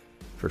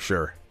 For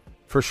sure.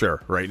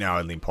 Right now,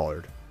 I'd lean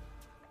Pollard.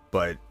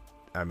 But,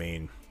 I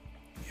mean,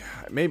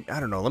 yeah, maybe, I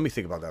don't know. Let me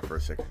think about that for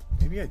a second.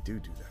 Maybe I do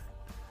that.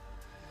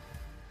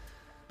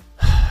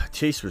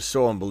 Chase was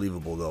so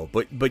unbelievable, though.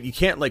 But you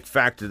can't,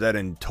 factor that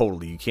in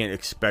totally. You can't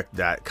expect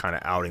that kind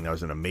of outing. That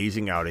was an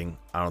amazing outing.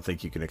 I don't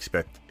think you can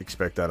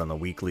expect that on the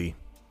weekly.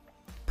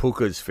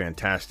 Puka's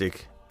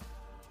fantastic.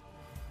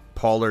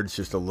 Pollard's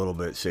just a little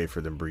bit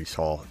safer than Breece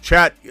Hall.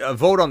 Chat,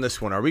 vote on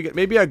this one.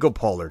 Maybe I go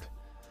Pollard.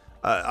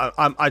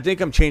 I think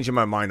I'm changing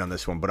my mind on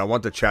this one, but I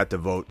want the chat to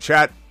vote.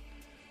 Chat,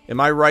 am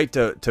I right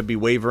to be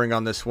wavering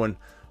on this one?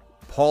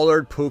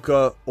 Pollard,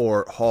 Puka,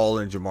 or Hall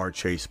and Jamar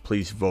Chase?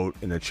 Please vote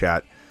in the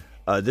chat.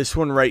 This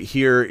one right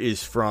here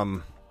is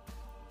from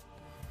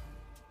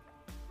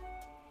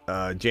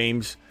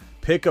James.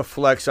 Pick a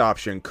flex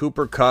option.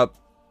 Cooper Kupp,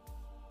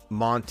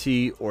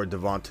 Monty, or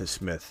Devonta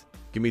Smith.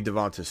 Give me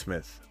Devonta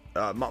Smith.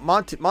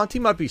 Monty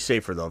might be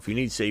safer, though. If you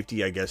need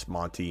safety, I guess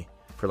Monty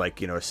for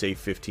a safe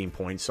 15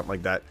 points, something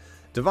like that.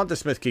 Devonta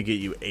Smith could get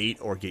you 8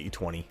 or get you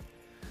 20.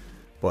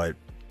 But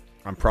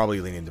I'm probably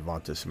leaning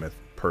Devonta Smith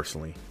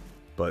personally.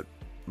 But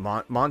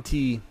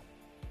Monty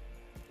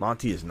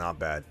is not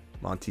bad.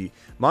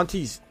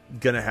 Monty's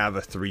going to have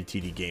a 3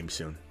 TD game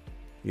soon.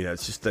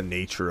 It's just the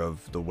nature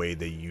of the way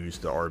they use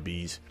the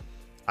RBs.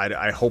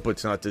 I hope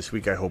it's not this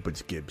week. I hope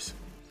it's Gibbs.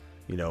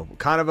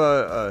 Kind of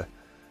a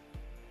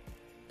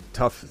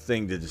tough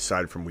thing to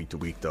decide from week to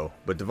week, though.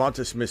 But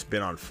Devonta Smith's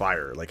been on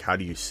fire. How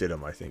do you sit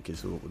him, I think,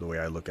 is the way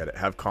I look at it.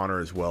 Have Connor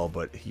as well,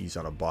 but he's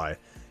on a bye.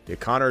 Yeah,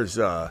 Connor's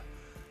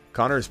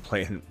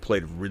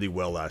played really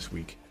well last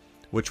week,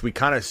 which we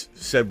kind of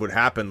said would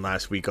happen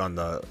last week on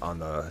the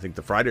I think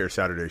the Friday or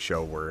Saturday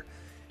show, where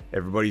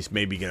everybody's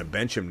maybe going to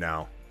bench him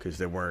now because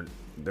they weren't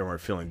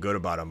feeling good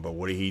about him. But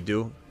what did he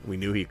do? We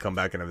knew he'd come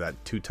back and have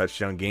that 2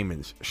 touchdown game,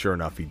 and sure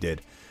enough, he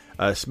did.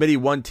 Smitty,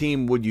 one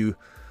team would you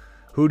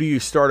Who do you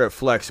start at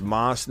flex?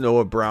 Moss,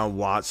 Noah Brown,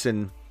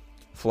 Watson,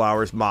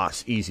 Flowers,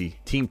 Moss. Easy.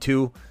 Team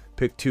 2,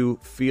 pick 2.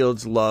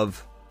 Fields,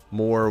 Love,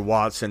 Moore,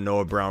 Watson,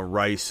 Noah Brown,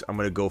 Rice. I'm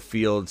going to go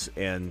Fields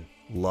and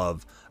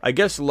Love. I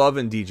guess Love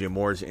and DJ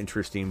Moore is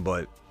interesting,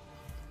 but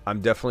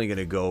I'm definitely going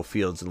to go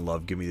Fields and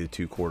Love. Give me the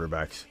 2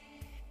 quarterbacks.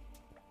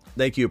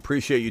 Thank you.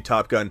 Appreciate you,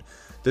 Top Gun.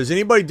 Does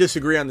anybody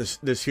disagree on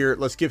this here?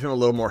 Let's give him a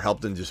little more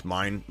help than just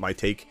my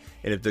take.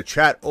 And if the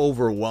chat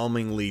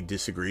overwhelmingly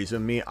disagrees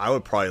with me, I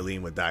would probably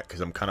lean with that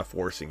because I'm kind of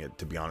forcing it,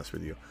 to be honest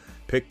with you.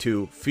 Pick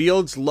 2.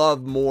 Fields,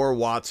 Love, Moore,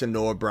 Watson,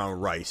 Noah Brown,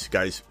 Rice.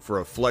 Guys,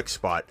 for a flex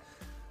spot,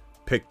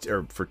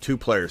 for 2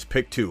 players,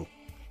 pick 2.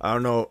 I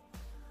don't know.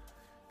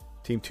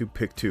 Team 2,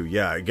 pick 2.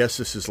 Yeah, I guess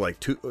this is like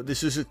 2.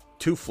 This is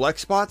 2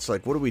 flex spots?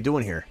 Like, what are we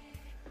doing here?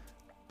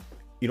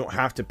 You don't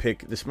have to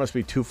pick. This must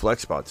be 2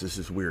 flex spots. This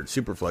is weird.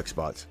 Super flex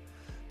spots.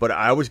 But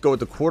I always go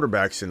with the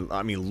quarterbacks, and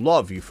I mean,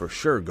 Love you for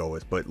sure go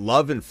with. But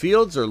Love and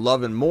Fields or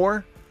Love and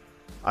Moore?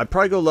 I'd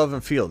probably go Love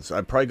and Fields.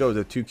 I'd probably go with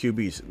the 2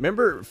 QBs.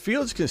 Remember,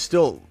 Fields can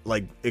still,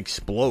 like,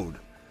 explode.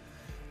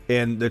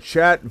 And the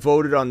chat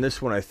voted on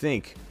this one, I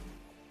think.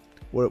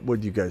 What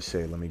did you guys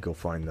say? Let me go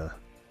find the...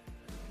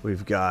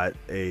 We've got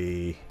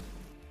a...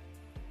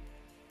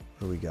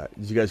 What do we got?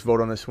 Did you guys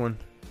vote on this one?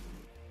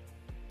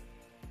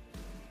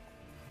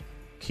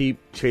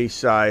 Keep Chase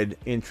side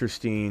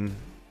interesting.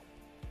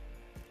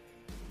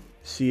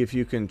 See if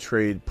you can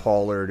trade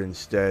Pollard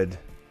instead.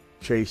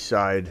 Chase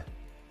side.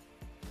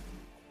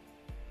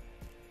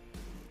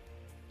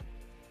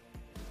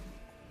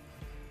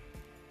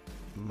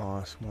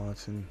 Moss,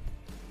 Watson.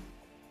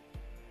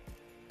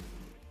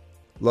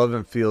 Love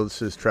and Fields,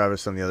 says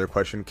Travis on the other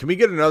question. Can we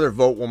get another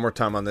vote one more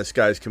time on this,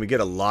 guys? Can we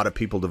get a lot of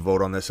people to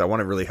vote on this? I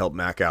want to really help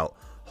Mac out.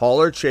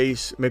 Hall,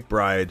 Chase,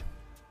 McBride,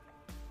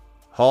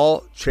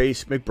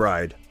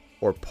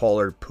 or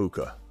Pollard,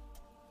 Puka.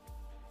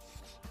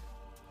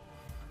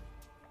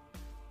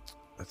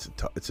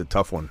 It's a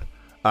tough one.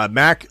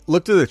 Mac,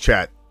 look to the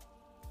chat.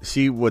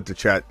 See what the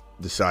chat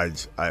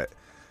decides.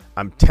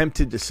 I'm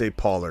tempted to say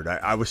Pollard.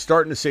 I was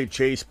starting to say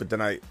Chase, but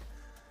then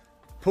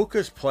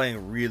Puka's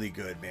playing really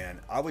good, man.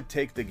 I would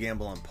take the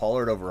gamble on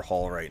Pollard over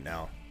Hall right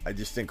now. I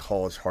just think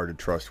Hall is hard to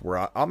trust.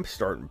 Where I'm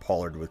starting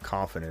Pollard with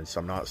confidence.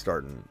 I'm not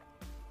starting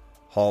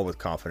Hall with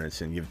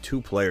confidence. And you have 2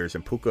 players,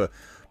 and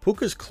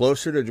Puka's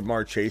closer to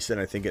Jamar Chase than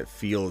I think it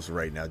feels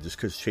right now, just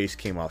because Chase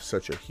came off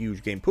such a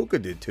huge game. Puka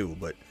did too,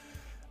 but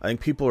I think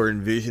people are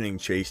envisioning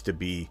Chase to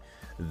be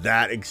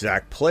that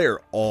exact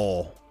player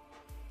all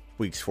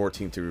weeks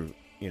 14 through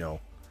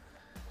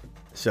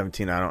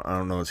 17. I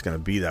don't know it's going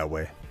to be that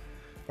way.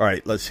 All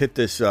right, let's hit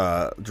this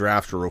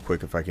draft real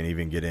quick if I can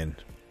even get in.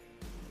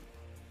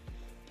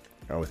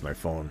 Oh, with my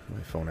phone.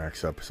 My phone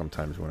acts up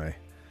sometimes when I...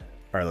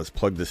 All right, let's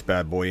plug this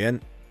bad boy in.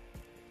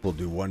 We'll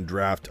do one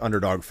draft.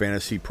 Underdog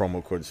Fantasy,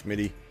 promo code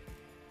Smitty.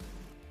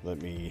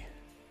 Let me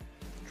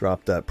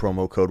drop that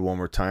promo code one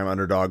more time.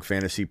 Underdog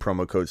Fantasy,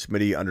 promo code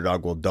Smitty.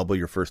 Underdog will double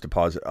your first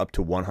deposit up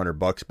to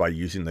 $100 by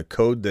using the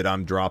code that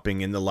I'm dropping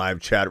in the live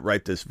chat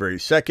right this very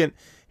second.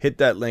 Hit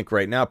that link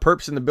right now.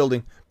 Perp's in the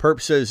building. Perp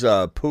says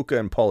Puka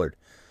and Pollard.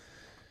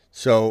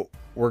 So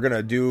we're going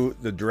to do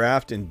the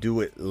draft and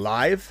do it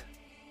live.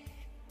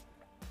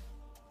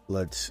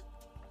 Let's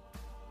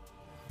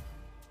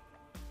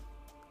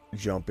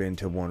jump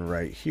into one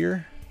right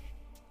here.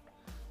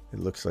 It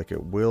looks like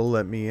it will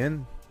let me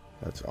in.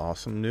 That's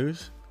awesome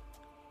news.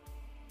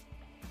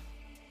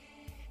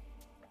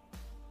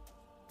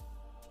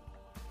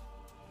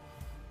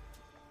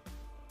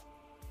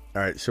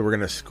 All right, so we're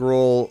going to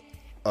scroll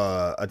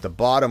at the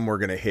bottom. We're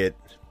going to hit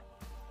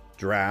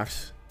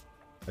drafts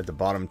at the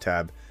bottom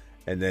tab.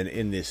 And then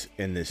in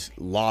this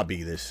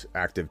lobby, this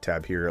active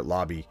tab here at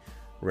lobby,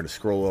 we're going to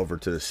scroll over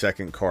to the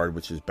second card,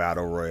 which is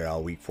Battle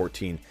Royale Week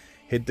 14.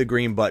 Hit the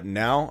green button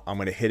now. I'm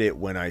going to hit it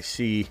when I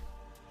see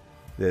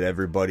that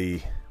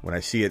everybody, when I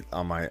see it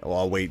on my, well,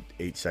 I'll wait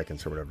 8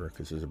 seconds or whatever,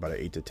 because there's about an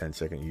 8 to 10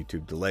 second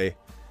YouTube delay.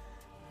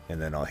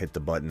 And then I'll hit the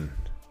button.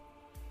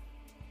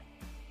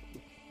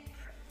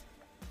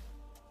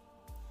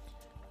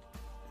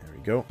 There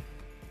we go.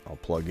 I'll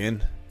plug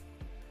in.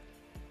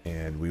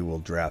 And we will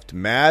draft.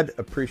 Mad,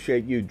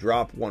 appreciate you.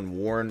 Drop one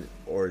Warren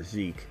or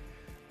Zeke.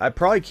 I'd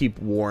probably keep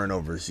Warren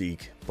over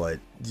Zeke, but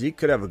Zeke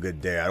could have a good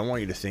day. I don't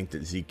want you to think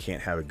that Zeke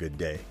can't have a good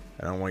day.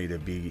 I don't want you to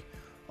be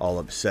all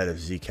upset if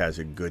Zeke has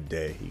a good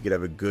day. He could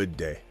have a good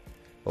day.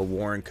 But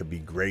Warren could be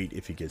great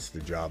if he gets the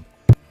job.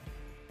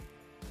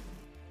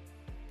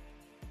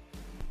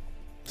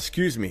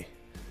 Excuse me.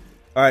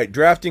 All right,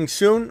 drafting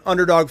soon.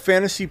 Underdog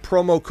Fantasy,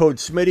 promo code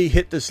Smitty.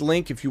 Hit this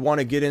link if you want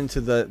to get into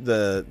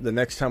the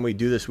next time we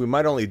do this. We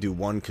might only do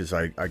one because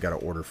I got to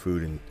order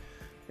food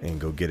and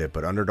go get it.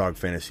 But Underdog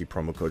Fantasy,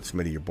 promo code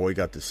Smitty. Your boy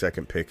got the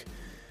second pick.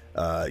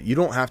 You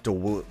don't have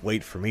to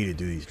wait for me to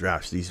do these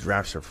drafts. These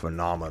drafts are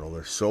phenomenal.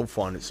 They're so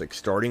fun. It's like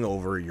starting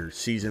over. Your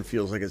season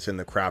feels like it's in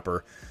the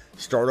crapper.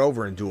 Start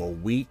over and do a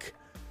week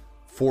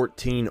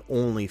 14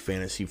 only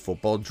fantasy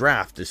football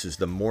draft. This is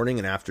the morning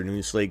and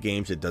afternoon slate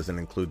games. It doesn't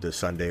include the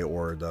Sunday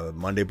or the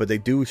Monday, but they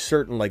do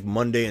certain like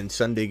Monday and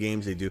Sunday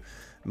games. They do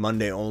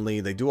Monday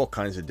only. They do all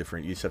kinds of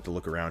different. You just have to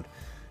look around.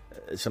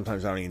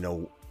 Sometimes I don't even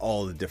know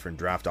all the different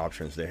draft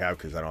options they have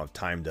because I don't have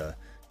time to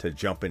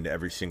jump into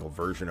every single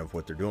version of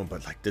what they're doing.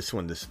 But like this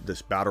one,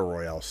 this battle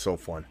royale is so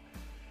fun,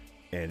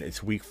 and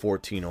it's week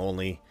 14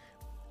 only.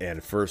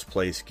 And first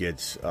place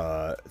gets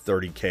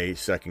 $30K,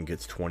 second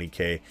gets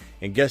 $20K,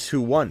 and guess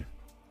who won?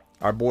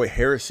 Our boy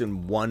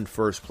Harrison won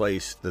first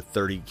place, the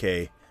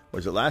 $30K.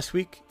 Was it last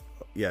week?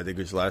 Yeah, I think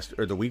it was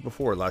the week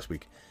before or last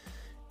week.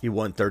 He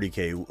won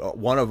 $30K.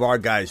 One of our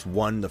guys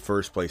won the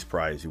first place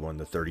prize. He won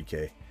the $30K.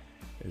 It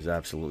is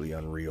absolutely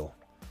unreal.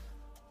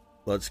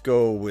 Let's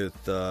go with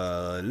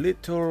little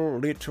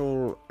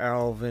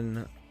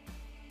Alvin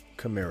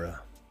Kamara.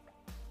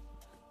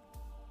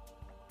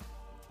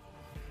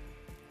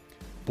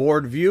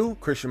 Board view,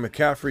 Christian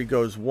McCaffrey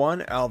goes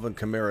 1, Alvin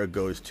Kamara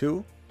goes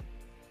 2.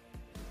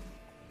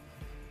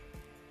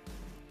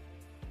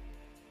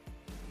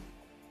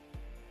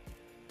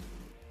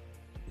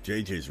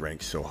 JJ's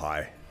ranked so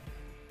high.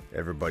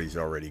 Everybody's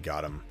already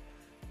got him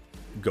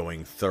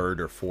going 3rd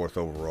or 4th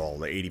overall.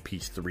 The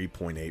ADP's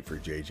 3.8 for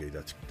JJ.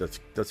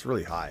 That's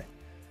really high.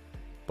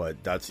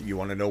 But you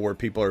want to know where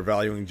people are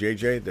valuing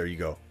JJ? There you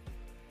go.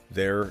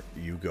 There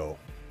you go.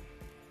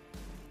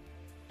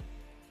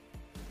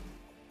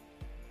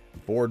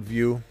 Board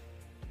view.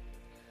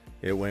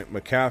 It went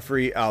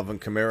McCaffrey, Alvin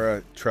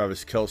Kamara,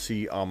 Travis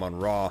Kelce,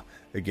 Amon-Ra.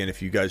 Again,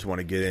 if you guys want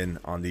to get in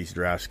on these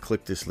drafts,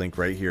 click this link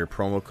right here.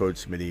 Promo code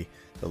Smitty.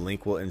 The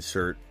link will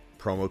insert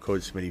promo code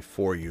Smitty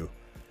for you.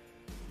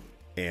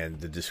 And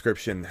the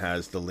description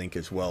has the link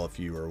as well if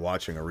you are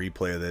watching a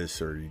replay of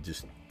this or you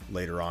just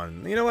later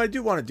on. You know, I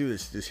do want to do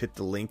this. Just hit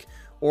the link.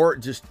 Or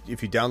just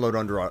if you download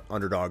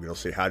Underdog, it'll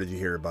say, how did you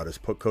hear about us?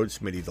 Put code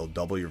Smitty. They'll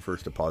double your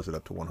first deposit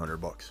up to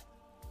 $100.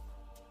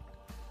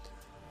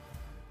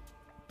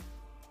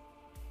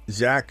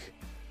 Zach,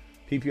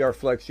 PPR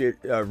flex,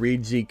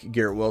 Reed, Zeke,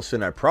 Garrett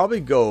Wilson. I probably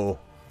go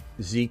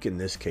Zeke in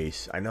this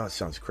case. I know it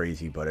sounds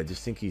crazy, but I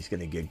just think he's going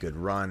to get good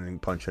run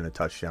and punch in a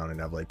touchdown and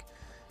have like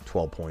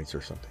 12 points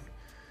or something.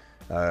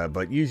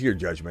 But use your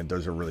judgment.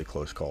 Those are really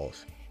close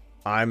calls.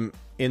 I'm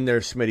in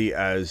there, Smitty,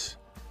 as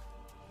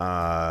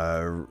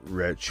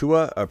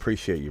Rechua.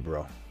 Appreciate you,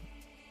 bro.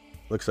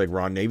 Looks like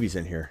Ron Navy's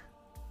in here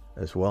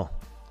as well.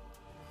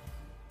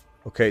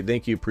 Okay,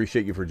 thank you.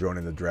 Appreciate you for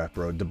joining the draft,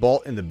 bro.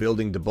 DeBalt in the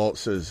building. DeBalt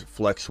says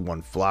Flex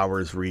 1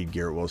 Flowers, Reed,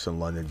 Garrett Wilson,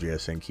 London,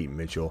 JSN, Keaton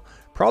Mitchell.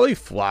 Probably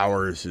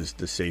Flowers is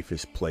the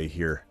safest play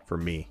here for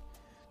me.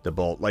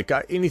 DeBalt, like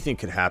anything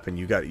could happen.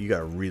 You got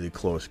a really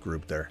close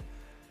group there,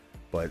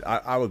 but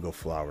I would go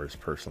Flowers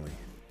personally.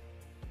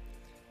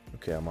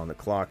 Okay, I'm on the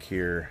clock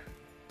here.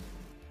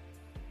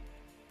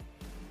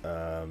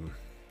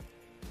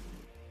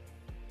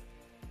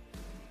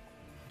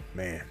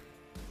 Man.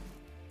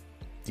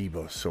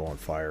 Debo's so on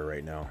fire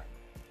right now.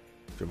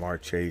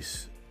 Jamar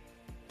Chase,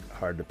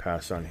 hard to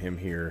pass on him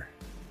here.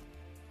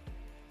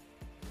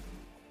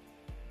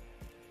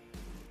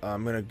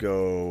 I'm gonna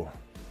go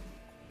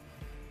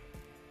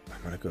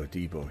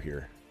Debo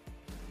here.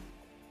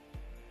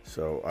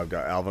 So I've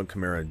got Alvin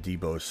Kamara and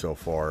Debo so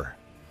far.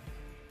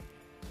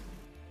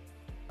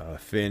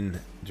 Finn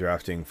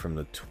drafting from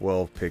the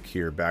 12 pick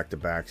here,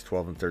 back-to-backs,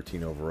 12 and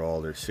 13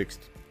 overall. There's six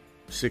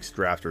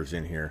drafters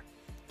in here.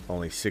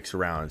 Only 6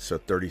 rounds, so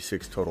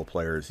 36 total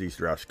players. These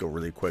drafts go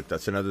really quick.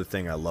 That's another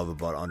thing I love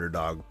about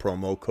Underdog.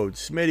 Promo code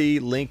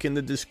Smitty. Link in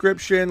the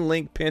description.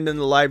 Link pinned in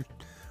the live,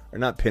 or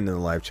not pinned in the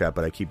live chat,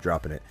 but I keep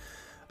dropping it.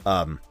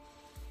 I'm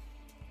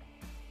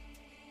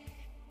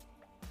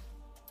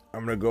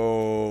gonna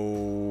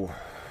go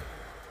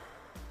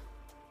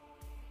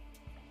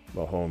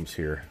Mahomes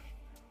here.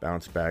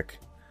 Bounce back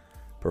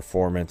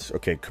performance.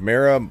 Okay,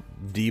 Kamara,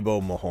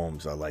 Debo,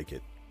 Mahomes. I like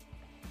it.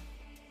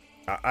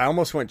 I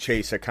almost went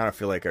Chase. I kind of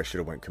feel like I should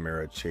have went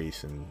Kamara,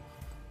 Chase, and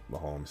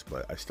Mahomes,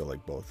 but I still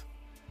like both.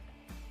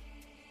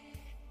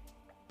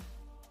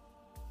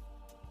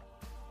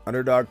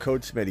 Underdog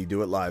code Smitty.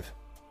 Do it live.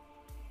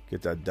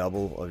 Get that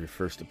double of your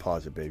first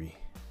deposit, baby.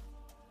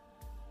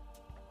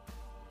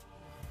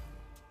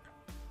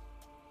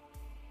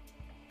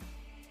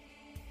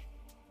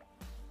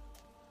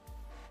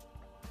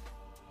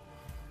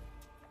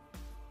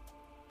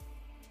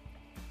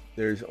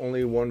 There's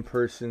only one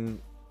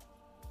person.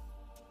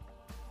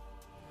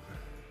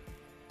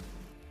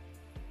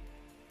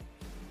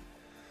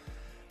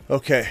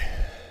 Okay.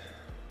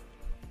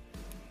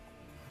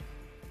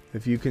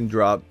 If you can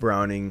drop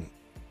Browning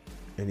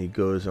and he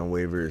goes on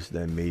waivers,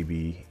 then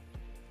maybe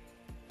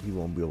you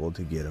won't be able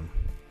to get him.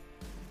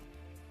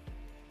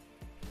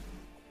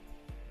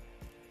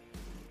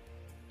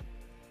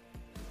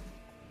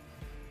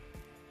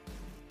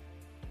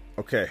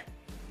 Okay.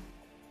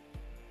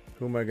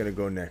 Who am I going to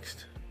go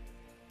next?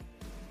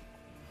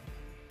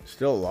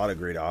 Still a lot of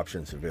great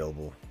options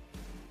available.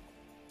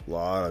 A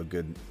lot of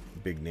good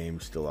big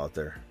names still out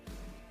there.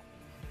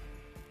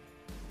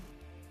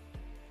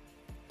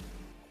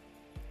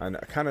 I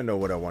kind of know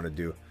what I want to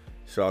do.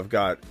 So I've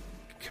got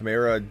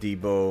Kamara,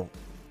 Debo,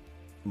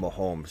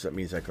 Mahomes. That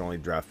means I can only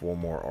draft one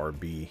more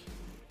RB.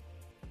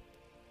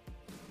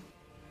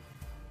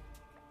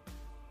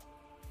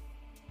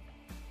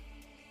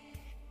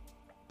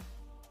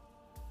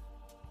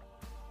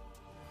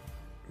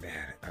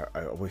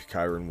 wish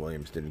Kyron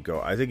Williams didn't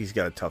go. I think he's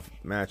got a tough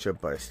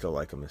matchup, but I still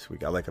like him this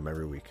week. I like him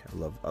every week.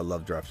 I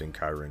love drafting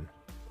Kyron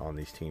on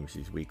these teams,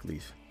 these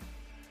weeklies.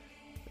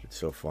 It's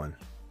so fun.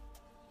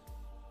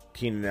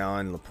 Keenan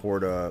Allen,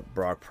 Laporta,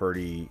 Brock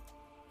Purdy,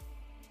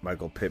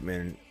 Michael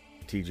Pittman,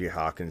 TJ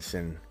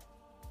Hawkinson.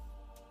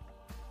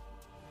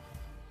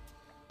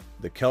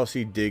 The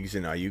Kelsey, Diggs,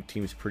 and Ayuk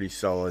team's pretty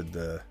solid.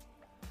 The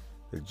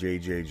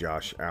JJ,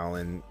 Josh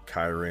Allen,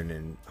 Kyron,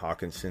 and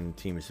Hawkinson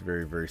team is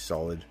very, very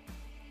solid.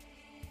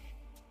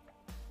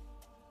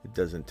 It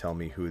doesn't tell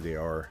me who they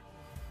are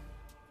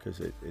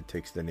because it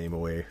takes the name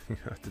away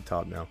at the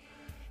top now.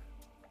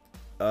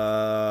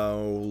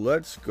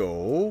 Let's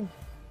go.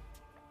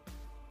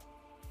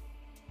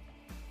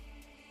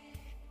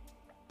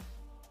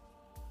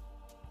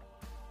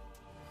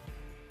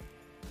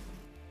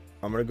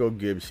 I'm going to go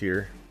Gibbs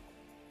here.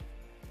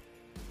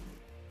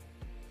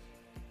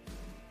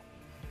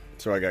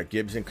 So I got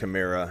Gibbs and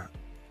Kamara.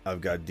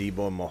 I've got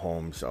Debo and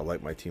Mahomes. I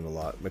like my team a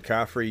lot.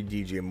 McCaffrey,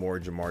 DJ Moore,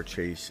 Jamar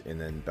Chase, and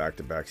then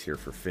back-to-backs here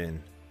for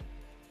Finn.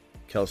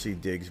 Kelsey,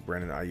 Diggs,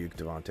 Brandon Ayuk,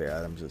 Devontae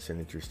Adams. That's an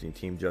interesting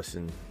team.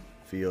 Justin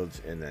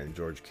Fields, and then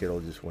George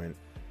Kittle just went.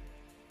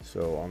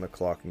 So on the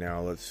clock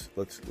now, let's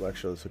look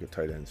at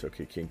tight ends.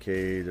 Okay,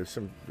 Kincaid. There's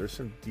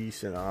some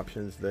decent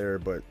options there,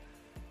 but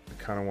I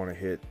kind of want to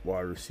hit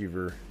wide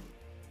receiver.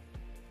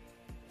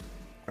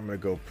 I'm gonna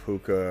go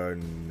Puka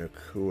and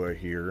Nakua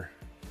here.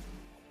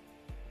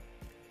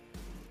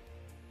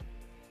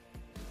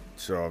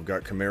 So I've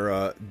got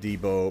Kamara,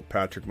 Debo,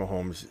 Patrick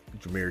Mahomes,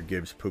 Jahmyr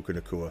Gibbs, Puka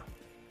Nakua.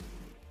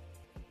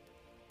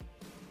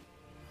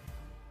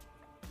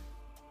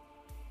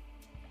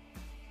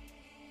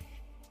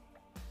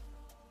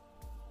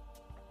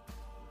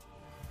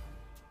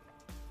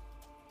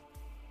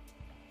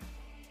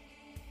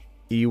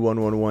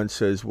 E111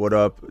 says, what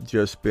up?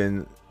 Just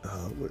been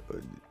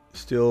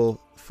still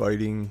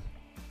fighting.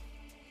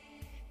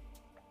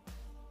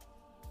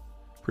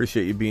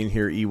 Appreciate you being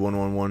here,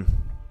 E111.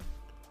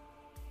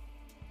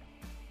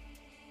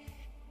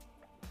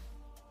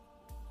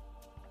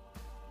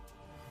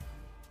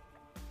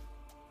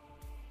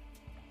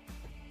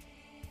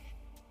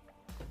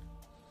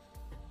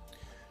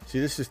 See,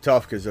 this is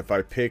tough because if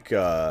I pick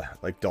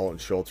like Dalton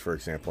Schultz, for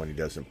example, and he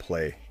doesn't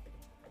play,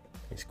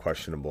 he's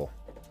questionable.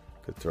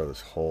 Could throw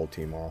this whole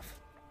team off.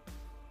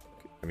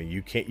 I mean,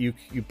 you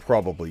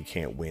probably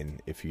can't win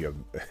if you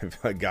have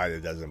a guy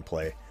that doesn't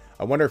play.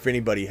 I wonder if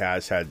anybody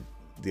has had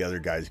the other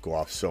guys go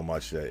off so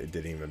much that it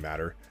didn't even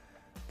matter.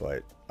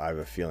 But I have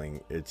a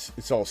feeling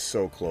it's all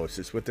so close.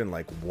 It's within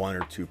like 1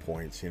 or 2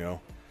 points, you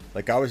know.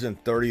 Like I was in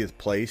 30th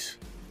place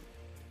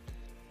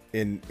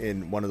in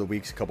one of the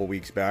weeks, a couple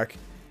weeks back.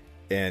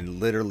 And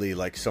literally,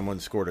 like, someone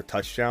scored a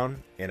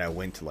touchdown, and I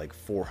went to, like,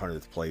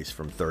 400th place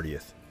from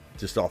 30th.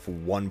 Just off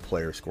one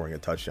player scoring a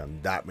touchdown.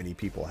 That many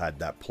people had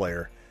that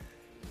player.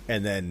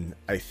 And then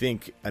I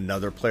think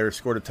another player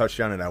scored a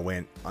touchdown, and I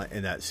went,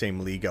 in that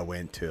same league, I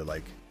went to,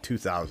 like,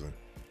 2,000.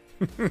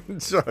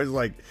 So it's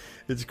like,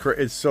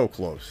 it's so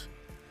close.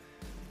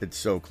 It's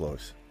so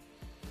close.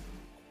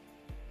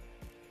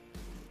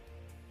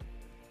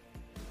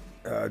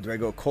 Do I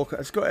go Cole?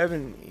 Let's go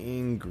Evan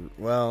Ingram.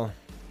 Well,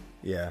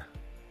 yeah.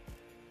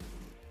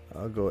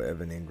 I'll go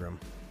Evan Ingram.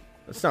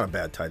 That's not a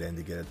bad tight end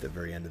to get at the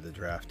very end of the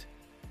draft.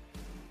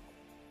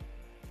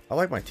 I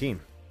like my team.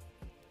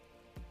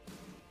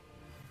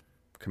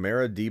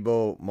 Kamara,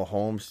 Debo,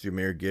 Mahomes,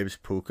 Jahmyr Gibbs,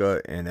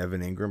 Puka, and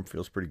Evan Ingram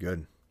feels pretty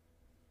good.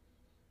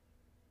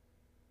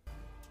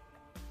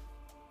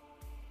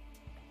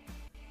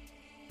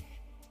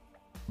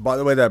 By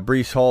the way, that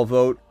Breece Hall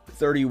vote,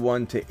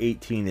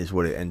 31-18 is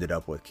what it ended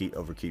up with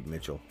over Keith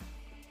Mitchell.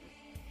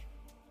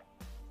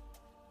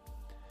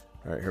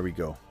 All right, here we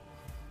go.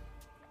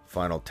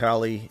 Final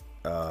tally.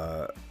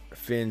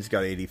 Finn's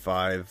got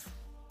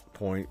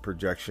 85-point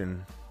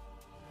projection.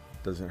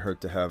 Doesn't hurt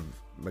to have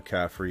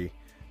McCaffrey.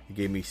 He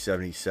gave me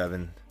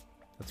 77.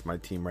 That's my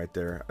team right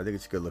there. I think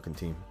it's a good-looking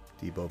team.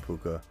 Debo,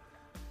 Puka,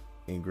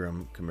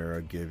 Ingram,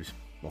 Kamara, Gibbs,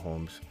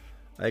 Mahomes.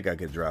 I think I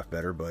could draft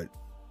better, but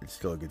it's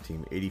still a good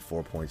team.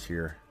 84 points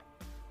here.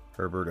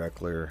 Herbert,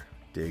 Eckler,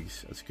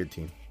 Diggs. That's a good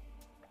team.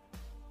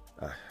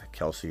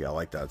 Kelsey, I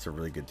like that. It's a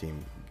really good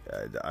team.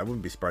 I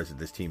wouldn't be surprised if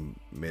this team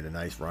made a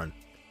nice run.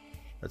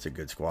 That's a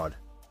good squad,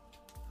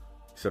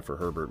 except for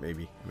Herbert.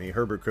 Maybe. I mean,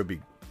 Herbert could be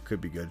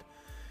good.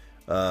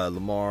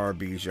 Lamar,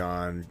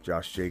 Bijan,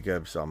 Josh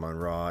Jacobs,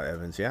 Amon-Ra,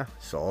 Evans. Yeah,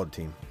 solid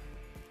team.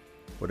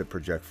 What did it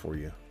project for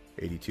you?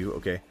 82.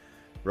 Okay.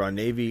 Ron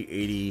Navy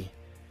 80.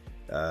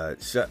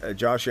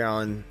 Josh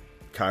Allen,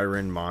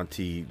 Kyron,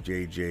 Monty,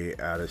 JJ,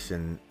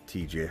 Addison,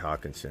 TJ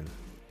Hawkinson.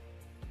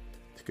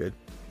 It's good.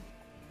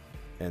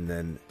 And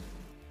then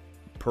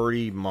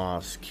Purdy,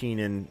 Moss,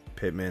 Keenan,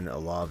 Pittman,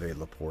 Olave,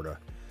 Laporta.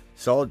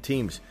 Solid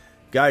teams.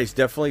 Guys,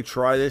 definitely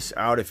try this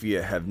out if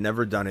you have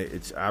never done it.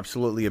 It's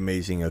absolutely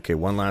amazing. Okay,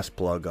 one last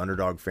plug.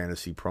 Underdog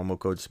Fantasy, promo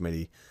code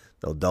Smitty.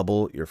 They'll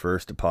double your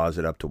first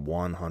deposit up to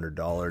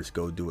 $100.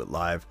 Go do it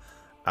live.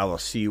 I will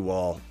see you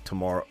all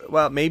tomorrow.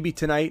 Well, maybe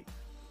tonight,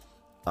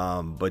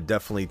 but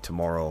definitely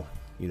tomorrow,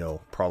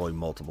 probably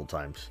multiple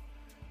times.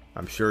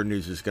 I'm sure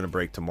news is going to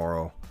break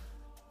tomorrow.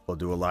 We'll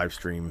do a live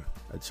stream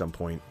at some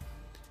point.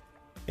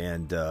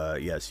 And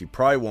yes, you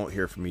probably won't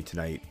hear from me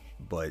tonight,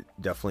 but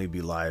definitely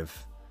be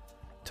live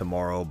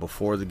tomorrow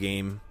before the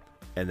game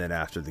and then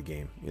after the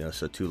game.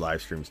 So 2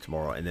 live streams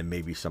tomorrow and then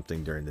maybe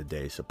something during the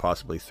day. So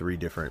possibly 3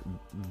 different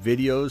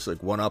videos,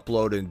 like 1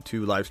 upload and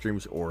 2 live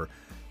streams, or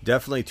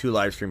definitely 2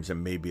 live streams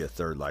and maybe a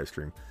 3rd live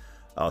stream.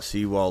 I'll see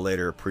you all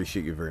later.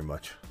 Appreciate you very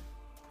much.